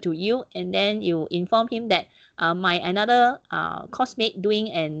responded to you, and then you inform him that my another coursemate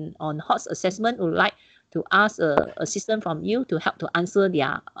doing on HOTS assessment would like to ask assistance from you to help to answer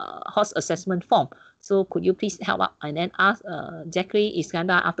their HOTS assessment form. So could you please help out, and then ask Zachary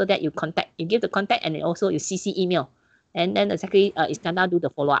Iskandar. After that, you give the contact, and also you CC email, and then Zachary Iskandar do the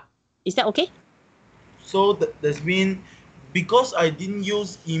follow up. Is that okay? So that's mean because I didn't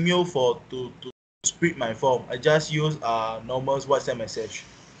use email to split my form, I just use normal WhatsApp message.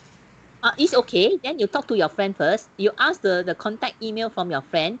 It's okay. Then you talk to your friend first. You ask the contact email from your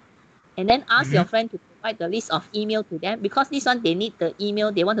friend, and then ask your friend to provide the list of email to them, because this one they need the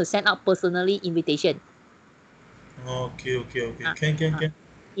email. They want to send out personally invitation. Okay. Can.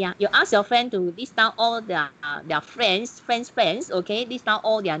 Yeah, you ask your friend to list down all their friends. Okay, list down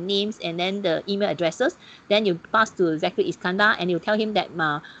all their names and then the email addresses. Then you pass to Zachary Iskandar and you tell him that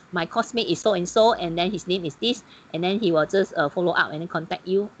my coursemate is so and so, and then his name is this, and then he will just follow up and then contact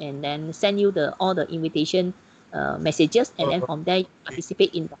you and then send you all the invitation messages, and then from there you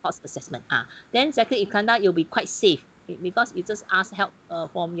participate in the HOTS assessment. Then Zachary Iskandar, you'll be quite safe because you just ask help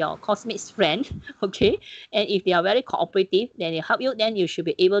from your course-mate's friend, okay? And if they are very cooperative, then they help you, then you should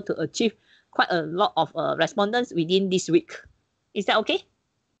be able to achieve quite a lot of respondents within this week. Is that okay?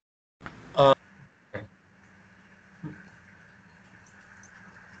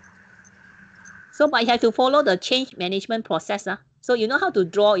 So, but you have to follow the change management process. So you know how to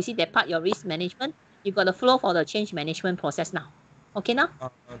draw, you see that part, your risk management, you got the flow for the change management process now. Okay now?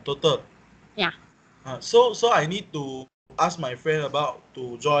 Total. Yeah. So I need to ask my friend about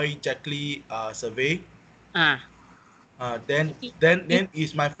to join Jackley survey. Then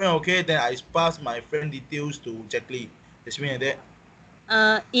is my friend okay? Then I pass my friend details to Jackley. It's me and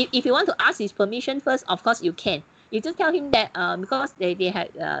that. If you want to ask his permission first, of course you can. You just tell him that because they had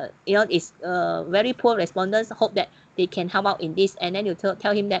it's very poor respondents, hope that they can help out in this, and then you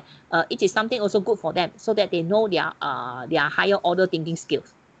tell him that it is something also good for them, so that they know their higher order thinking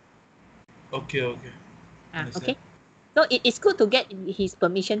skills. Okay. Okay. So it's good to get his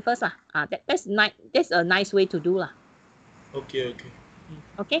permission first. That's a nice way to do. Okay.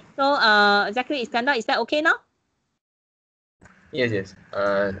 Okay. So Zachary Iskandar, is that okay now? Yes.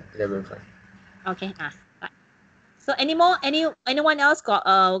 That will be fine. Okay. Right. So anyone else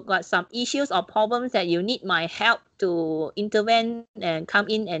got some issues or problems that you need my help to intervene and come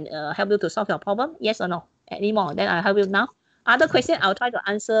in and help you to solve your problem? Yes or no? Any more? Then I'll help you now. Other question I'll try to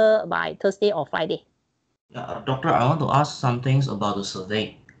answer by Thursday or Friday. Doctor, I want to ask some things about the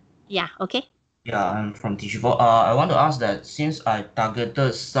survey. Yeah, okay. Yeah, I'm from Teachable. I want to ask that since I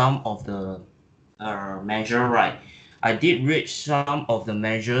targeted some of the measure right, I did reach some of the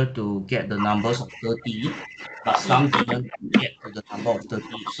measure to get the numbers of 30, but some didn't get to the number of 30.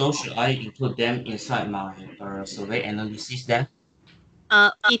 So should I include them inside my survey analysis then?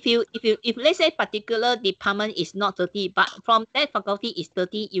 If let's say particular department is not 30, but from that faculty is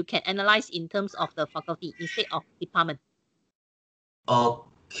 30, you can analyze in terms of the faculty instead of department.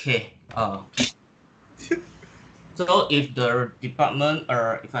 Okay. So if the department,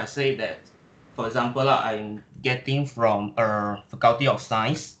 or if I say that, for example, I'm getting from Faculty of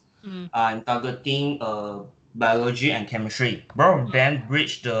Science, I'm targeting biology and chemistry. Both of them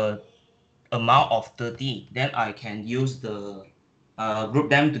reach the amount of 30, then I can use the group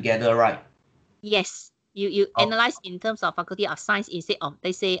them together, right? Yes, you analyze in terms of Faculty of Science instead of,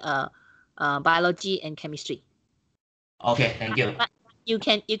 let's say, biology and chemistry. Okay, thank you. But you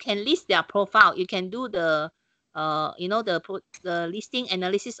can list their profile. You can do the the listing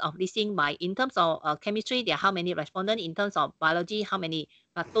analysis of listing by in terms of chemistry. There are how many respondents, in terms of biology, how many,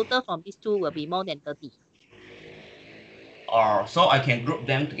 but total from these two will be more than 30. So I can group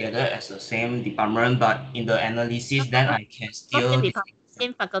them together as the same department, but in the analysis, then I can still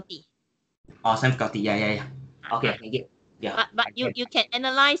same faculty. Oh, same faculty. Yeah. Okay, thank you. Yeah. But you can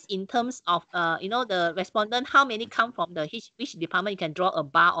analyze in terms of the respondent, how many come from the which department. You can draw a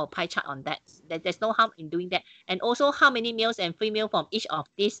bar or pie chart on that. There's no harm in doing that. And also how many males and female from each of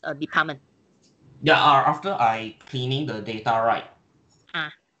these department. Yeah. After I cleaning the data, right?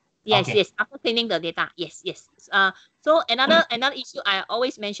 Yes, Okay. yes. After cleaning the data, yes. So another issue I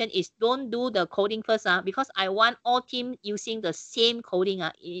always mention is don't do the coding first, because I want all team using the same coding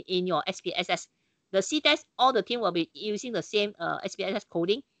in your SPSS. The C-test, all the team will be using the same SPSS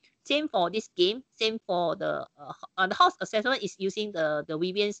coding. Same for this game. Same for the house assessment is using the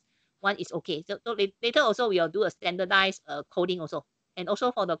Vivian's one is okay. So later also we'll do a standardized coding also, and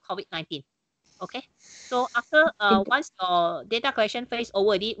also for the COVID-19. Okay. So after once your data collection phase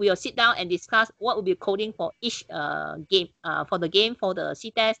over, we'll sit down and discuss what will be coding for each game, for the game, for the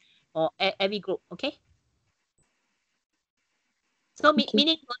C-test, or every group. Okay. So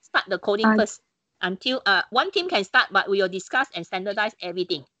meaning don't start the coding first until one team can start, but we will discuss and standardize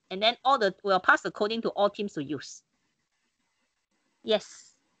everything, and then we'll pass the coding to all teams to use.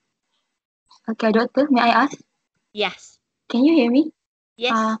 Yes. Okay, doctor, may I ask? Yes. Can you hear me?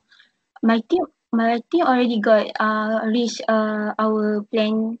 Yes. My team already got reached our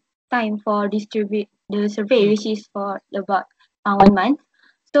planned time for distribute the survey, which is for about 1 month.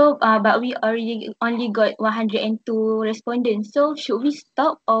 So but we already only got 102 respondents. So should we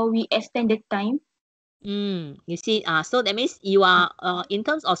stop or we extend the time? You see, so that means you are in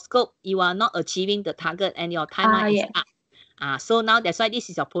terms of scope, you are not achieving the target and your timeline is up. So now that's why this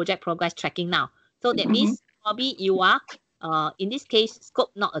is your project progress tracking now. So that means probably you are in this case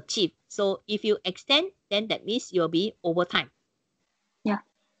scope not achieved. So if you extend, then that means you'll be overtime. Yeah.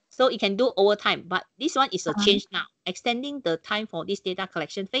 So you can do overtime, but this one is a change now. Extending the time for this data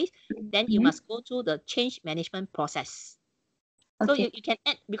collection phase, then you must go through the change management process. So you can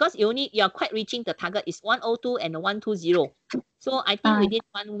add, because you are quite reaching the target is 102 and 120. So I think within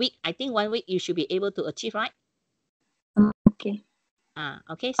 1 week, you should be able to achieve, right? Okay.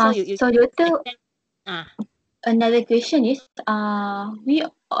 Okay. So so doctor, another question is we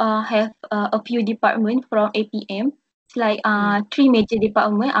have a few departments from APM. It's like 3 major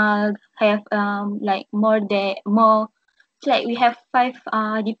departments have like it's like we have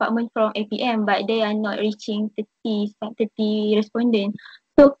 5 departments from APM, but they are not reaching 30 respondents.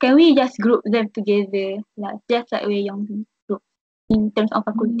 So can we just group them together, like just like we're young group in terms of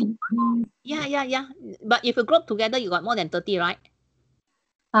faculty? Yeah. But if you group together, you got more than 30, right?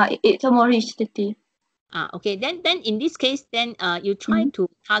 It's more reach 30. Okay. Then in this case, then you try to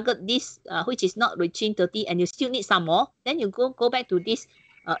target this which is not reaching 30, and you still need some more. Then you go back to this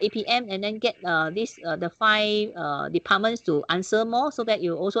APM and then get the 5 departments to answer more, so that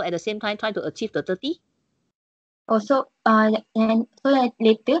you also at the same time try to achieve the 30. Also, and so that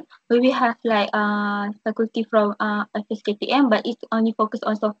later we will have like faculty from FSKTM, but it's only focused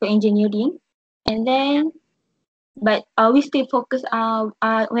on software engineering, and then but we still focus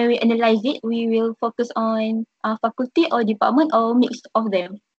when we analyze it, we will focus on faculty or department or mix of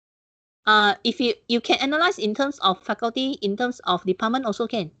them. If you can analyze in terms of faculty, in terms of department also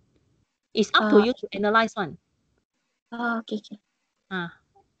can. It's up to you to analyze one. Okay.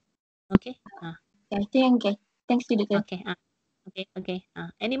 Okay. I think okay. Thanks to the Okay.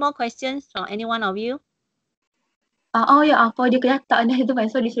 Any more questions from any one of you? For the data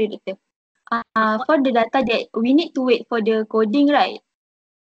analysis, sorry, doctor. For the data that we need to wait for the coding, right?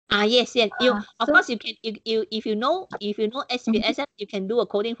 Yes. Of So- course you can if you know SPSS, you can do a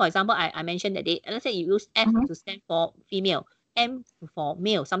coding. For example, I mentioned that let's say you use F to stand for female, M for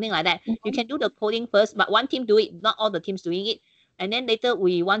male, something like that. You can do the coding first, but one team do it, not all the teams doing it. And then later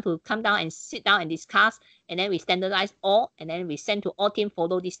we want to come down and sit down and discuss, and then we standardize all, and then we send to all team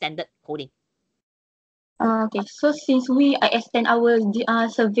follow this standard coding. Okay, so since we extend our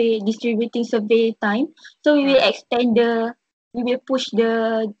distributing survey time, so we will push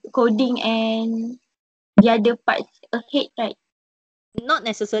the coding and the other parts ahead, right? Not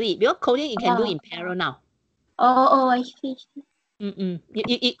necessarily, because coding you can do in parallel now. I see.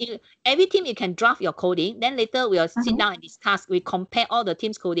 Every team you can draft your coding, then later we'll sit down and discuss. We compare all the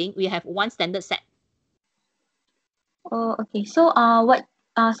teams' coding. We have one standard set. Okay. So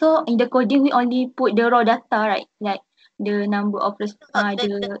so in the coding we only put the raw data, right? Like the number of the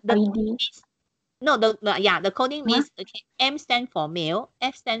ID. No, the coding means okay, M stand for male,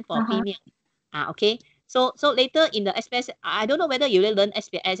 F stand for female. Okay. So later in the SPS, I don't know whether you will learn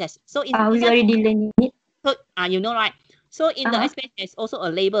SPSS. So in we already learned it. So you know, right? So in the SPS there's also a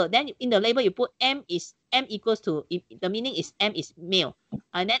label. Then in the label you put M equals to, the meaning is M is male,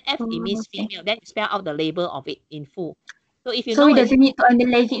 and then F it means female. Then you spell out the label of it in full. So if you know, we doesn't need to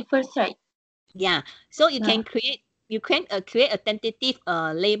analyze it first, right? Yeah. So you can create a tentative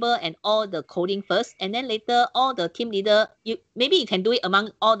label and all the coding first, and then later all the team leader, maybe you can do it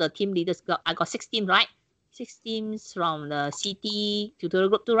among all the team leaders. I got 6 teams, right? 6 teams from the CT tutorial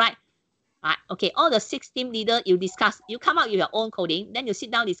group 2, right? Right. Okay. All the 6 team leader you discuss. You come up with your own coding. Then you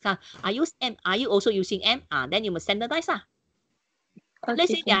sit down discuss. I use M. Are you also using M? Then you must standardize.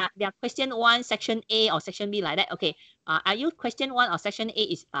 Let's say they are question 1, section A or section B like that. Okay. I use question 1 or section A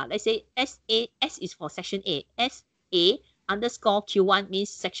is let's say S is for section A. SA underscore Q1 means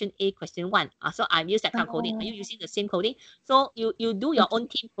section A question 1. So I've used that kind of coding. Are you using the same coding? So you do your own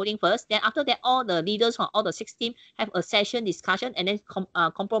team coding first. Then after that, all the leaders from all the 6 teams have a session discussion and then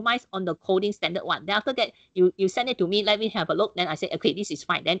compromise on the coding standard one. Then after that, you send it to me. Let me have a look. Then I say, okay, this is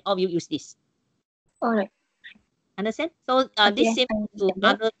fine. Then all of you use this. All right. Understand? So this same to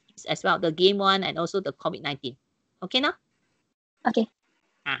other teams as well, the game one and also the COVID-19. Okay now? Okay.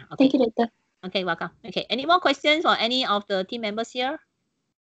 Okay. Thank you, Doctor. Okay, welcome. Okay, any more questions for any of the team members here?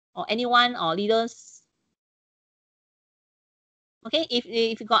 Or anyone or leaders? Okay, if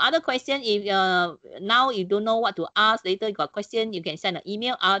you got other question, if now you don't know what to ask, later you got question, you can send an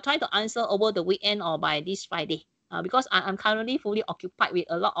email. I'll try to answer over the weekend or by this Friday. Because I'm currently fully occupied with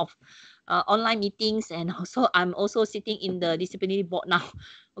a lot of online meetings, and also I'm also sitting in the disciplinary board now,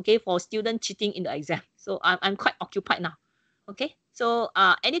 okay, for student cheating in the exam. So I'm quite occupied now. Okay, so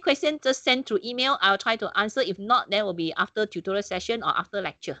any question, just send through email. I'll try to answer. If not, then will be after tutorial session or after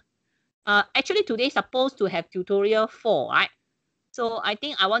lecture. Actually, today supposed to have tutorial 4, right? So I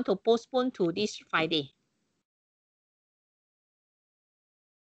think I want to postpone to this Friday.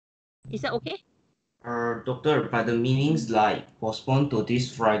 Is that okay? Doctor, by the meanings like postpone to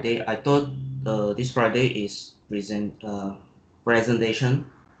this Friday, I thought this Friday is presentation.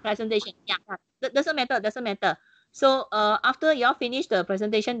 Presentation, yeah. Doesn't matter. So after y'all finish the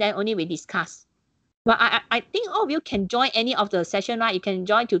presentation, then only we discuss. But I think all of you can join any of the session, right? You can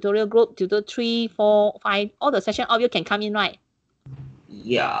join tutorial group, tutorial 3, 4, 5, all the session, all of you can come in, right?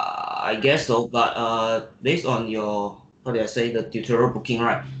 Yeah, I guess so. But based on your, how do I say, the tutorial booking,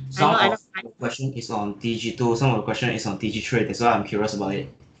 right? Some of the question is on TG2, some of the question is on TG3. That's why I'm curious about it.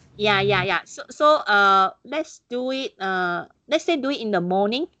 Yeah. So let's do it. Let's say do it in the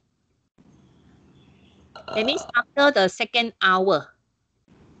morning. That means after the second hour.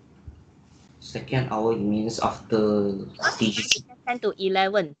 Second hour means after TG. 10 to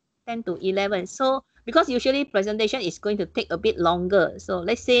 11. 10 to 11. So because usually presentation is going to take a bit longer. So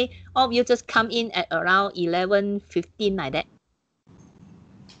let's say all of you just come in at around 11:15 like that.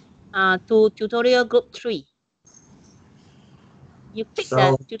 To tutorial group 3. You pick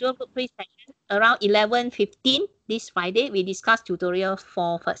the tutorial group 3 session around 11:15 this Friday. We discuss tutorial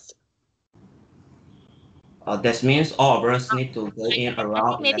 4 first. That means all of us need to go in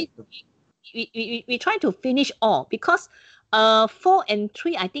around. Maybe we try to finish all, because 4 and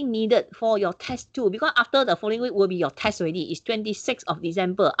 3 I think needed for your test too, because after the following week will be your test already. It's 26th of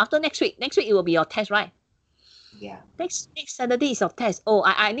December. After next week it will be your test, right? Yeah. Next Saturday is your test. Oh,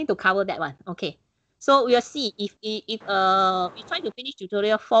 I need to cover that one. Okay. So we'll see if we try to finish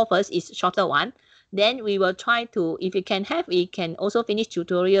tutorial 4 first, is shorter one. Then we will try to, if we can also finish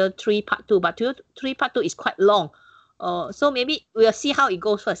tutorial 3 part 2, but 3 part 2 is quite long. So maybe we'll see how it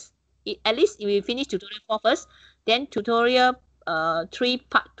goes first. At least if we finish tutorial 4 first, Then tutorial 3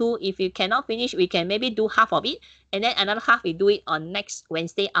 part 2, if you cannot finish, we can maybe do half of it, and then another half we do it on next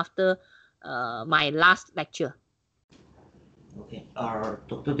Wednesday after my last lecture. Okay.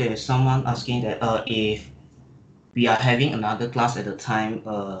 Doctor, there is someone asking that if we are having another class at the time,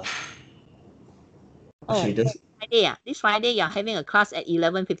 Friday, this Friday you are having a class at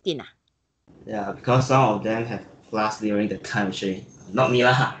 11:15. Yeah, because some of them have class during the time actually. Not me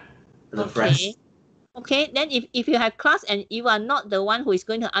lah, the friends. Okay, then if you have class and you are not the one who is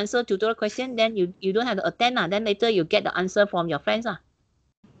going to answer tutorial question, then you don't have to attend. Then later you get the answer from your friends.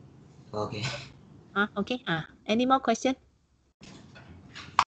 Okay. Okay. Any more question?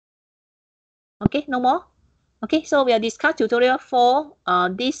 Okay, no more? Okay, so we'll discuss tutorial 4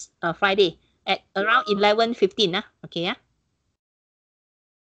 this Friday at around 11:15. Okay,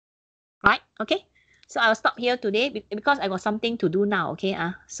 right? Okay. So I'll stop here today because I got something to do now. Okay.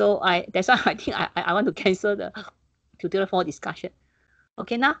 So that's why I think I want to cancel the tutorial 4 discussion.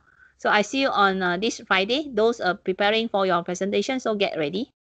 Okay now. So I see you on this Friday. Those preparing for your presentation. So get ready.